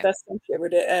 That was the best thing she ever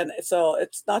did. And so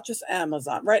it's not just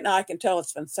Amazon. Right now, I can tell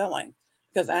it's been selling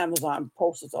because Amazon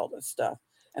posts all this stuff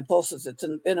and posts it's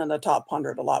been in the top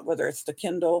 100 a lot, whether it's the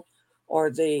Kindle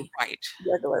or the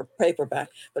regular paperback.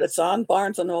 But it's on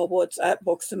Barnes & Noble. It's at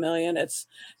Books A Million. It's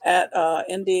at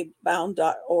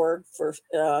indiebound.org for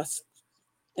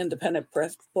independent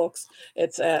press books.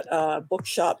 It's at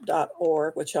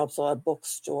bookshop.org, which helps a lot of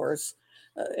bookstores.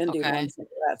 Indie ones like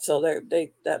that, so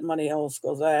that money always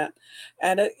goes that,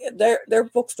 and their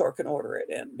bookstore can order it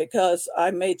in because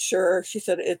I made sure. She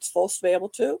said it's supposed to be able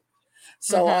to,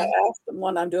 so I asked them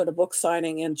when I'm doing a book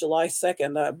signing in July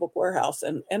 2nd, Book Warehouse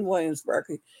in Williamsburg.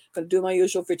 I'm going to do my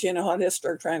usual Virginia Hunt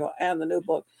Historic Triangle and the new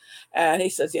book, and he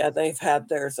says, yeah, they've had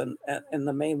theirs in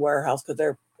the main warehouse because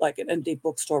they're like an indie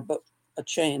bookstore, but a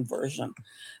chain version,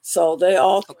 so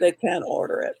they can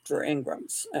order it through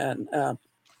Ingrams and.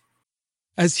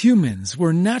 As humans,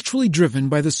 we're naturally driven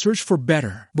by the search for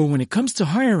better. But when it comes to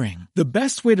hiring, the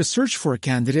best way to search for a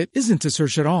candidate isn't to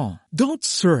search at all. Don't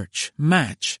search,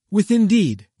 match with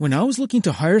Indeed. When I was looking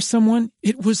to hire someone,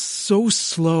 it was so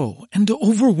slow and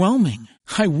overwhelming.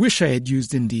 I wish I had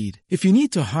used Indeed. If you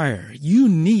need to hire, you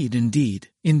need Indeed.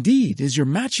 Indeed is your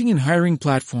matching and hiring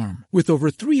platform with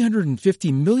over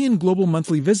 350 million global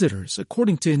monthly visitors,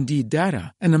 according to Indeed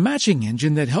data, and a matching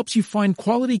engine that helps you find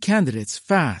quality candidates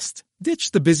fast.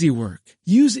 Ditch the busy work.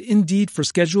 Use Indeed for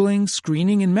scheduling,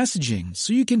 screening, and messaging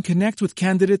so you can connect with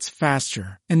candidates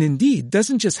faster. And Indeed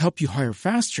doesn't just help you hire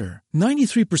faster.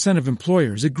 93% of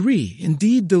employers agree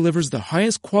Indeed delivers the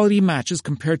highest quality matches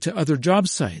compared to other job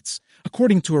sites,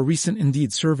 according to a recent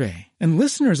Indeed survey. And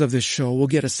listeners of this show will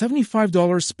get a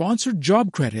 $75 sponsored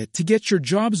job credit to get your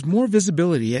jobs more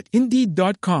visibility at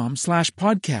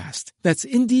Indeed.com/podcast. That's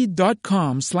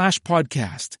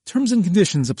Indeed.com/podcast. Terms and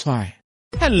conditions apply.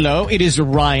 Hello, it is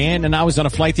Ryan, and I was on a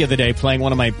flight the other day playing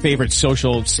one of my favorite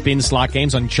social spin slot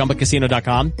games on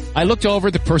ChumbaCasino.com. I looked over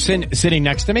at the person sitting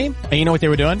next to me, and you know what they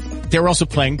were doing? They were also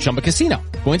playing Chumba Casino.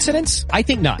 Coincidence? I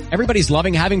think not. Everybody's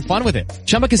loving having fun with it.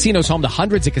 Chumba Casino is home to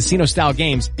hundreds of casino-style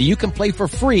games that you can play for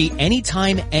free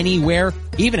anytime, anywhere,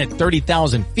 even at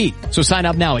 30,000 feet. So sign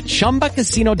up now at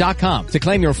ChumbaCasino.com to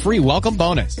claim your free welcome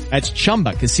bonus. That's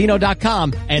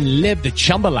ChumbaCasino.com and live the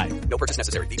Chumba life. No purchase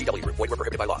necessary. VGW. Void where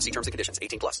prohibited by law. See terms and conditions.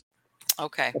 18+.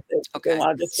 Okay.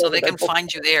 So they can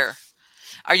find you there.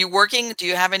 Are you working? Do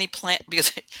you have any plan?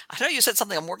 Because I know you said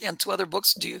something. I'm working on 2 other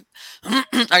books. Do you?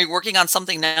 Are you working on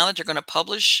something now that you're going to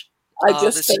publish? I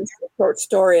just finished a short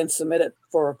story and submit it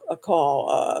for a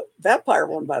call. Vampire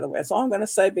one, by the way. That's all I'm going to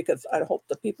say because I hope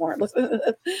the people aren't listening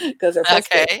because they're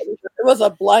frustrated. It was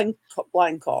a blind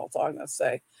call. That's all I'm going to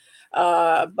say.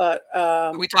 But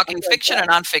are we talking fiction or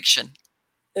nonfiction?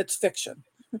 It's fiction.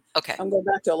 Okay. I'm going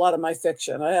back to a lot of my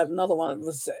fiction. I have another one that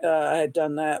was I had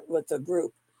done that with a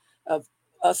group of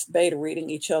us beta reading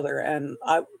each other, and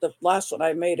the last one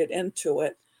I made it into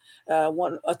it.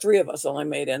 3 of us only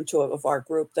made into it of our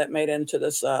group that made into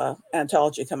this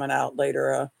anthology coming out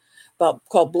later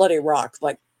called Bloody Rock,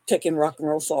 like taking rock and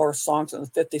roll songs in the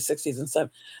 50s, 60s, and 70s.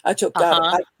 I took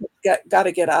got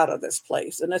to get out of this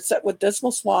place, and it's set with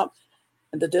Dismal Swamp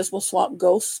and the Dismal Swamp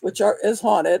ghosts, which is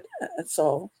haunted, and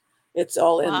so. It's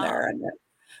all in there.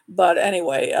 But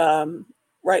anyway,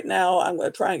 right now I'm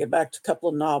going to try and get back to a couple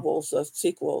of novels,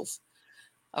 sequels.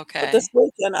 Okay. But this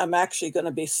weekend I'm actually going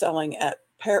to be selling at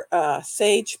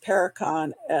Sage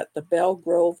Paracon at the Bell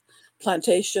Grove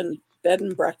Plantation Bed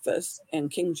and Breakfast in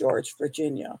King George,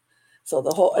 Virginia. So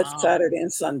it's Saturday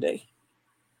and Sunday.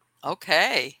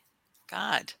 Okay.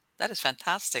 God, that is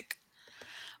fantastic.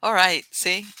 All right.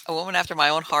 See, a woman after my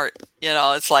own heart.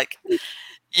 It's like...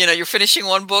 you're finishing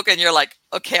one book and you're like,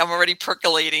 okay, I'm already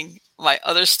percolating my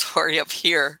other story up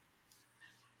here,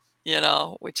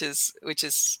 which is,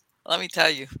 let me tell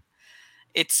you,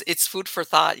 it's food for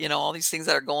thought, all these things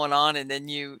that are going on. And then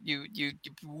you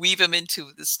weave them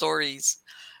into the stories,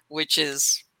 which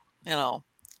is, I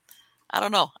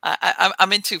don't know.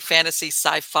 I'm into fantasy,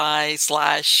 sci-fi /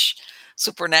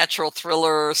 supernatural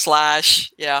thriller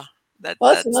slash. Yeah,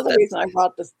 Well, that's that's another reason I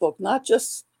brought this book, not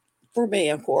just for me,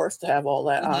 of course, to have all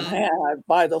that on hmm hand. I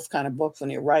buy those kind of books when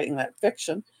you're writing that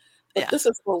fiction, but yeah, this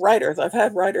is for writers. I've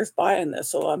had writers buying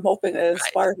this, so I'm hoping it right.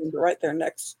 inspires them to write their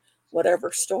next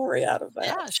whatever story out of that.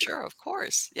 Yeah, sure, of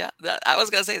course. Yeah, I was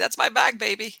gonna say that's my bag,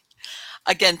 baby.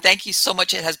 Again, thank you so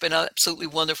much. It has been absolutely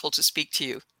wonderful to speak to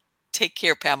you. Take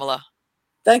care, Pamela.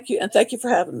 Thank you, and thank you for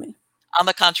having me. On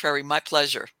the contrary, my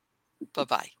pleasure. Bye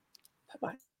bye.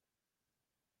 Bye-bye.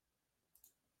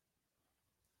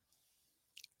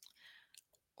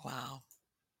 Wow.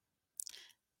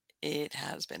 It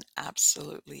has been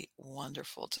absolutely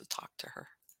wonderful to talk to her.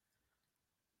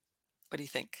 What do you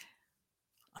think?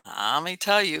 Let me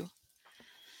tell you.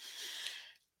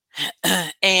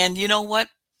 And you know what?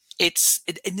 And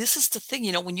this is the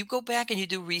thing, when you go back and you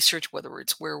do research, whether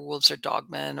it's werewolves or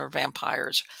dogmen or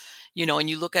vampires, and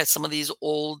you look at some of these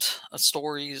old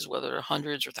stories, whether they're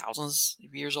hundreds or thousands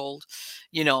of years old,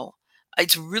 you know,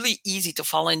 it's really easy to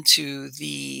fall into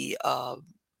the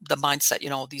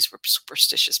mindset, these were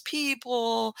superstitious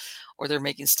people, or they're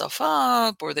making stuff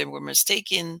up, or they were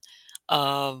mistaken.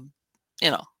 Um,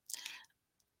 you know,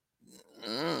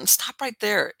 stop right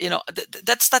there.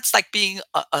 That's like being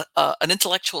an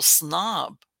intellectual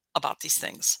snob about these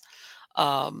things.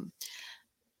 Um,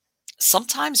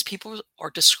 Sometimes people are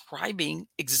describing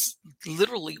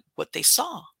literally what they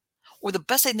saw, or the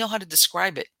best they know how to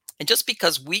describe it. And just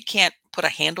because we can't put a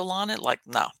handle on it, like,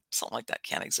 no, something like that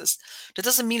can't exist, that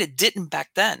doesn't mean it didn't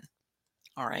back then.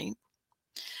 All right.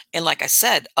 And like I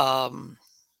said, that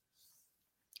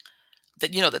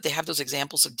they have those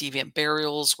examples of deviant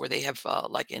burials where they have,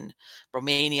 like in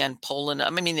Romania and Poland, I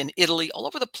mean, in Italy, all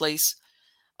over the place,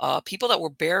 people that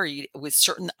were buried with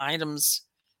certain items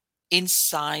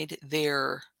inside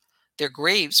their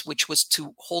graves, which was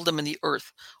to hold them in the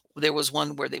earth. There was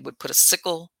one where they would put a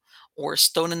sickle or a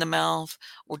stone in the mouth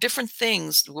or different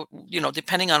things,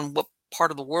 depending on what part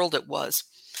of the world it was,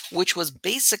 which was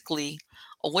basically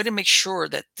a way to make sure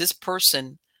that this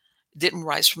person didn't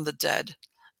rise from the dead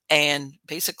and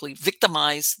basically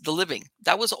victimize the living.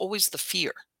 That was always the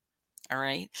fear. All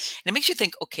right. And it makes you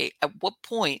think, okay, at what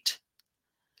point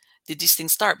did these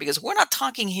things start? Because we're not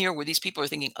talking here where these people are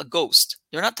thinking a ghost.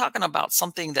 They're not talking about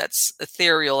something that's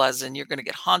ethereal, as in you're going to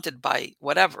get haunted by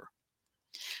whatever.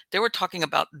 They were talking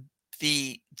about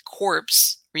the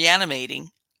corpse reanimating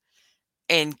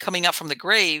and coming up from the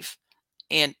grave,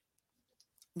 and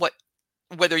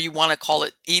whether you want to call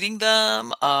it eating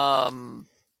them,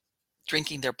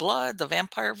 drinking their blood, the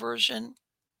vampire version,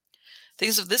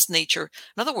 things of this nature.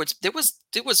 In other words, there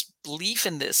was belief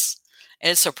in this,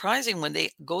 and it's surprising when they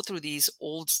go through these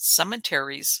old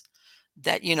cemeteries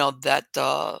that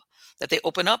that they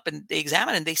open up and they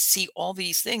examine and they see all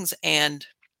these things, and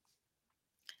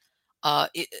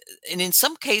it, and in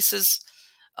some cases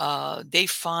they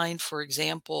find, for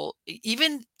example,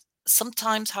 even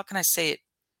sometimes, how can I say it?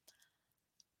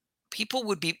 People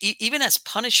would be even as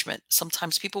punishment.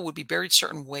 Sometimes people would be buried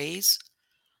certain ways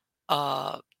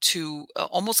to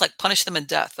almost like punish them in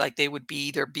death. Like they would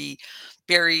either be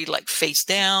buried like face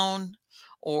down,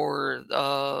 or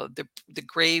the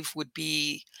grave would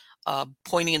be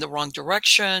pointing in the wrong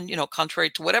direction.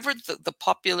 Contrary to whatever the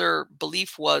popular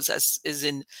belief was, as is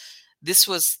in this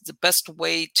was the best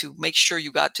way to make sure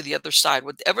you got to the other side,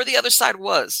 whatever the other side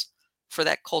was for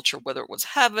that culture, whether it was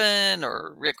heaven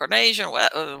or reincarnation,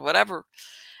 whatever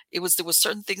there was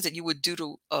certain things that you would do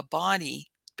to a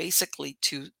body basically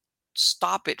to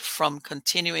stop it from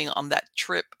continuing on that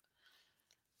trip.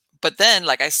 But then,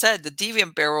 like I said, the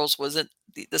deviant barrels wasn't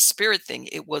the spirit thing.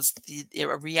 It was a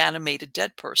reanimated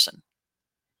dead person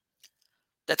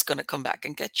that's going to come back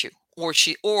and get you, or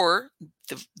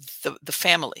the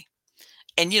family.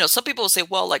 And some people will say,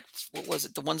 well, like, what was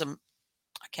it? The ones I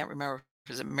can't remember.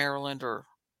 Was it Maryland or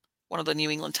one of the New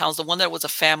England towns? The one that was a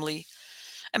family,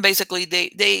 and basically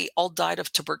they all died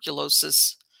of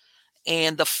tuberculosis,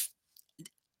 and the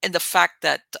fact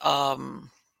that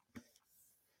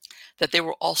that they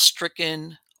were all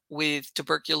stricken with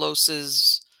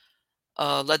tuberculosis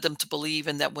led them to believe,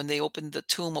 and that when they opened the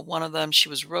tomb of one of them, she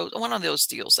was one of those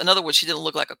deals. In other words, she didn't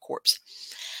look like a corpse.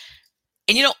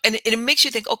 And and it makes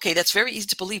you think, okay, that's very easy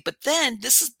to believe. But then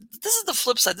this is the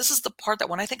flip side. This is the part that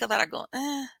when I think of that, I go,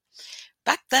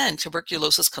 Back then,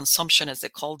 tuberculosis consumption, as they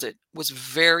called it, was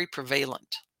very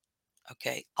prevalent.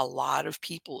 Okay, a lot of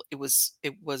people. It was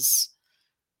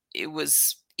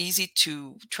easy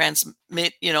to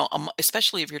transmit.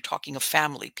 Especially if you're talking of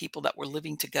family, people that were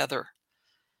living together,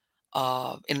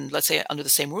 in, let's say, under the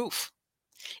same roof.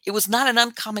 It was not an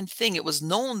uncommon thing. It was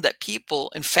known that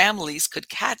people and families could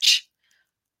catch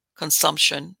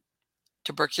consumption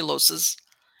tuberculosis,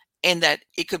 and that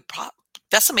it could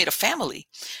decimate a family.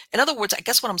 In other words, I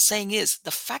guess what I'm saying is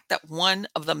the fact that one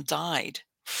of them died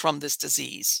from this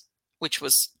disease, which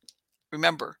was,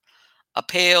 remember, a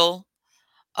pale,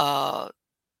 uh,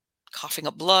 coughing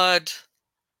up blood,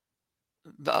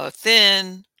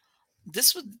 thin.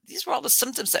 These were all the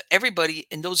symptoms that everybody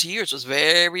in those years was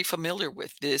very familiar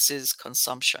with. This is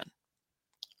consumption.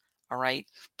 All right.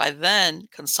 By then,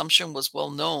 consumption was well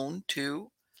known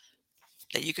to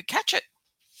that you could catch it.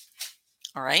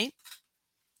 All right.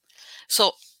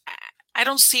 So I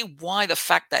don't see why the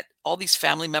fact that all these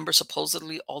family members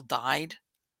supposedly all died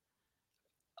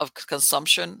of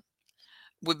consumption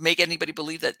would make anybody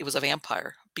believe that it was a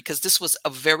vampire, because this was a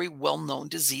very well-known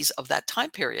disease of that time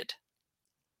period.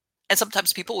 And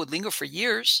sometimes people would linger for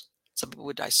years. Some people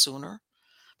would die sooner.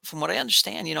 From what I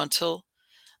understand, until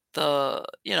the,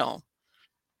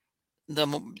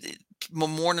 the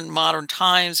modern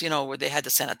times, where they had the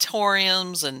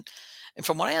sanatoriums, and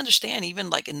from what I understand, even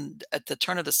like at the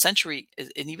turn of the century,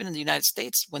 and even in the United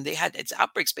States, when they had its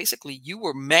outbreaks, basically you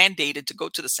were mandated to go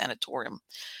to the sanatorium.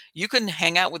 You couldn't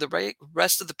hang out with the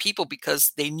rest of the people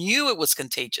because they knew it was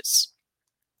contagious.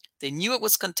 They knew it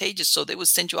was contagious, so they would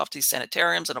send you off to these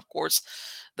sanitariums, and of course,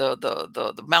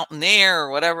 the mountain air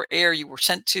or whatever air you were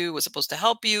sent to was supposed to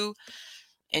help you,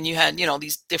 and you had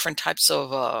these different types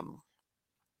of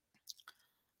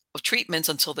treatments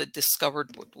until they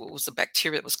discovered what was the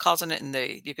bacteria that was causing it, and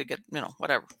you could get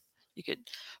whatever you could.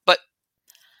 But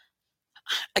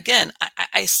again,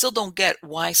 I still don't get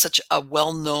why such a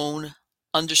well-known,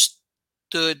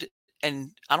 understood,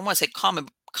 and I don't want to say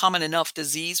common enough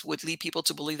disease would lead people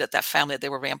to believe that family, that they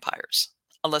were vampires,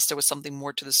 unless there was something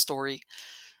more to the story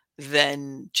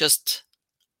than just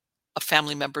a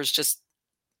family members just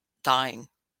dying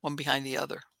one behind the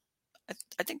other.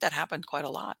 I think that happened quite a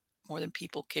lot, more than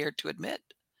people cared to admit.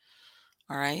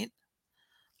 All right.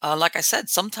 Like I said,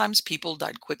 sometimes people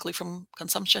died quickly from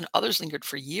consumption. Others lingered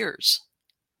for years.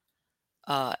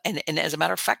 And as a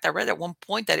matter of fact, I read at one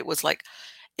point that it was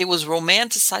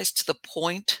romanticized to the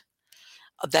point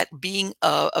that being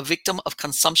a victim of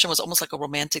consumption was almost like a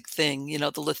romantic thing.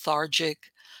 The lethargic,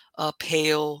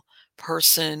 pale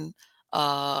person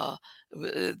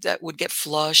that would get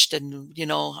flushed, and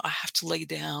I have to lay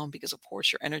down because of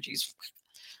course your energy's,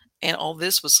 and all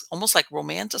this was almost like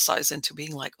romanticized into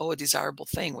being like, oh, a desirable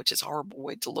thing, which is a horrible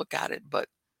way to look at it. But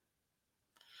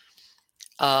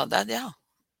yeah.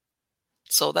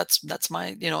 So that's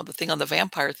my, the thing on the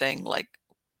vampire thing. Like,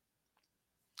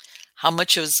 how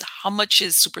much is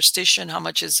superstition? How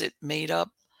much is it made up?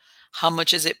 How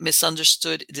much is it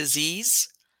misunderstood disease?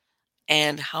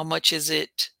 And how much is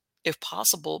it, if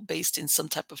possible, based in some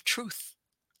type of truth?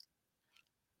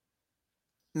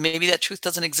 Maybe that truth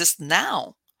doesn't exist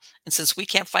now. And since we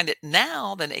can't find it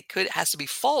now, then it has to be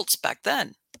false back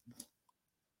then.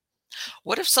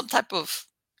 What if some type of,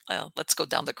 well, let's go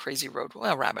down the crazy road,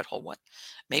 rabbit hole one.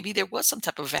 Maybe there was some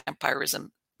type of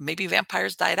vampirism. Maybe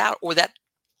vampires died out, or that,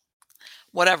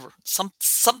 whatever,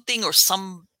 something or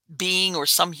some being or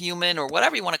some human or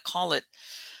whatever you want to call it,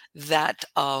 that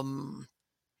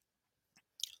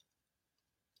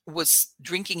was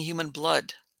drinking human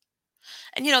blood.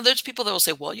 And there's people that will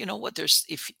say, well, you know what, there's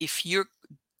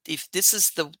if this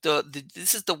is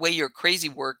this is the way your crazy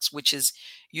works, which is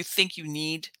you think you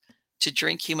need to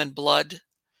drink human blood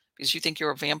because you think you're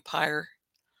a vampire.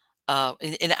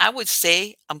 And I would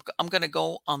say I'm going to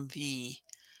go on the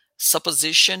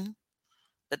supposition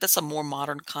that that's a more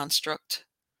modern construct.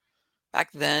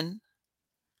 Back then,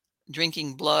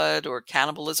 drinking blood or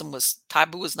cannibalism was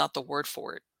taboo, is not the word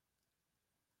for it.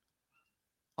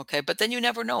 Okay, but then you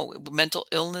never know. Mental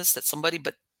illness that somebody,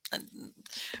 but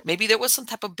maybe there was some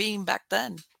type of being back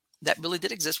then that really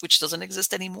did exist, which doesn't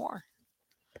exist anymore.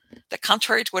 That,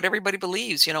 contrary to what everybody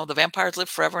believes, the vampires live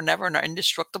forever and ever and are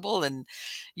indestructible, and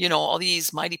all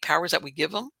these mighty powers that we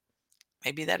give them,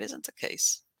 maybe that isn't the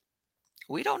case.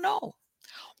 We don't know.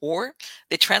 Or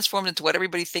they transformed into what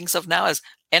everybody thinks of now as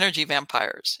energy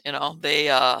vampires. They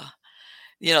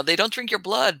they don't drink your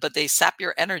blood, but they sap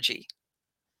your energy.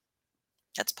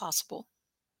 That's possible.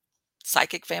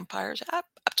 Psychic vampires, up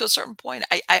to a certain point.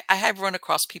 I have run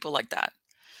across people like that,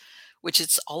 which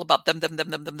it's all about them. And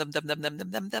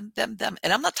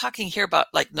I'm not talking here about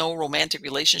like no romantic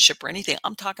relationship or anything.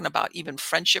 I'm talking about even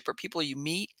friendship or people you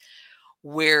meet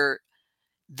where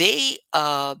they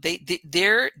absorb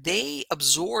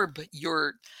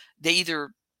they either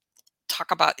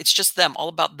talk about, it's just them, all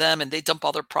about them, and they dump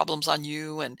all their problems on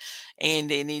you, and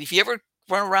if you ever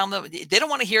run around them, they don't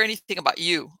want to hear anything about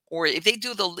you. Or if they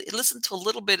do, they'll listen to a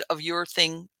little bit of your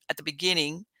thing at the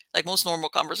beginning, like most normal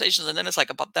conversations. And then it's like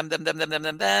about them,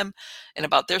 and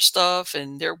about their stuff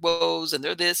and their woes and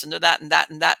their this and their that and that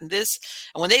and that and this.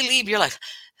 And when they leave, you're like,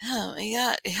 oh,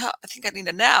 yeah, I think I need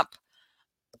a nap.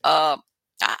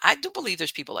 I do believe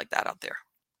there's people like that out there.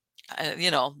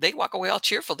 They walk away all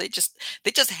cheerful. They just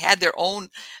had their own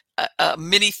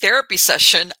mini therapy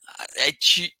session,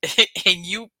 and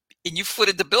you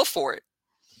footed the bill for it.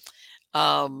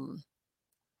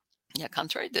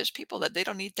 Contrary, there's people that they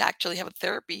don't need to actually have a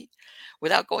therapy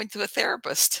without going to a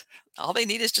therapist. All they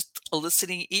need is just a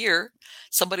listening ear,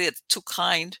 somebody that's too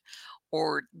kind,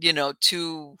 or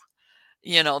too.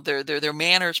 Their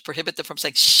manners prohibit them from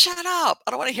saying, shut up,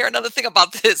 I don't want to hear another thing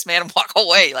about this, man, and walk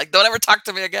away. Like, don't ever talk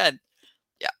to me again.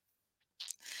 Yeah.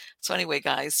 So anyway,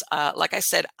 guys, like I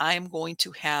said, I'm going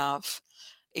to have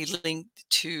a link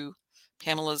to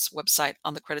Pamela's website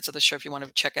on the credits of the show if you want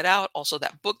to check it out. Also,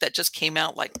 that book that just came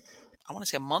out, like, I want to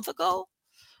say a month ago,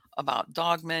 about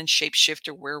dogmen,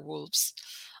 shapeshifter, werewolves.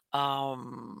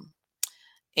 And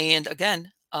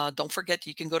again, don't forget,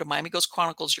 you can go to Miami Ghost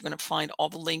Chronicles. You're going to find all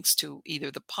the links to either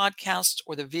the podcast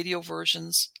or the video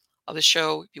versions of the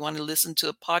show. If you want to listen to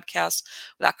the podcast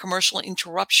without commercial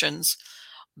interruptions,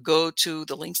 go to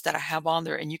the links that I have on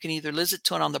there, and you can either listen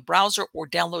to it on the browser or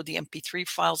download the MP3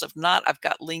 files. If not, I've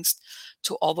got links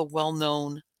to all the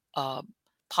well-known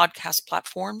podcast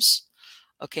platforms.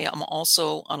 Okay, I'm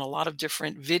also on a lot of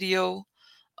different video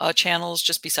channels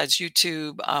just besides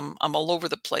YouTube. I'm all over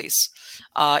the place.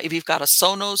 If you've got a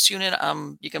Sonos unit,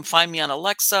 you can find me on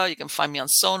Alexa. You can find me on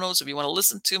Sonos. If you want to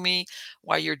listen to me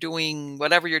while you're doing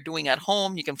whatever you're doing at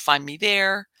home, you can find me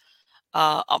there.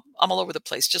 I'm all over the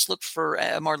place. Just look for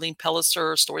Marlene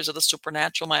Pellicer, Stories of the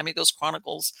Supernatural, Miami Ghost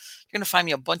Chronicles. You're going to find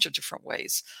me a bunch of different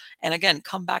ways. And again,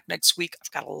 come back next week.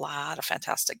 I've got a lot of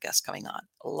fantastic guests coming on,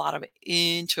 a lot of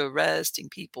interesting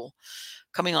people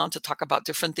coming on to talk about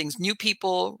different things, new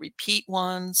people, repeat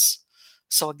ones.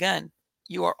 So again,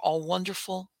 you are all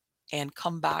wonderful, and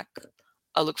come back.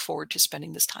 I look forward to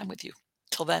spending this time with you.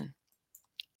 Till then.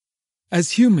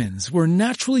 As humans, we're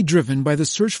naturally driven by the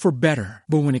search for better.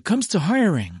 But when it comes to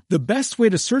hiring, the best way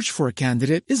to search for a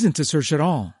candidate isn't to search at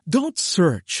all. Don't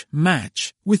search,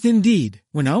 match with Indeed.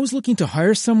 When I was looking to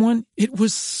hire someone, it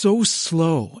was so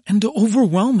slow and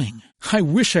overwhelming. I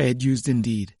wish I had used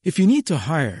Indeed. If you need to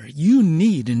hire, you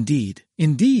need Indeed.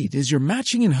 Indeed is your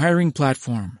matching and hiring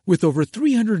platform with over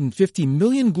 350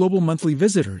 million global monthly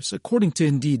visitors, according to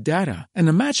Indeed data, and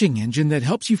a matching engine that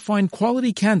helps you find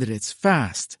quality candidates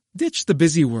fast. Ditch the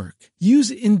busy work.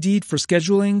 Use Indeed for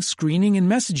scheduling, screening,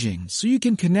 and messaging so you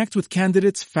can connect with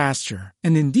candidates faster.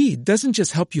 And Indeed doesn't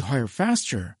just help you hire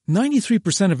faster.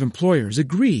 93% of employers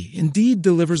agree Indeed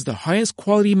delivers the highest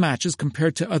quality matches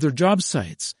compared to other job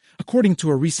sites, according to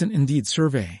a recent Indeed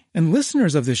survey. And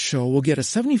listeners of this show will get a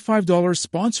 $75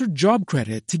 sponsored job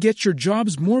credit to get your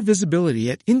jobs more visibility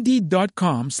at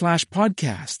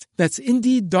Indeed.com/podcast. That's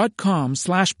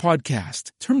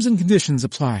Indeed.com/podcast. Terms and conditions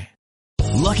apply.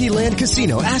 Lucky Land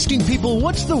Casino, asking people,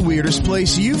 what's the weirdest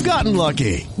place you've gotten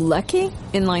lucky? Lucky?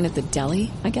 In line at the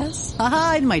deli, I guess?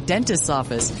 Aha, in my dentist's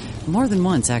office. More than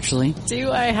once, actually.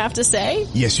 Do I have to say?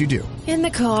 Yes, you do. In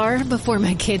the car before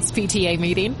my kids' PTA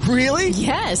meeting. Really?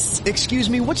 Yes. Excuse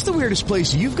me, what's the weirdest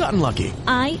place you've gotten lucky?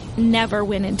 I never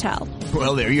win and tell.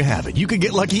 Well, there you have it. You can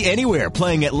get lucky anywhere,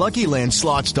 playing at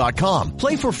LuckyLandSlots.com.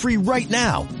 Play for free right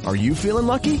now. Are you feeling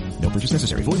lucky? No purchase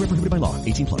necessary. Void where prohibited by law.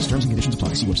 18+. Terms and conditions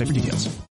apply. See website for details.